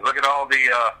Mexicans. Look at all the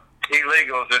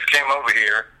illegals that came over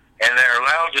here, and they're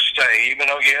allowed to stay, even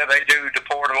though they do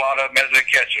deport a lot of them as they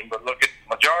catch them. But look at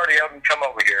the majority of them come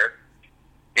over here.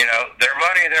 Their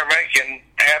money they're making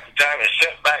half the time is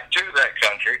sent back to that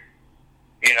country.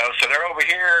 So they're over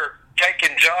here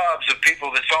taking jobs of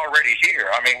people that's already here.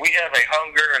 I mean, we have a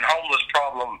hunger and homeless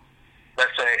problem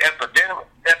that's an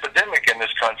epidemic in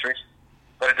this country.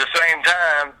 But at the same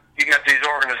time, you got these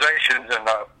organizations, and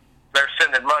they're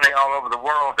sending money all over the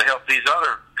world to help these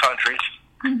other countries.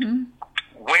 Mm-hmm.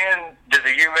 When did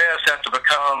the U.S. have to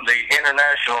become the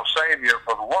international savior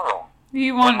for the world?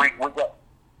 You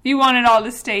want it all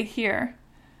to stay here.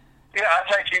 Yeah, I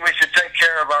think we should take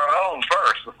care of our own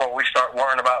first before we start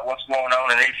worrying about what's going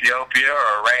on in Ethiopia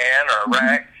or Iran or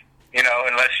Iraq,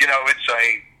 unless, it's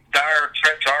a dire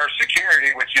threat to our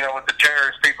security, which, with the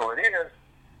terrorist people it is.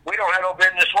 we don't have no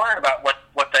business worrying about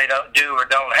what they don't do or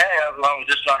don't have, as long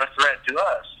as it's not a threat to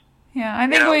us. Yeah, I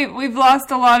think we've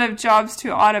lost a lot of jobs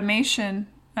to automation.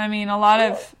 I mean, a lot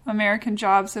of American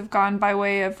jobs have gone by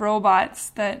way of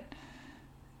robots that...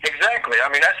 Exactly. I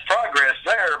mean, that's progress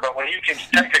there, but when you can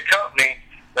take a company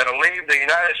that'll leave the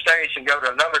United States and go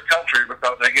to another country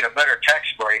because they get a better tax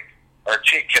break or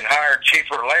can hire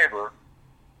cheaper labor,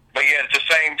 but yet at the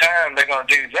same time they're going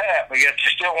to do that, but yet they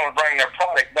still want to bring their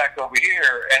product back over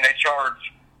here and they charge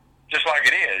just like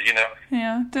it is, you know.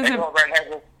 Yeah. They go over and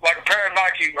have like a pair of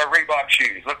Nike or Reebok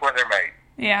shoes. Look where they're made.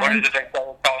 Yeah. What does it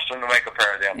cost them to make a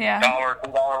pair of them? Yeah.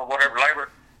 $1, $2, whatever labor.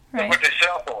 Right. Look what they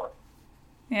sell for.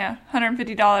 Yeah,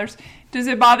 $150. Does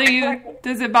it bother you?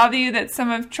 Does it bother you that some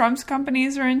of Trump's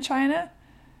companies are in China?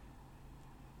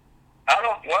 I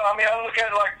don't. Well, I mean, I look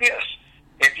at it like this: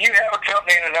 if you have a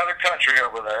company in another country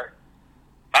over there,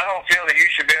 I don't feel that you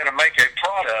should be able to make a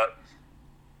product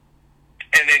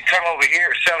and then come over here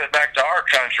and sell it back to our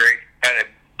country at a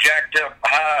jacked up,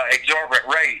 high, exorbitant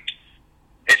rate.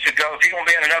 It should go. If you're going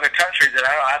to be in another country, then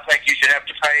I think you should have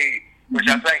to pay. Which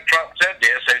I think Trump said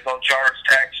this, they're going to charge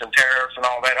tax and tariffs and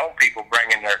all that on people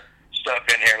bringing their stuff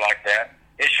in here like that.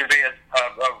 It should be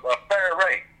a fair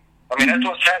rate. I mean, that's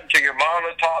what's happened to your mom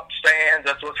and pop stands.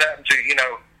 That's what's happened to, you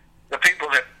know, the people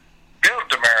that built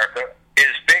America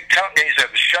is big companies that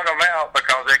shut them out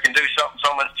because they can do something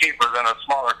so much cheaper than a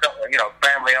smaller company, you know,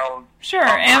 family-owned. Sure,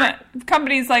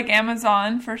 companies like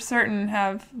Amazon for certain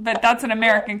have, but that's an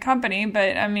American company,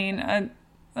 but I mean,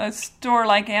 a store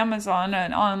like Amazon,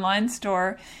 an online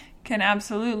store, can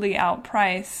absolutely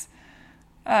outprice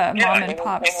a mom and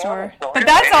pop store. But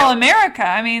that's all America.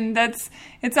 I mean,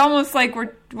 it's almost like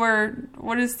we're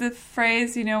what is the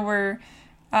phrase? You know, we're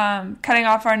cutting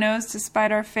off our nose to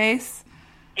spite our face.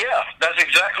 Yeah, that's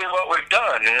exactly what we've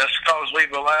done, and that's because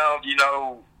we've allowed, you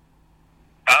know,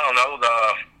 I don't know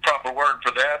the proper word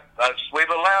for that. We've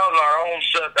allowed our own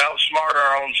self to outsmart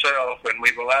our own self, and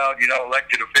we've allowed, you know,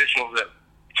 elected officials that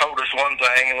told us one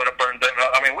thing and went up there and done.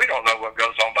 I mean, we don't know what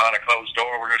goes on behind a closed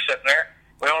door. We're just sitting there.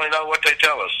 We only know what they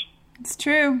tell us. It's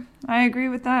true. I agree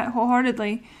with that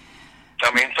wholeheartedly.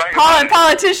 I mean,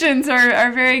 politicians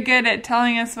are very good at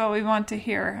telling us what we want to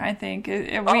hear, I think.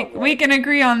 We can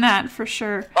agree on that for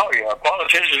sure. Oh, yeah.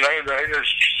 Politicians, they're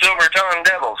just silver-tongued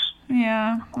devils.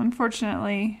 Yeah,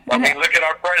 unfortunately. I mean, look at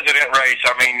our president race.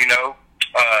 I mean, you know,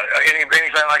 anything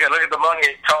like that. Look at the money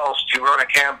it costs to run a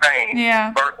campaign.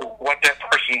 Yeah. Versus what that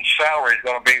person's salary is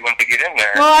going to be when they get in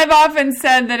there. Well, I've often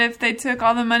said that if they took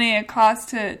all the money it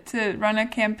costs to run a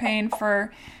campaign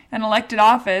for an elected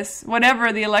office,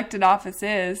 whatever the elected office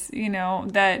is, you know,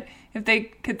 that if they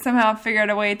could somehow figure out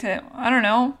a way to, I don't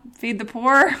know, feed the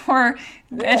poor or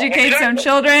educate some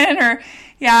children or,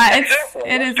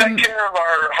 it is. Take care of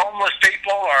our homeless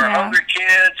people, our hungry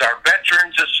kids, our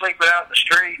veterans that sleeping out in the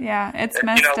street. Yeah, it's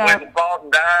messed up. Went and fought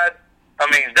and died. I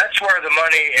mean, that's where the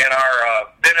money and our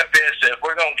benefits, if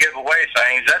we're going to give away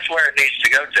things, that's where it needs to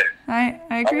go to.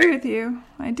 I agree with you.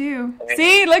 I do.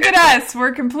 See, look at us.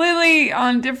 We're completely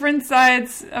on different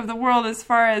sides of the world as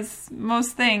far as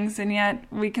most things, and yet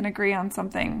we can agree on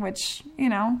something, which, you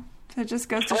know, it just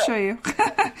goes to show you. There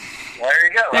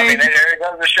you go. There you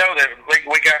goes to show that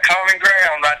we got common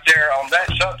ground right there on that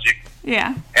subject.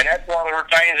 Yeah. And that's one of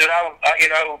the things that I you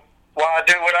know, why I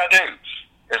do what I do.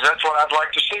 Is that's what I'd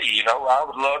like to see, you know. I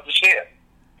would love to see it.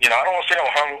 You know, I don't want to see no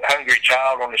hungry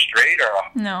child on the street or a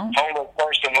homeless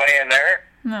person laying there.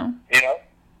 No. You know?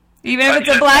 Even if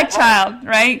it's a black child,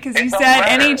 right? Because you said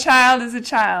any child is a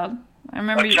child. I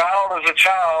remember a child is a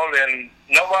child, and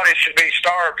nobody should be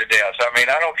starved to death. I mean,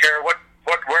 I don't care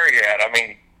where you're at. I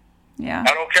mean,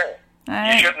 I don't care.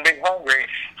 You shouldn't be hungry,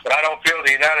 but I don't feel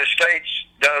the United States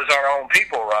does our own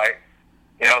people right.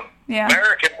 You know,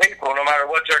 American people, no matter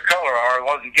what their color are, the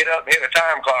ones that get up and hit a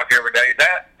time clock every day,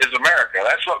 that is America.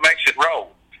 That's what makes it roll.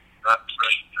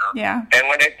 Yeah. And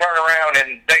when they turn around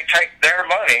and they take their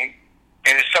money,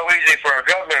 and it's so easy for a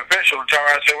government official to turn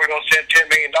around and say, we're going to send $10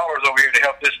 million over here to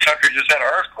help this country just had an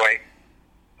earthquake.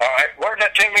 All right, where did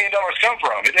that $10 million come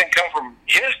from? It didn't come from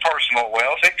his personal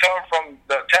wealth. It come from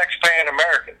the taxpaying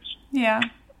Americans. Yeah.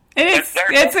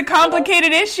 It's a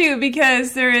complicated issue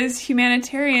because there is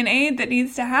humanitarian aid that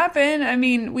needs to happen. I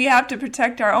mean, we have to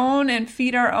protect our own and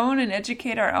feed our own and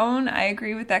educate our own. I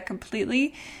agree with that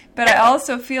completely. But I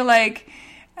also feel like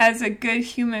as a good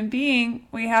human being,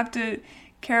 we have to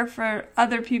care for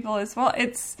other people as well.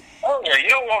 You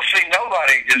don't want to see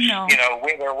nobody just,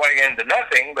 win their way into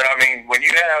nothing. But I mean, when you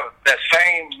have that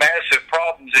same massive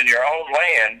problems in your own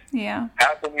land,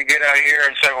 how can you get out here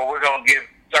and say, well, we're going to give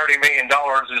 $30 million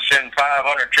and send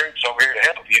 500 troops over here to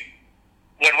help you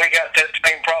when we got that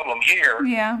same problem here?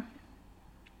 Yeah.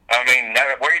 I mean,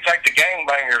 where you think the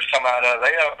gangbangers come out of?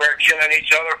 They up there killing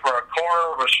each other for a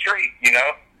corner of a street, you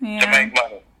know, to make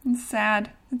money. It's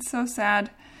sad. It's so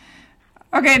sad.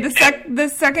 Okay, the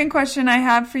second question I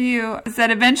have for you is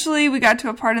that eventually we got to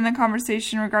a part in the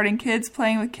conversation regarding kids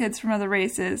playing with kids from other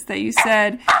races that you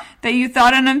said that you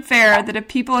thought it unfair that if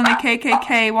people in the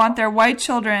KKK want their white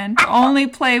children to only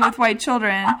play with white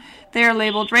children, they are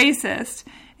labeled racist.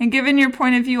 And given your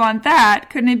point of view on that,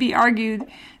 couldn't it be argued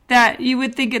that you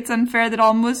would think it's unfair that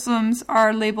all Muslims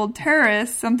are labeled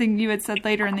terrorists, something you had said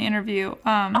later in the interview,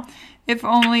 if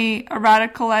only a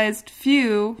radicalized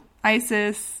few,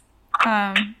 ISIS,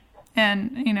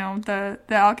 and, you know, the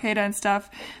Al-Qaeda and stuff,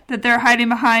 that they're hiding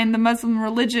behind the Muslim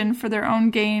religion for their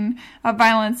own gain of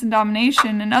violence and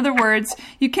domination. In other words,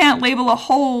 you can't label a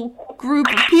whole group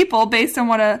of people based on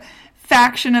what a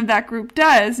faction of that group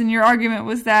does. And your argument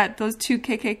was that those two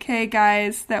KKK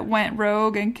guys that went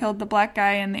rogue and killed the black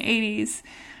guy in the 80s,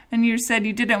 and you said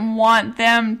you didn't want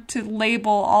them to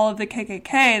label all of the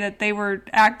KKK, that they were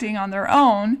acting on their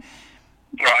own.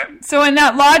 Right. So in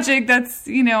that logic, that's,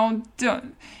 you know,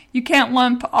 you can't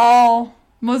lump all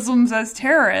Muslims as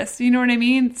terrorists. You know what I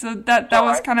mean? So that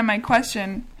was kind of my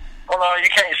question. Well, no, you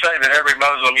can't say that every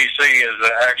Muslim you see is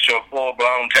an actual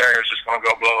full-blown terrorist that's going to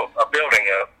go blow a building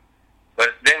up. But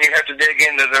then you have to dig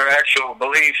into their actual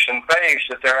beliefs and faiths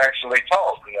that they're actually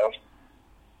taught, you know.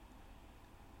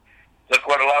 Look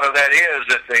what a lot of that is,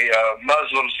 that the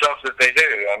Muslim stuff that they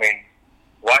do. I mean,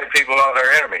 white people are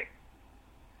their enemy.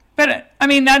 But, I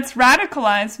mean, that's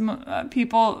radicalized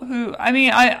people who, I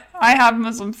mean, I have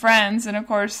Muslim friends, and of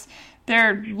course,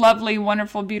 they're lovely,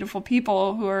 wonderful, beautiful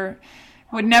people who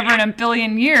would never in a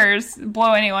billion years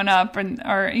blow anyone up,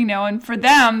 or you know, and for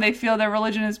them, they feel their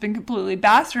religion has been completely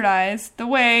bastardized the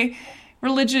way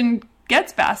religion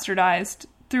gets bastardized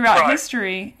throughout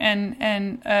history,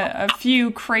 and a few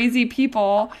crazy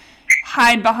people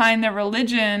hide behind their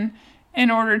religion in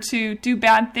order to do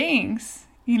bad things,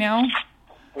 you know?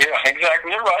 Yeah,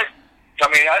 exactly. You're right. I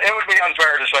mean, it would be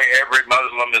unfair to say every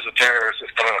Muslim is a terrorist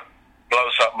that's going to blow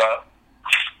something up.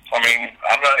 I mean,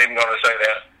 I'm not even going to say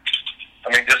that.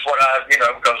 I mean, just what you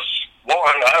know, because, one,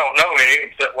 I don't know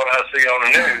any except what I see on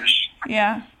the news.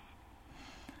 Yeah.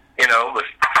 You know, but...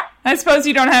 I suppose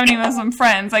you don't have any Muslim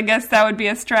friends. I guess that would be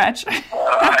a stretch.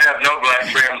 I have no black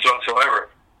friends whatsoever.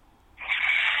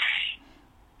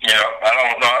 You know,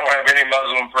 I don't have any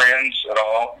Muslim friends at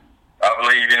all. I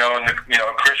believe, you know, in the, you know,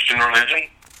 Christian religion.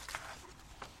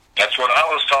 That's what I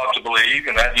was taught to believe,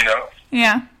 and that, you know.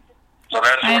 Yeah. So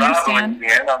that's what I believe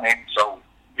in. I mean, so,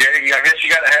 yeah, I guess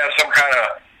you got to have some kind of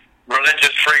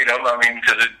religious freedom. I mean,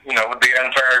 because it, you know, would be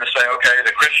unfair to say, okay,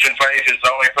 the Christian faith is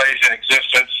the only faith in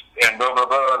existence, and blah, blah,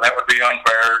 blah. That would be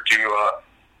unfair to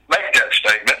make that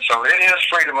statement. So it is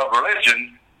freedom of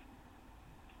religion,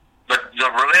 but the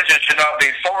religion should not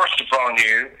be forced upon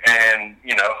you, and,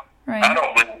 you know, right. I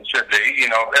don't believe it should be. You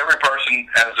know, every person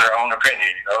has their own opinion,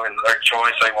 you know, and their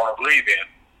choice they want to believe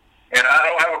in. And I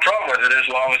don't have a problem with it as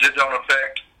long as it don't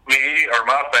affect me or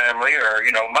my family or,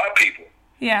 you know, my people.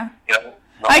 Yeah. You know,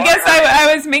 I guess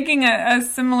I was making a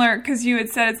similar, because you had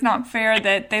said it's not fair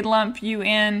that they lump you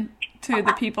in to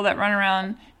the people that run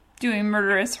around doing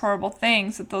murderous, horrible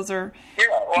things, that those are... Yeah,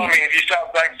 well, I mean, if you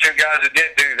stop thinking two guys that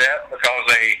did do that because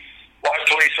a white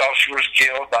police officer was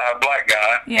killed by a black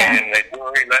guy, and they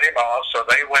let him off, so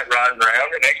they went riding around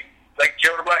and they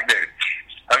killed a black dude.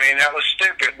 I mean, that was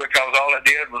stupid because all it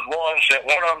did was sent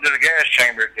one of them to the gas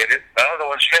chamber, did it. The other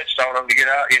one snitched on him to get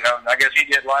out, you know, and I guess he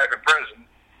did life in prison.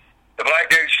 The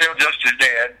black dude's still just as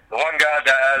dead. The one guy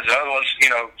dies, the other one, you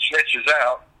know, snitches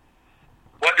out.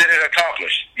 What did it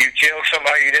accomplish? You killed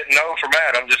somebody you didn't know from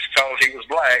Adam just because he was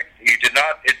black. You did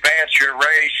not advance your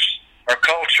race or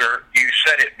culture. You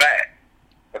set it back.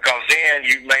 Because then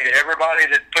you made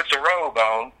everybody that puts a robe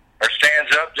on or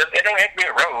stands up, it don't have to be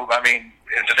a robe. I mean,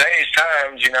 in today's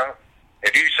times, you know,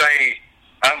 if you say,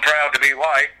 I'm proud to be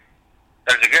white,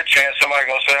 there's a good chance somebody's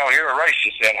going to say, oh, you're a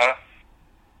racist then, huh?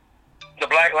 The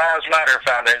Black Lives Matter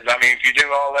Foundation, I mean, if you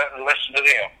do all that and listen to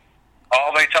them,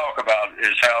 all they talk about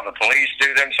is how the police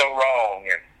do them so wrong.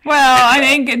 And well, I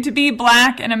think to be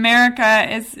black in America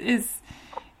is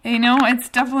you know, it's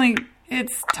definitely,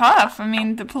 it's tough. I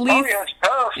mean, the police... Oh, yeah, it's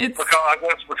tough.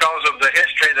 Because of the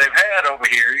history they've had over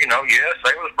here. You know, yes,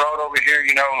 they was brought over here,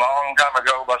 you know, a long time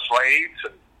ago by slaves.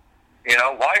 And, you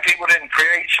know, white people didn't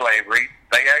create slavery.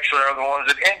 They actually are the ones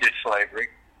that ended slavery.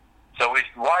 So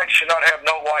whites should not have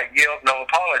no white guilt, no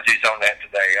apologies on that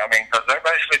today. I mean, because they're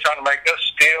basically trying to make us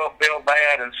still feel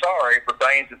bad and sorry for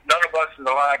things that none of us in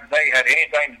the lives today had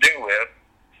anything to do with.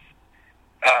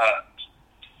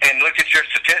 And look at your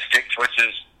statistics, which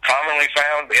is commonly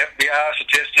found FBI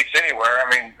statistics anywhere. I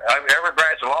mean, every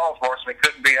branch of law enforcement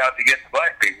couldn't be out to get the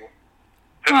black people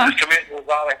who was committing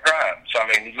violent crimes. I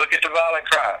mean, look at the violent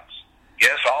crimes.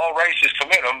 Yes, all races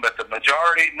commit them, but the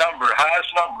majority number, highest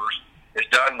numbers, is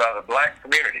done by the black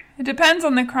community. It depends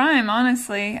on the crime,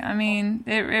 honestly. I mean,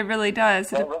 it really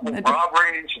does.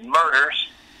 Robberies and murders.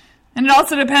 And it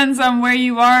also depends on where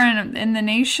you are in the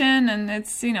nation, and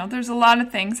it's, there's a lot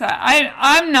of things.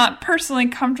 I'm not personally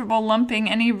comfortable lumping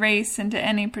any race into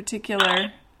any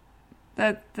particular,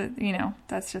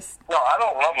 that's just... No, I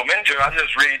don't lump them into it. I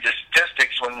just read the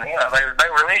statistics when, they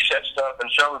release that stuff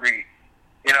and show the,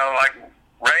 like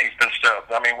rape and stuff.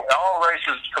 I mean, all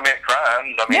races commit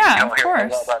crimes. I mean, yeah, of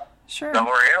course. Sure.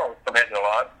 Delaware Hill committing a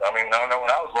lot. I mean, I know when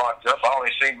I was locked up, I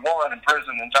only seen one in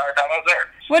prison the entire time I was there.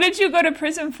 What did you go to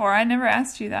prison for? I never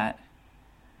asked you that.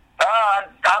 I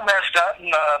messed up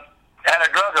and had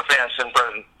a drug offense in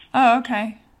prison. Oh,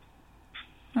 okay.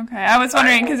 Okay, I was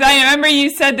wondering, because I remember you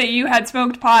said that you had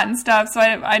smoked pot and stuff, so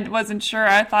I wasn't sure.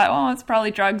 I thought, well, it's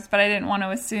probably drugs, but I didn't want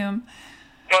to assume.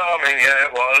 Well, I mean, yeah,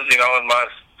 it was, and my,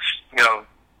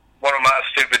 one of my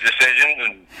stupid decisions,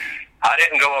 and I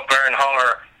didn't go up there and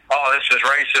holler, oh, this is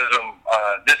racism,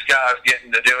 this guy's getting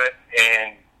to do it,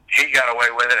 and he got away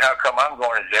with it, how come I'm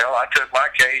going to jail? I took my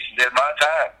case and did my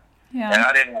time. Yeah. And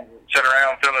I didn't sit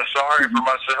around feeling sorry for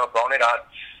myself on it. I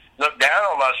looked down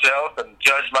on myself and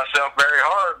judged myself very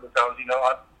hard because,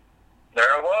 there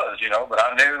I was, but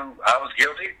I knew I was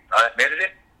guilty. I admitted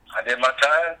it. I did my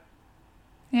time.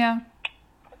 Yeah.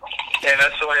 And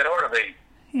that's the way it ought to be.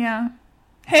 Yeah.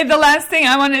 Hey, the last thing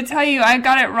I wanted to tell you, I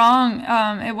got it wrong.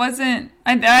 It wasn't...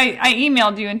 I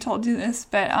emailed you and told you this,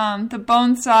 but the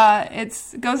bone saw, it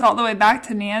goes all the way back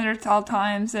to Neanderthal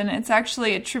times, and it's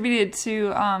actually attributed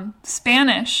to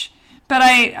Spanish. But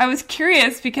I was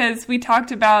curious because we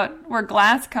talked about where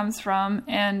glass comes from,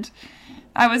 and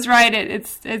I was right.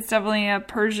 It's definitely a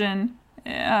Persian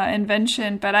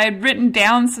invention, but I had written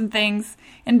down some things,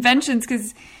 inventions,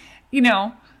 because,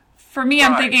 for me,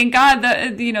 I'm thinking, God,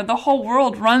 the whole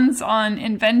world runs on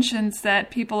inventions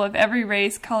that people of every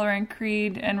race, color, and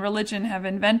creed and religion have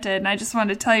invented. And I just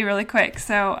wanted to tell you really quick.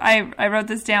 So I wrote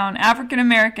this down. African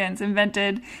Americans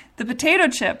invented the potato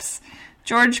chips.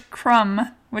 George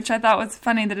Crumb, which I thought was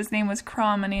funny that his name was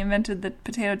Crumb and he invented the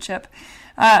potato chip.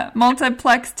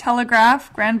 Multiplex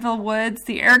telegraph, Granville Woods.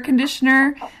 The air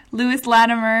conditioner, Lewis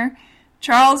Latimer.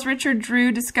 Charles Richard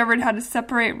Drew discovered how to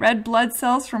separate red blood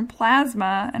cells from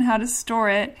plasma and how to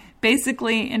store it,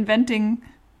 basically inventing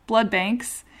blood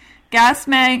banks. Gas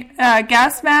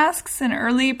masks, an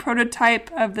early prototype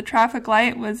of the traffic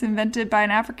light, was invented by an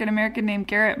African-American named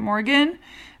Garrett Morgan.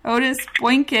 Otis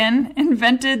Boynton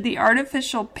invented the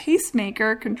artificial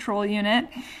pacemaker control unit.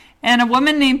 And a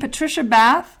woman named Patricia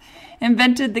Bath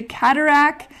invented the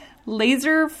cataract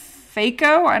laser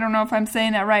phaco, I don't know if I'm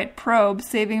saying that right, probe,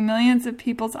 saving millions of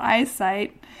people's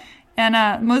eyesight.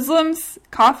 And Muslims,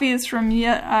 coffee is from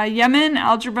Yemen.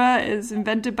 Algebra is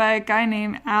invented by a guy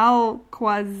named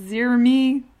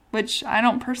Al-Khwarizmi, which I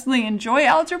don't personally enjoy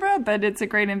algebra, but it's a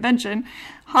great invention.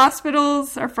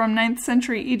 Hospitals are from 9th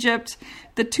century Egypt.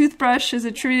 The toothbrush is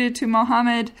attributed to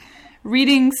Muhammad.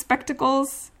 Reading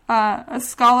spectacles, a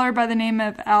scholar by the name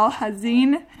of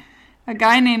Al-Hazin. A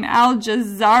guy named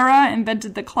Al-Jazara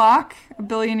invented the clock 1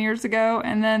 billion years ago,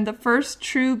 and then the first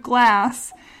true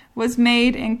glass was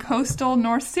made in coastal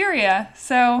North Syria.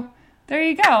 So there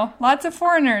you go. Lots of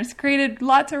foreigners created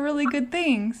lots of really good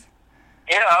things.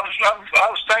 Yeah, I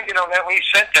was thinking on that when you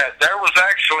sent that. There was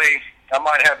actually, I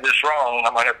might have this wrong, I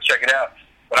might have to check it out,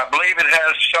 but I believe it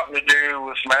has something to do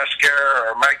with mascara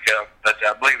or makeup, but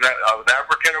I believe that an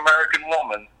African-American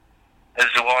woman is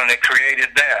the one that created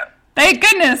that. Thank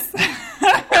goodness. and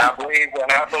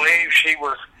I believe she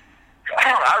was,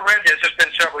 I read this, it's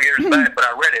been several years back, but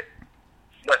I read it.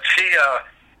 But she,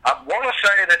 I want to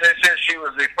say that they said she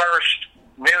was the first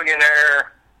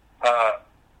millionaire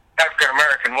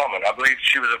African-American woman. I believe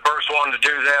she was the first one to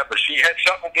do that, but she had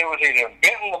something to do with either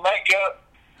inventing the makeup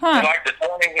in like the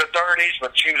 20s or 30s,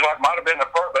 but she was like, might have been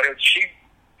the first, but she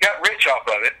got rich off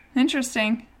of it.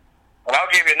 Interesting. And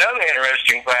I'll give you another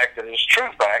interesting fact that is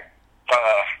true fact.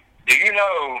 Do you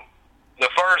know the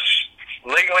first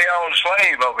legally owned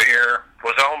slave over here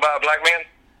was owned by black men?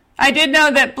 I did know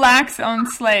that blacks owned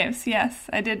slaves. Yes,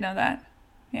 I did know that.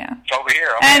 Yeah. Over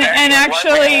here. And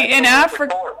actually in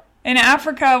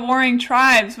Africa, warring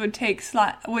tribes would take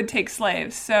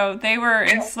slaves. So they were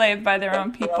enslaved by their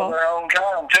own people. Their own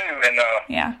kind too. And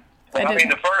yeah. I mean,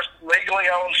 the first legally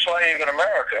owned slave in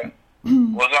America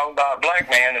was owned by a black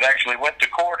man that actually went to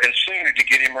court and sued to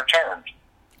get him returned.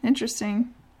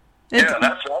 Interesting. Yeah,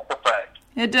 that's a fact.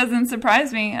 It doesn't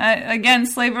surprise me. Again,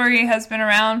 slavery has been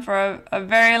around for a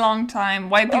very long time.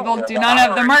 White people do not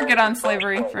have the market on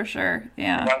slavery, for sure.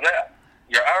 Yeah. Now that,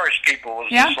 your Irish people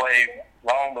was enslaved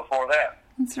long before that.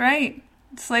 That's right.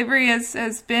 Slavery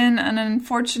has been an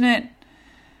unfortunate...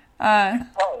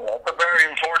 that's a very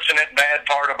unfortunate, bad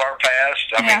part of our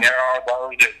past. I mean, there are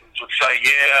those that would say,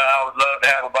 I would love to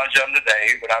have a bunch of them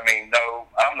today, but I mean, no,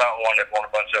 I'm not one that want a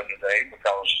bunch of them today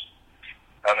because,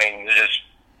 I mean,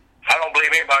 I don't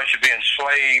believe anybody should be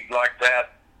enslaved like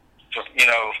that to,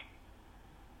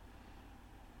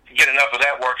 get enough of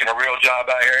that working a real job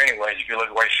out here anyways. If you look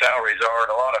at the way salaries are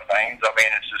and a lot of things, I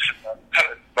mean, it's just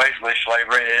basically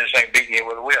slavery. It just ain't beating you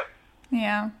with a whip.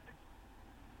 Yeah.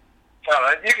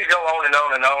 You could go on and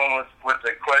on and on with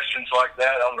the questions like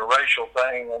that on the racial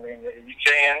thing. I mean, you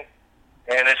can,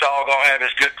 and it's all going to have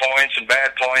its good points and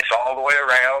bad points all the way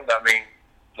around. I mean,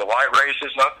 the white race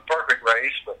is not the perfect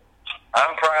race, but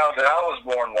I'm proud that I was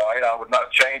born white. I would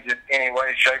not change it any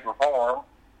way, shape, or form,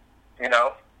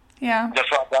 Yeah.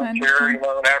 Just like I'm sure,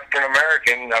 an African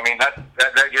American. I mean, that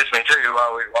gets me too.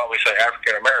 While we say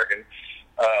African American,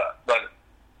 but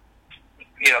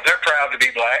they're proud to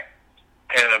be black.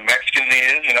 And a Mexican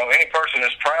is, any person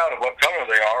is proud of what color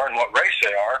they are and what race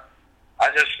they are. I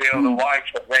just feel the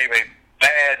whites that gave a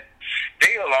bad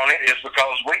deal on it is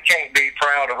because we can't be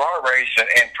proud of our race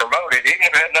and promote it, even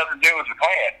if it had nothing to do with the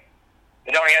Klan.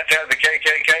 You don't even have to have the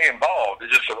KKK involved.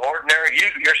 It's just an ordinary, you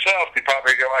yourself could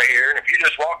probably go out here, and if you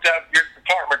just walked out of your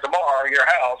apartment tomorrow, your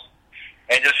house,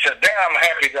 and just said, I'm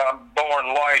happy that I'm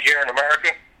born white here in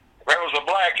America. If there was a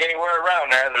black anywhere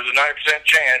around there's a 90%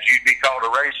 chance you'd be called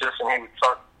a racist, and he would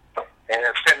start, and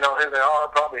depending on who they are,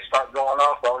 probably start going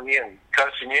off on you and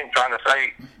cussing you and trying to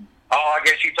say, I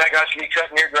guess you think I should be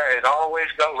cutting your grass. Always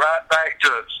go right back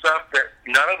to stuff that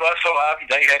none of us alive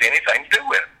today had anything to do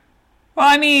with. Well,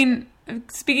 I mean,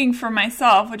 speaking for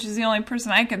myself, which is the only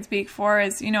person I can speak for,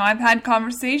 is, I've had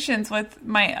conversations with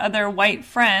my other white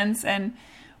friends, and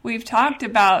we've talked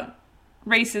about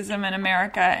racism in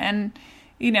America, and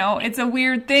it's a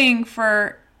weird thing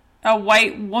for a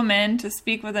white woman to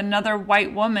speak with another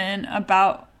white woman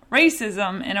about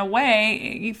racism. In a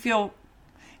way, you feel,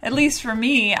 at least for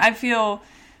me, I feel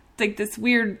like this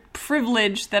weird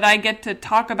privilege that I get to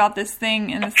talk about this thing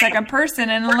in the second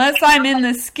person. And unless I'm in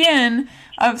the skin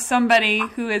of somebody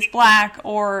who is black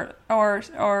or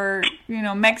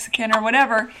Mexican or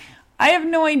whatever, I have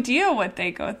no idea what they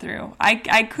go through.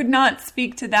 I could not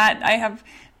speak to that. I have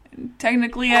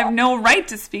no right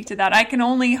to speak to that. I can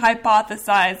only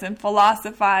hypothesize and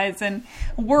philosophize and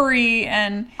worry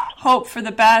and hope for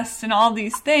the best and all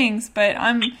these things, but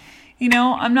I'm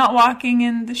not walking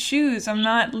in the shoes. I'm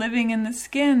not living in the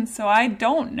skin, so I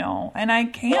don't know, and I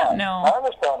can't know. I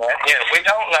understand that. Yeah, we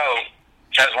don't know,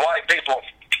 as white people,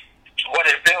 what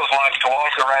it feels like to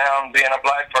walk around being a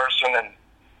black person and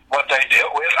what they deal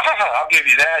with. I'll give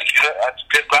you that. That's a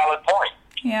good, valid point.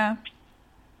 Yeah.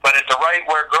 But at the rate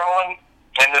we're growing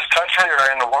in this country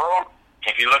or in the world,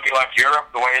 if you look at like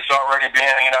Europe, the way it's already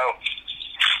been,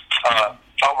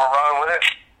 overrun with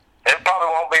it probably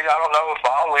won't be, I don't know if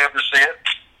I'll live to see it,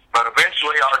 but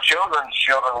eventually our children's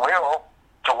children will,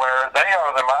 to where they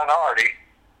are the minority,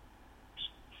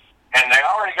 and they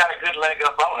already got a good leg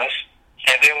up on us,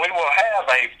 and then we will have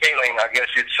a feeling, I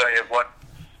guess you'd say, of what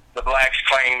the blacks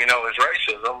claim, is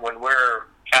racism when we're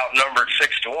outnumbered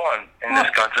 6-1 in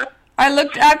this country. I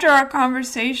looked, after our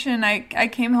conversation, I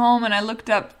came home and I looked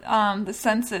up the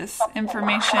census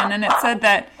information, and it said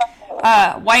that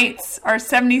whites are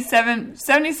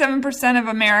 77% of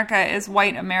America is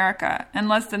white America, and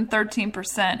less than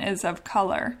 13% is of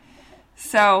color.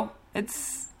 So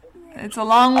it's a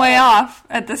long way off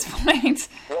at this point.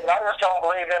 Well, I just don't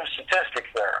believe in statistics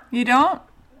there. You don't?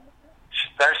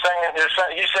 They're saying,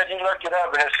 you said you looked it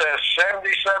up, and it says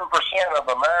 77% of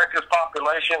America's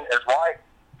population is white.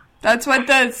 That's what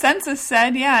the census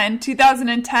said, yeah, in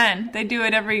 2010. They do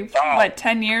it every,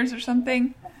 10 years or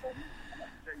something?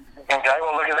 Okay,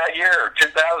 well, look at that year,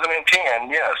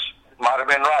 2010, yes. It might have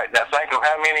been right. Now think of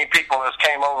how many people has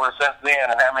came over since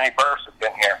then and how many births have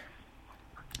been here.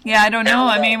 Yeah, I don't know.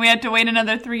 I mean, we had to wait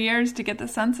another 3 years to get the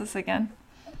census again.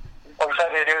 Well, you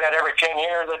said they do that every 10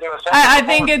 years? They do a census? I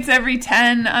think it's every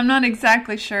 10. I'm not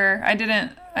exactly sure.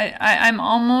 I'm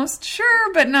almost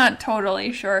sure, but not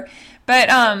totally sure. But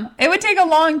it would take a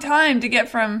long time to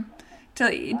get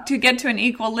to get to an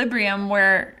equilibrium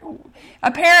where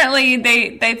apparently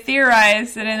they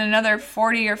theorize that in another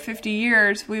 40 or 50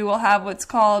 years we will have what's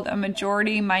called a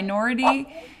majority-minority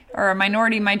or a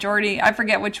minority, majority. I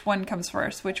forget which one comes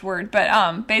first, which word.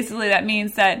 But basically that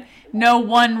means that no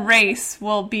one race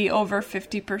will be over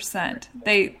 50%.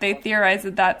 They theorize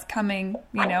that that's coming,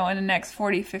 in the next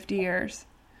 40, 50 years.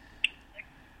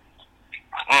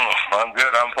 I'm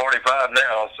good. I'm 45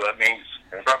 now, so that means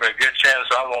there's probably a good chance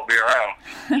I won't be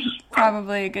around.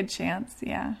 Probably a good chance,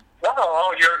 yeah.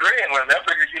 No, you're agreeing with me. I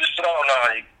figured you just said,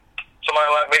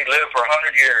 somebody like me live for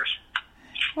 100 years.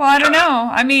 Well, I don't know.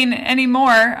 I mean,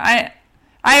 anymore. I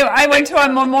went to a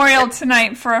memorial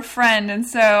tonight for a friend, and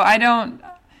so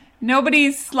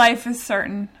nobody's life is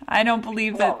certain. I don't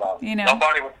believe that,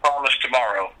 Nobody was promised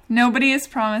tomorrow. Nobody is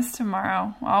promised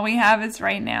tomorrow. All we have is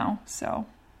right now, so.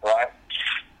 Right.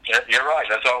 You're right.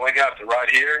 That's all we got, right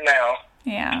here and now.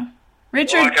 Yeah.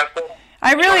 Richard,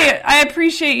 I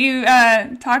appreciate you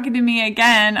talking to me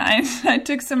again. I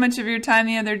took so much of your time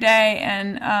the other day,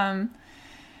 and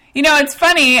it's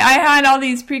funny. I had all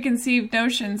these preconceived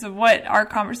notions of what our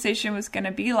conversation was going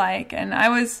to be like, and I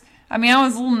was a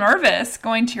little nervous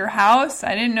going to your house.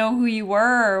 I didn't know who you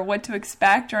were or what to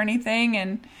expect or anything,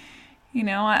 and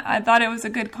I thought it was a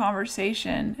good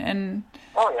conversation. And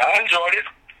I enjoyed it.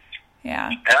 Yeah.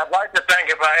 And I'd like to think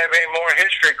if I have any more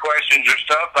history questions or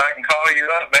stuff, I can call you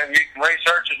up. Maybe you can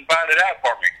research it and find it out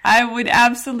for me. I would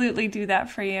absolutely do that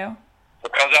for you.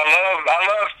 Because I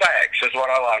love facts. Is what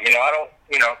I like. I don't.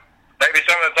 Maybe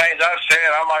some of the things I've said,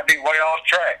 I might be way off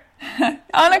track.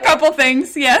 On a couple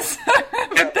things, yes.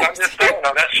 I'm just saying.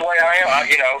 That's the way I am.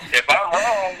 If I'm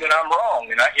wrong, then I'm wrong,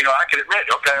 and I can admit,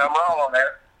 okay, I'm wrong on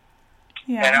that.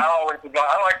 Yeah. And I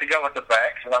like to go with the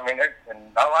facts, and I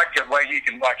like the way you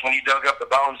can, like when you dug up the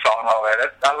bone saw and all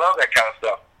that. I love that kind of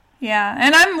stuff. Yeah,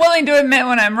 and I'm willing to admit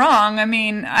when I'm wrong.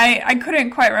 I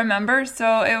couldn't quite remember,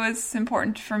 so it was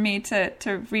important for me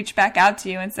to reach back out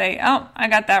to you and say, oh, I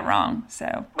got that wrong. So.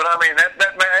 But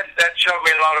that showed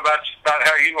me a lot about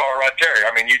how you are right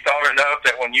there. You thought enough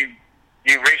that when you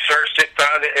researched it,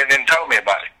 found it, and then told me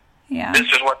about it. Yeah.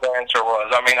 This is what the answer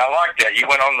was. I like that. You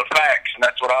went on the facts, and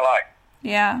that's what I like.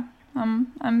 Yeah,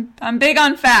 I'm big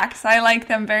on facts. I like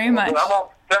them very much. I'm gonna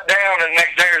sit down the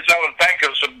next day or so and think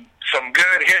of some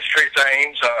good history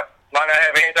things. Might not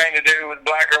have anything to do with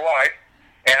black or white.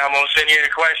 And I'm gonna send you the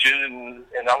questions,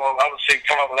 and I'm gonna see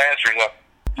come up with answers.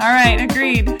 All right,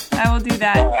 agreed. I will do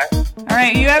that. All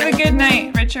right, you have a good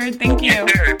night, Richard. Thank you. You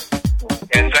too.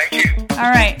 And thank you. All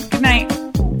right, good night.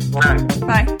 Good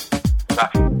night.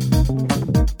 Bye. Bye.